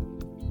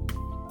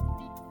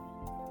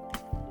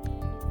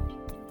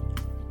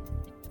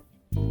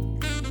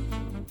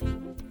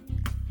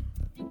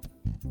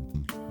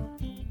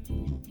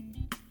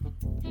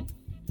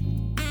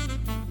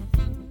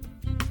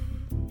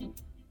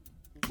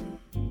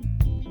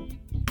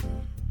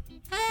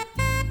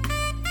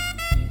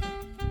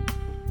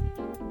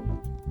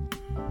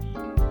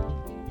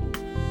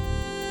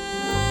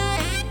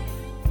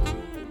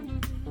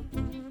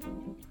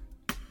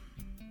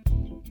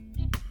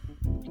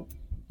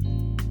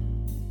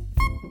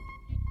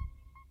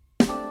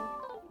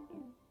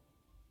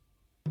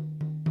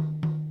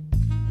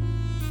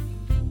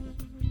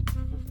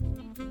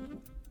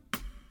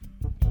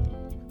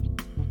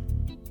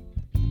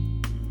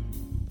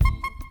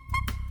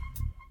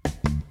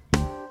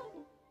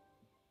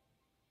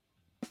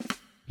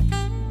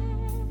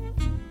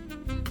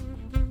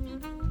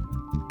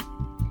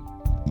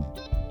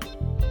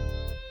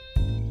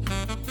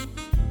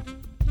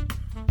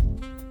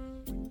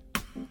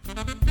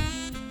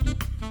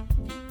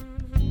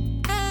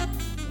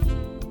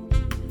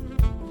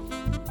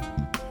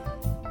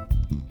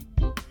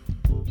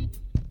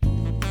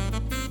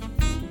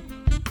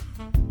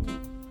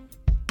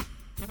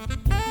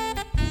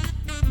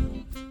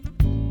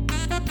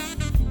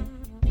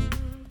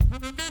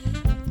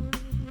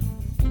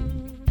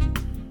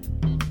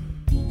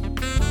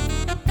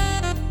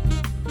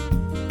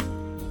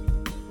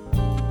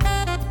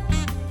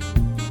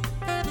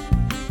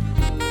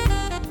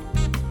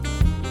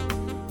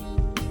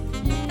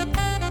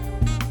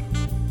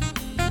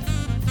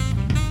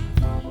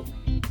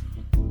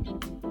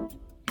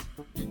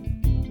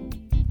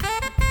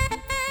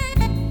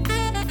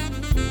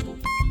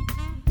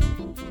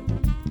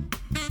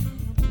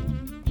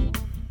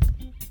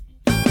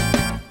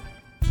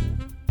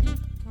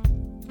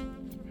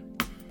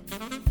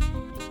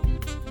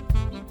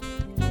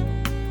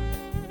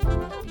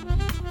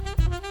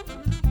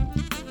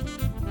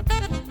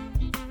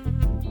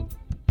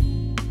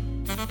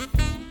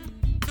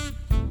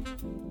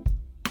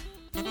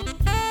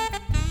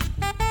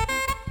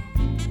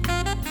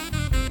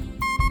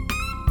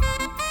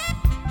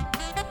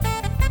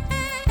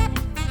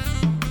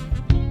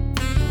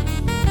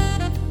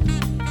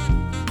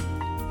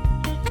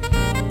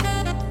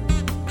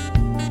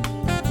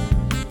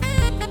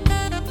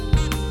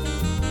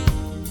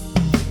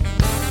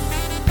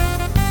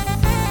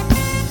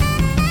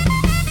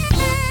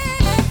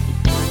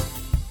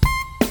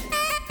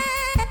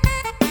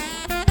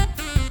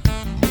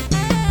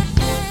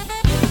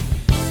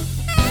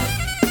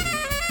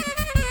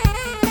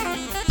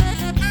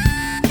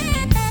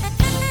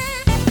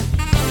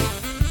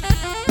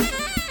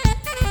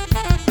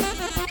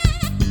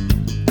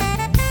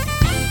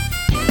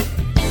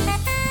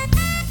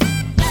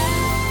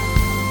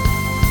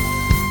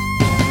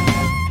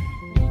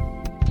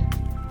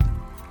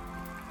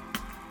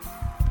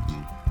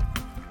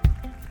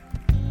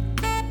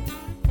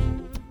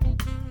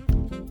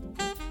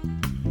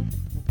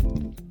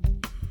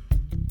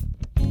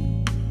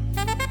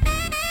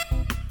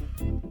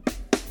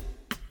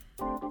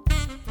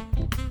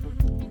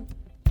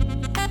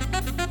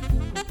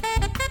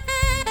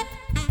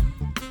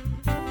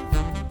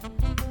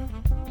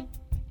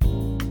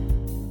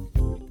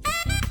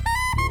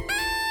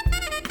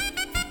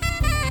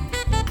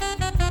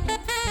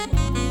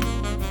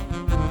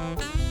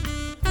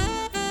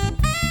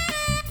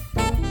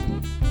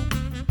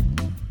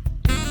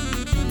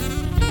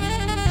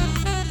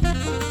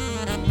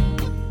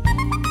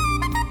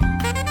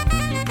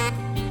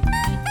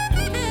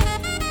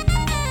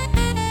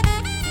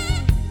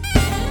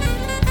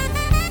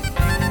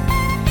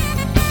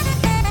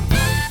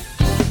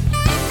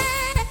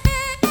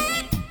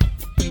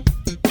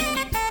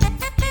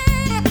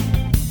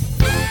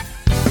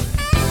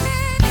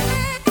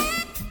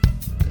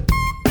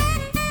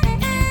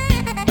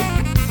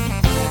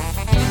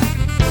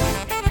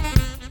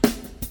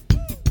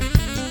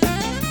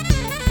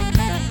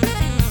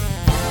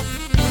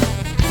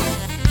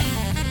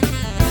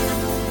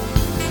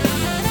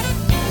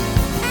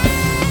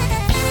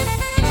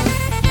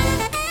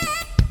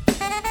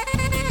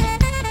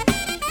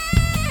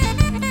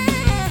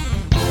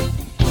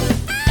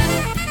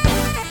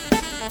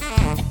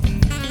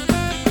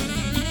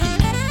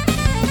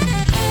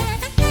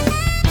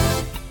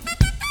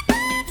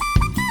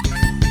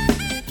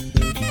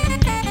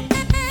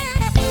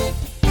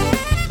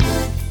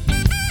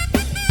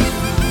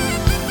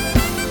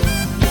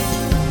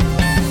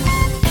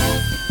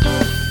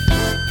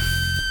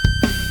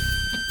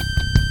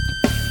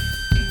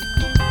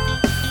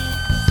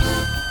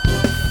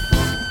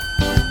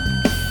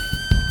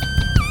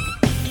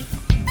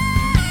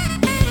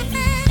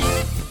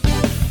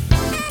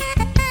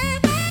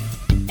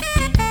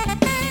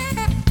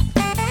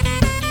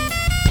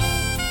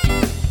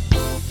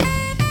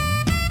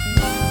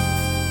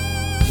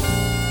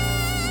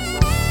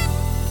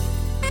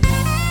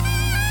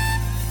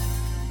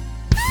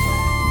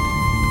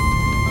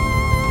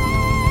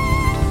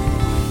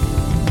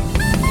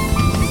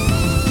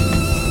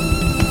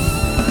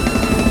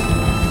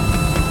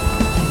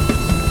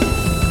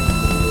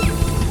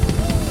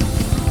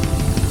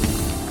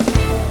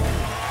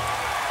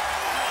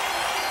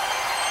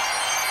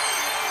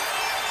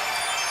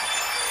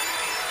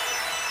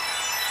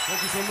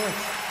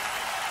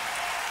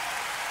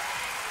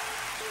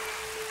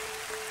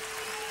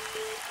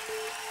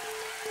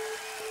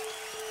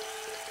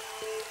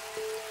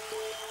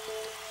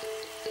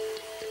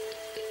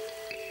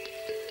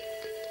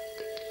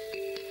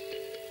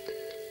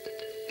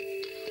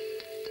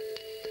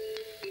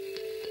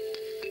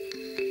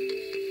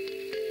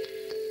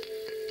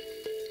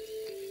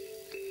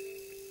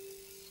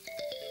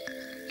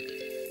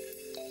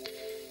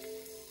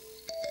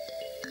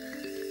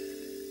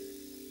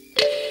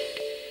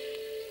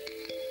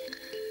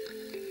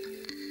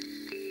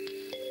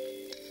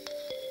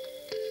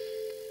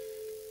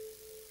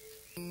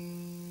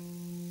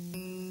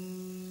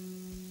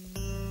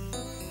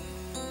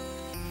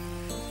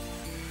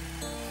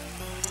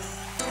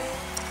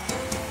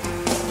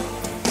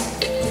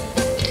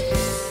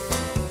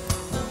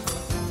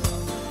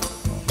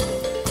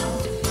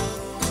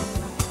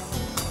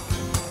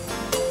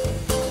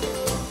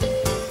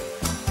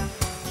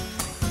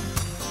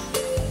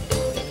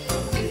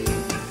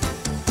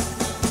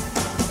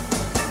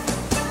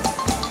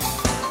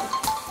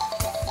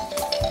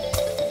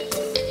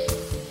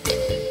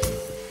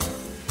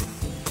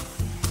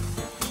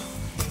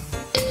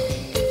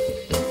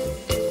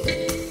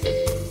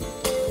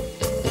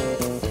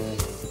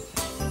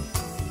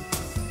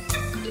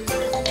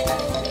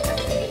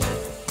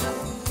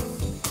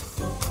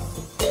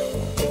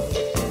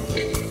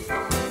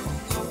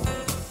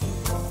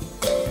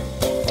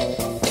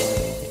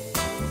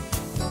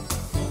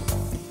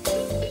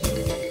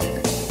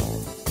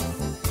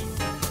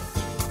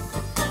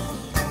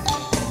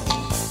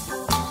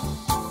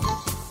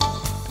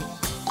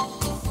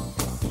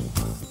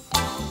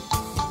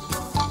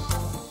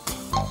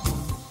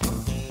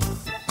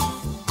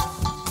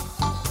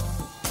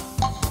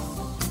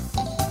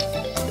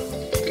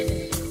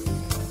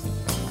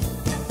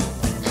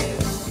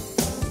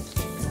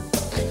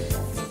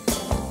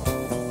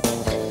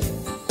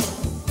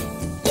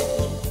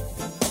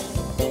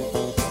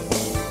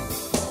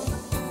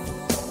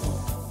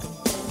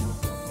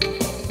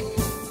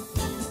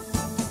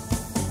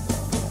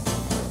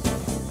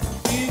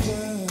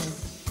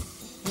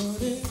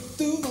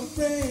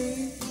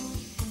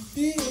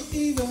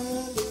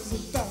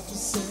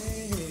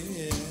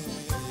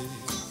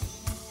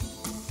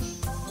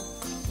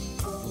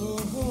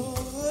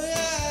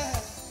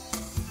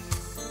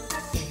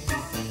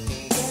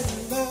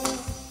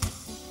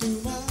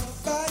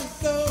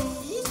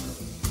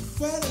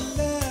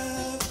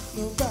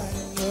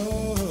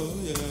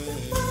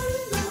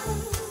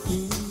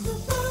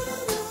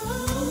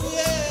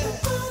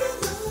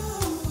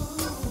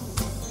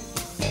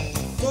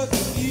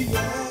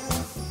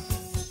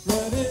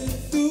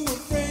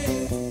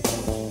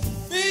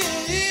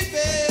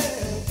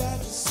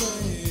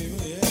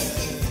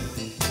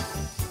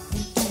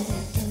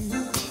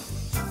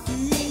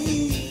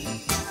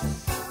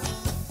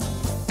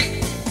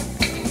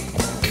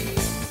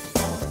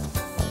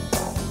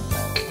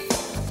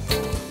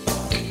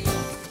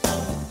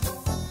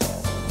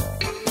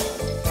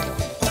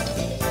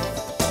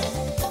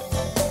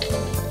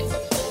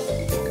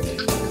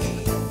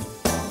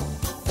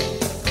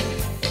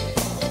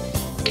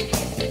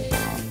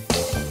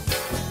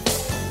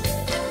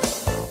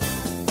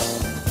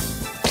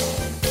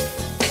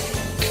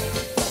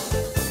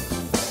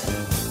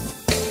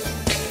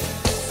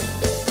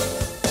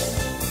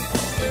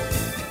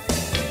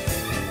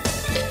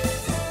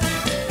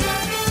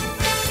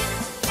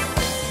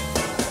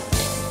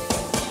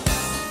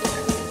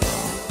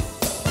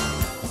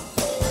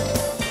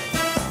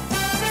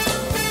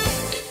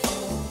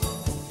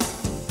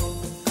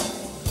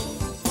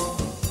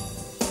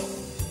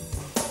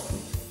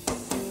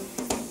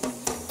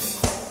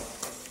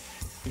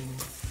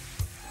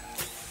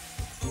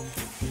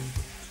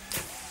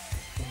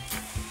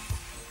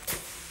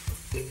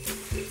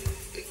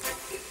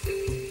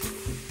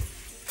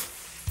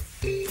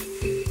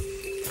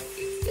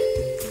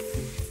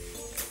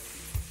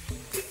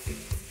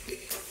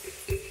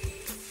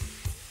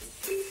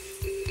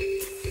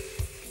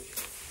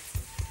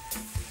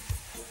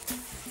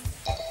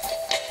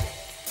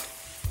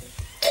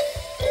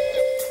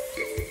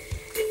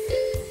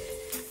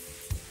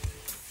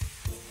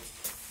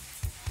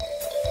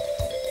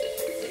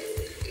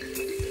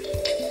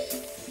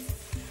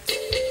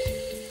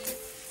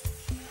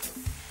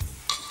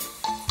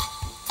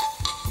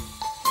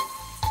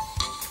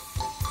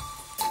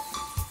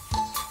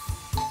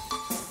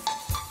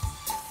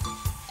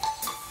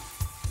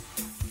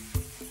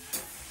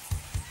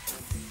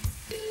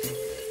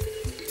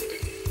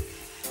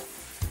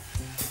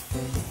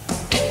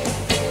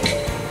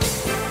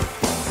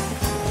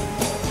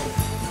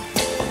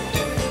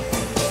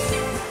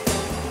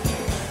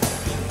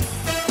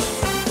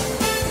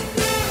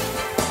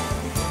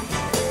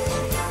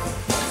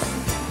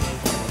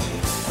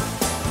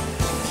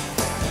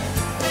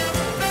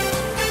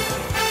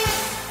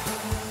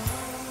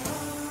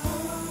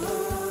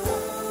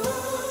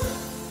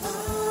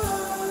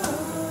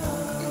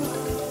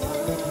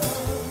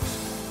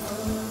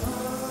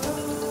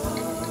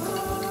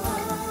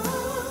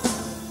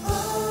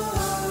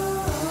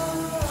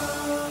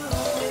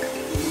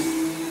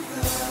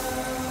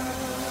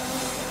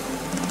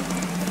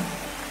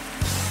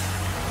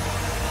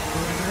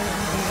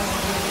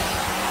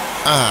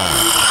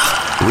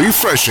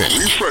 Refreshing.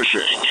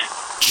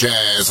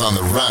 Jazz on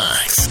the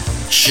rocks.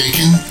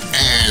 Shaken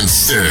and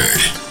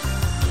stirred.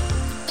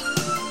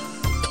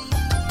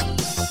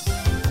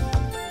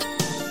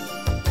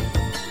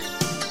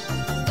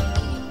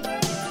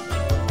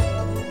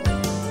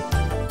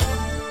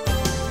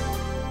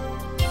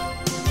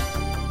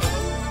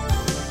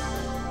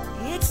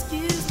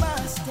 Excuse my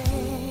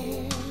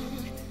stare,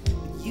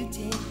 you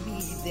take me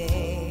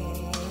there,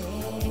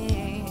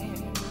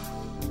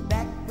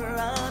 back where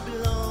I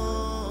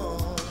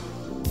belong.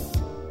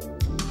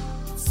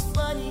 It's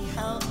funny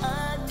how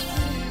I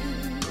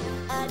knew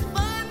I'd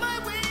find my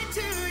way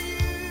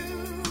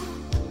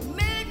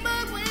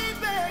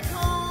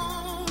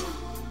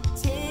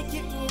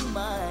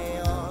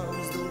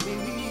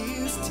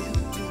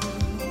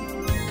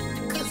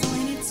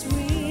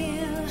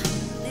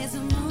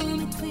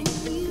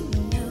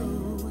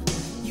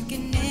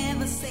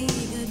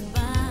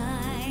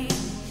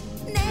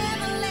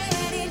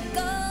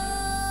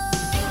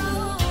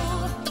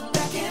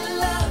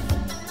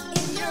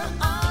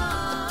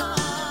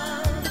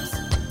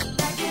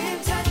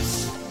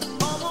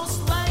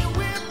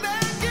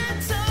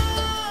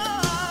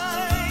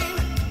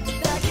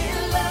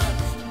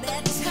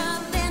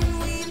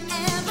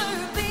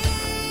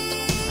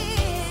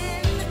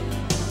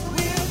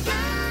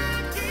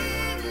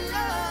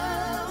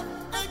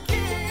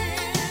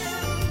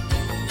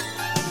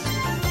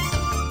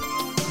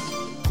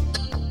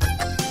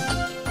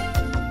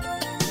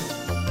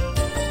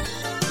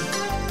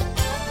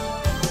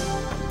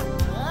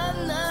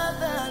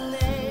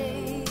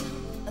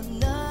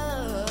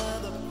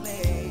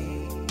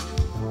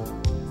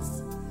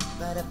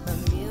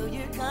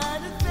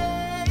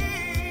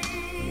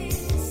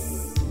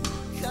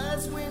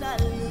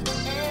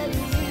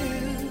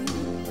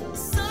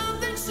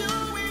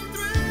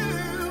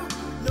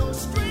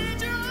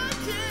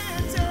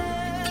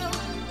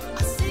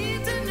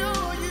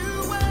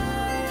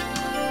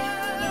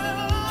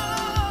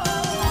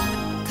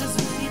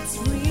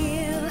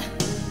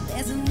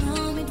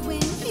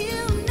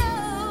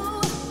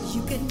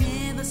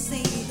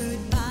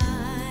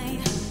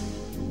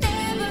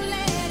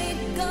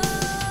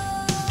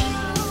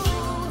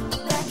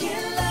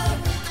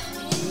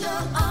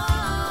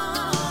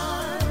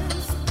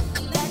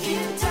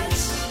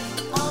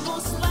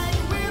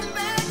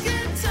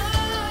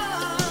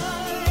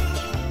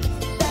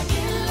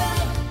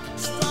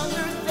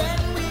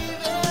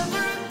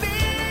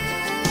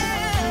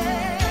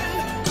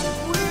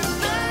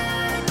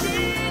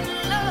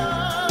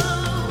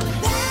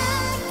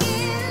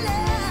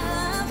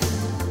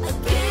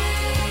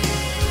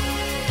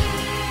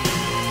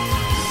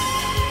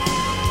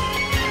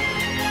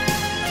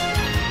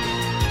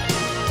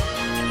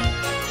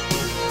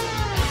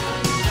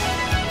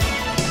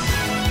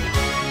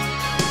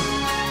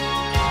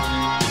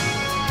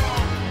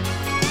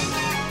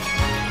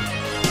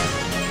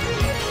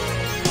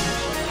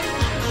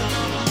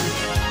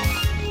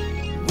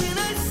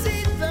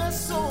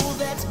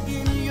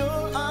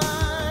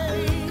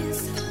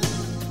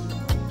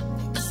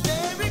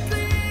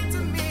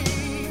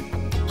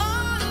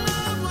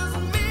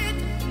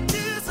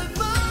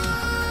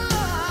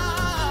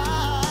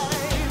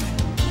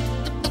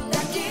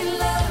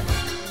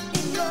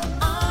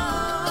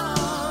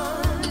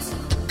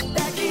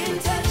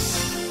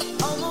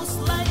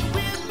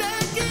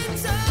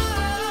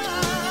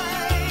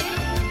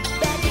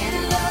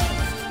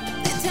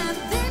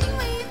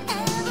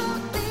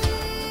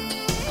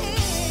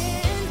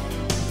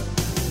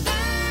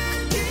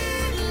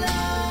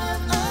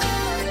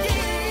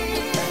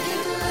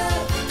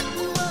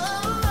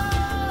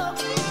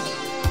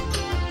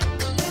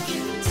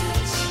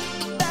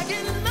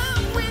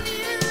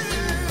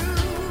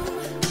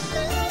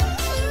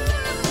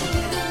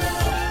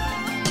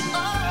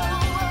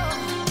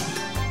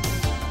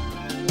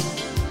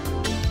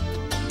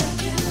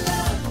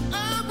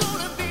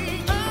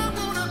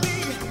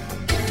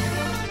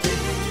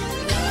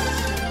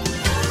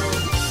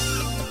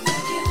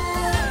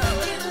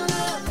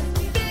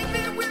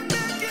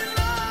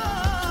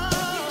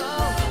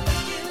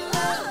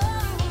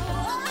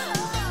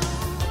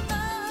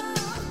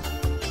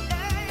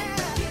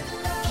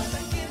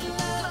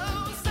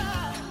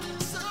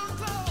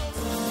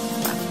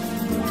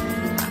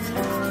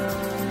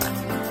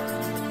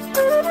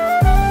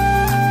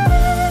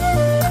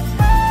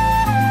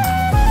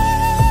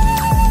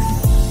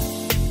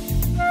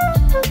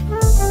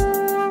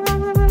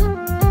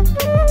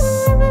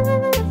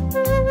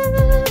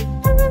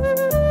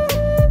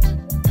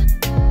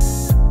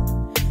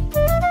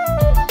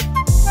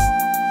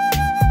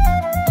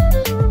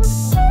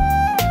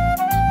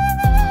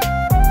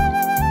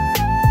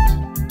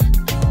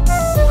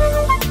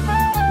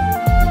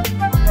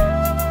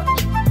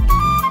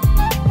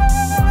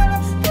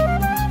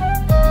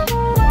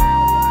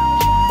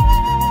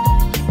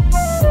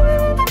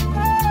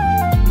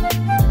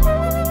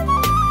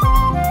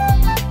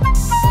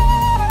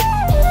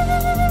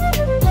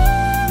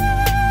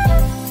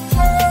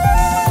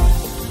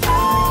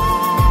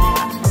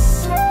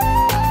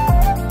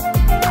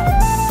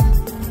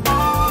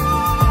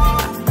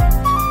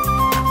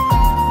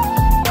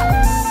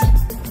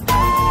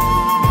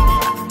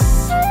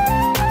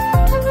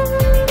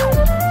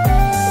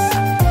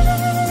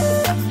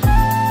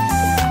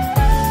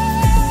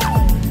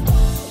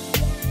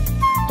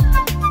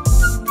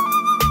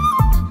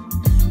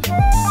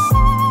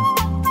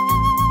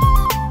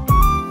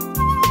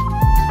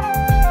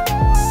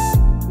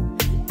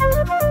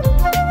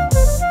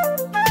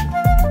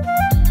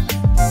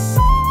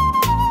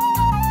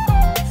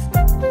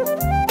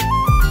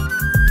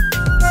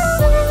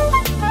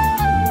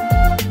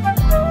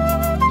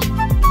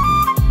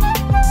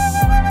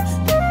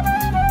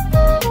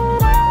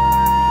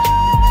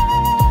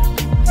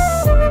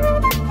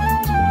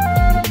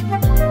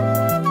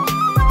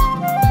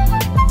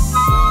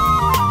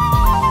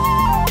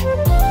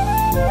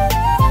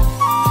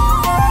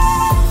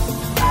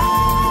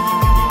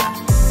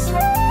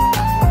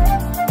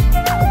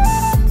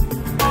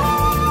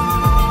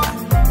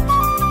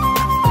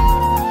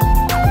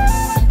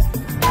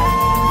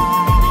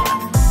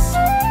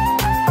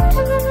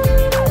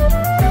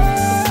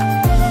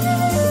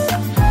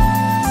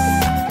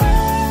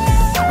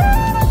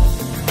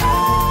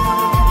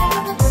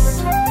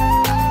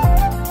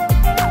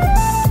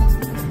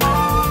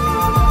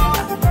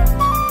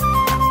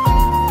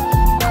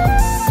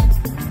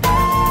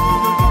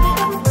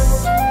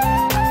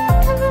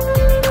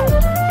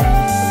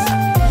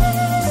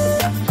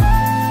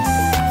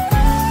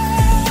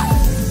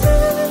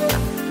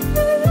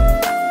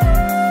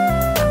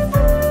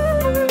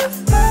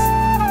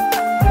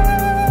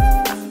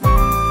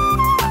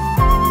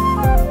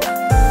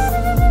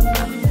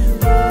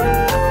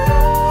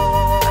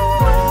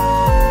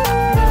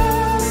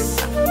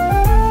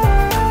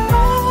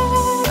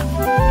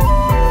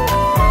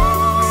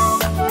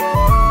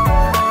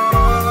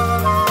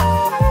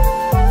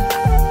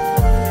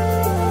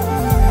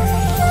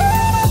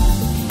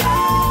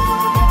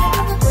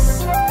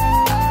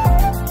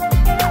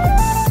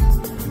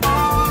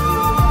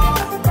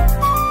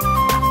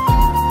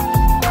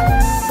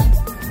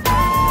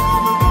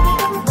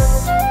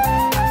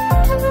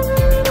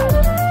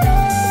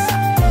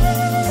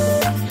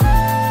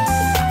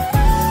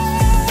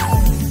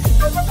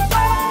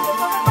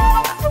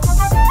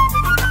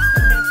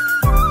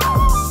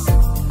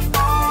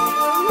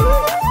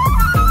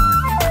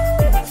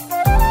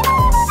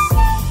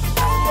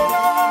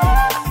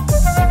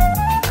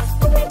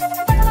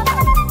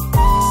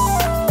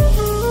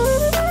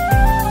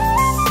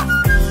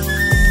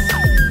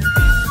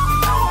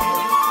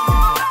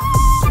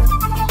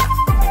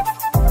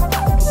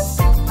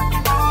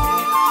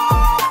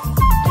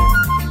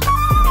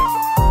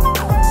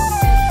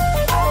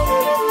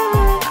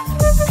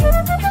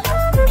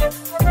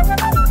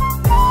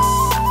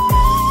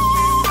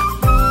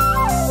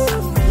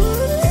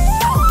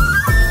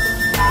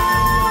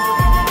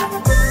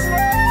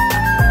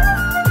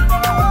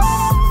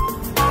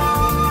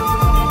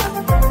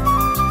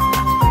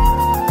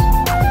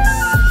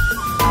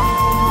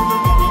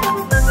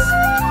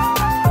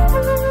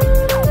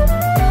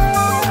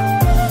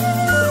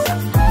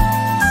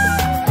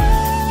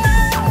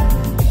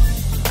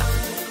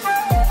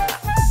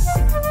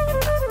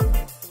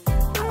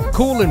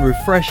cool and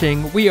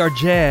refreshing, we are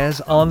Jazz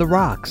on the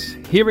Rocks.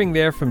 Hearing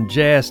there from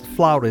jazz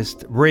flautist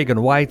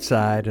Ragan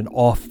Whiteside and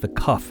Off the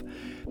Cuff.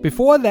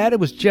 Before that, it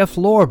was Jeff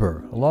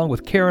Lorber, along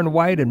with Karyn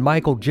White and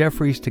Michael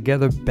Jefferies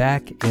together,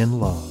 Back in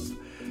Love.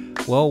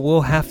 Well,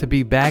 we'll have to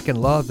be back in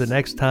love the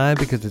next time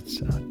because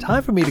it's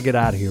time for me to get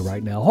out of here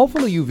right now.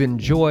 Hopefully you've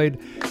enjoyed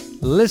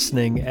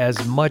listening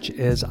as much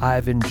as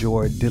I've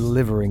enjoyed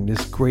delivering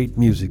this great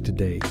music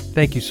today.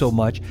 Thank you so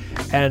much.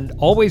 And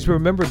always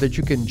remember that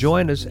you can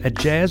join us at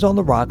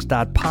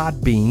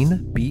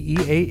jazzontheRocks.podbean,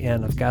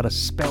 B-E-A-N, I've got to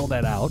spell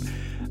that out,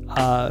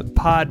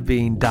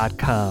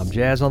 podbean.com,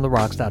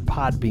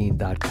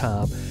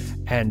 jazzontheRocks.podbean.com.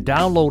 And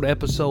download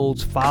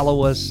episodes,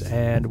 follow us,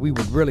 and we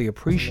would really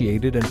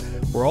appreciate it. And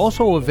we're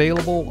also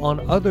available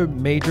on other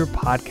major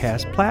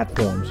podcast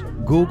platforms: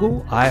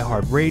 Google,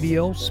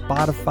 iHeartRadio,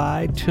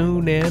 Spotify,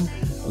 TuneIn,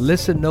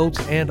 Listen Notes,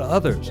 and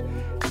others.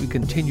 We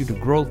continue to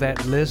grow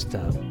that list,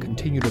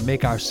 continue to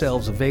make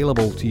ourselves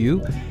available to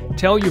you.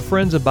 Tell your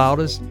friends about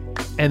us,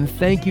 and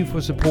thank you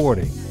for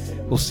supporting.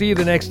 We'll see you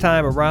the next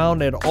time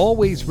around, and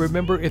always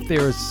remember, if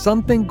there is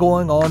something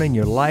going on in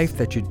your life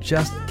that you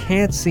just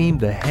can't seem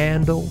to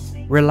handle,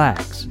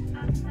 relax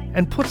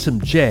and put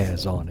some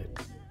jazz on it.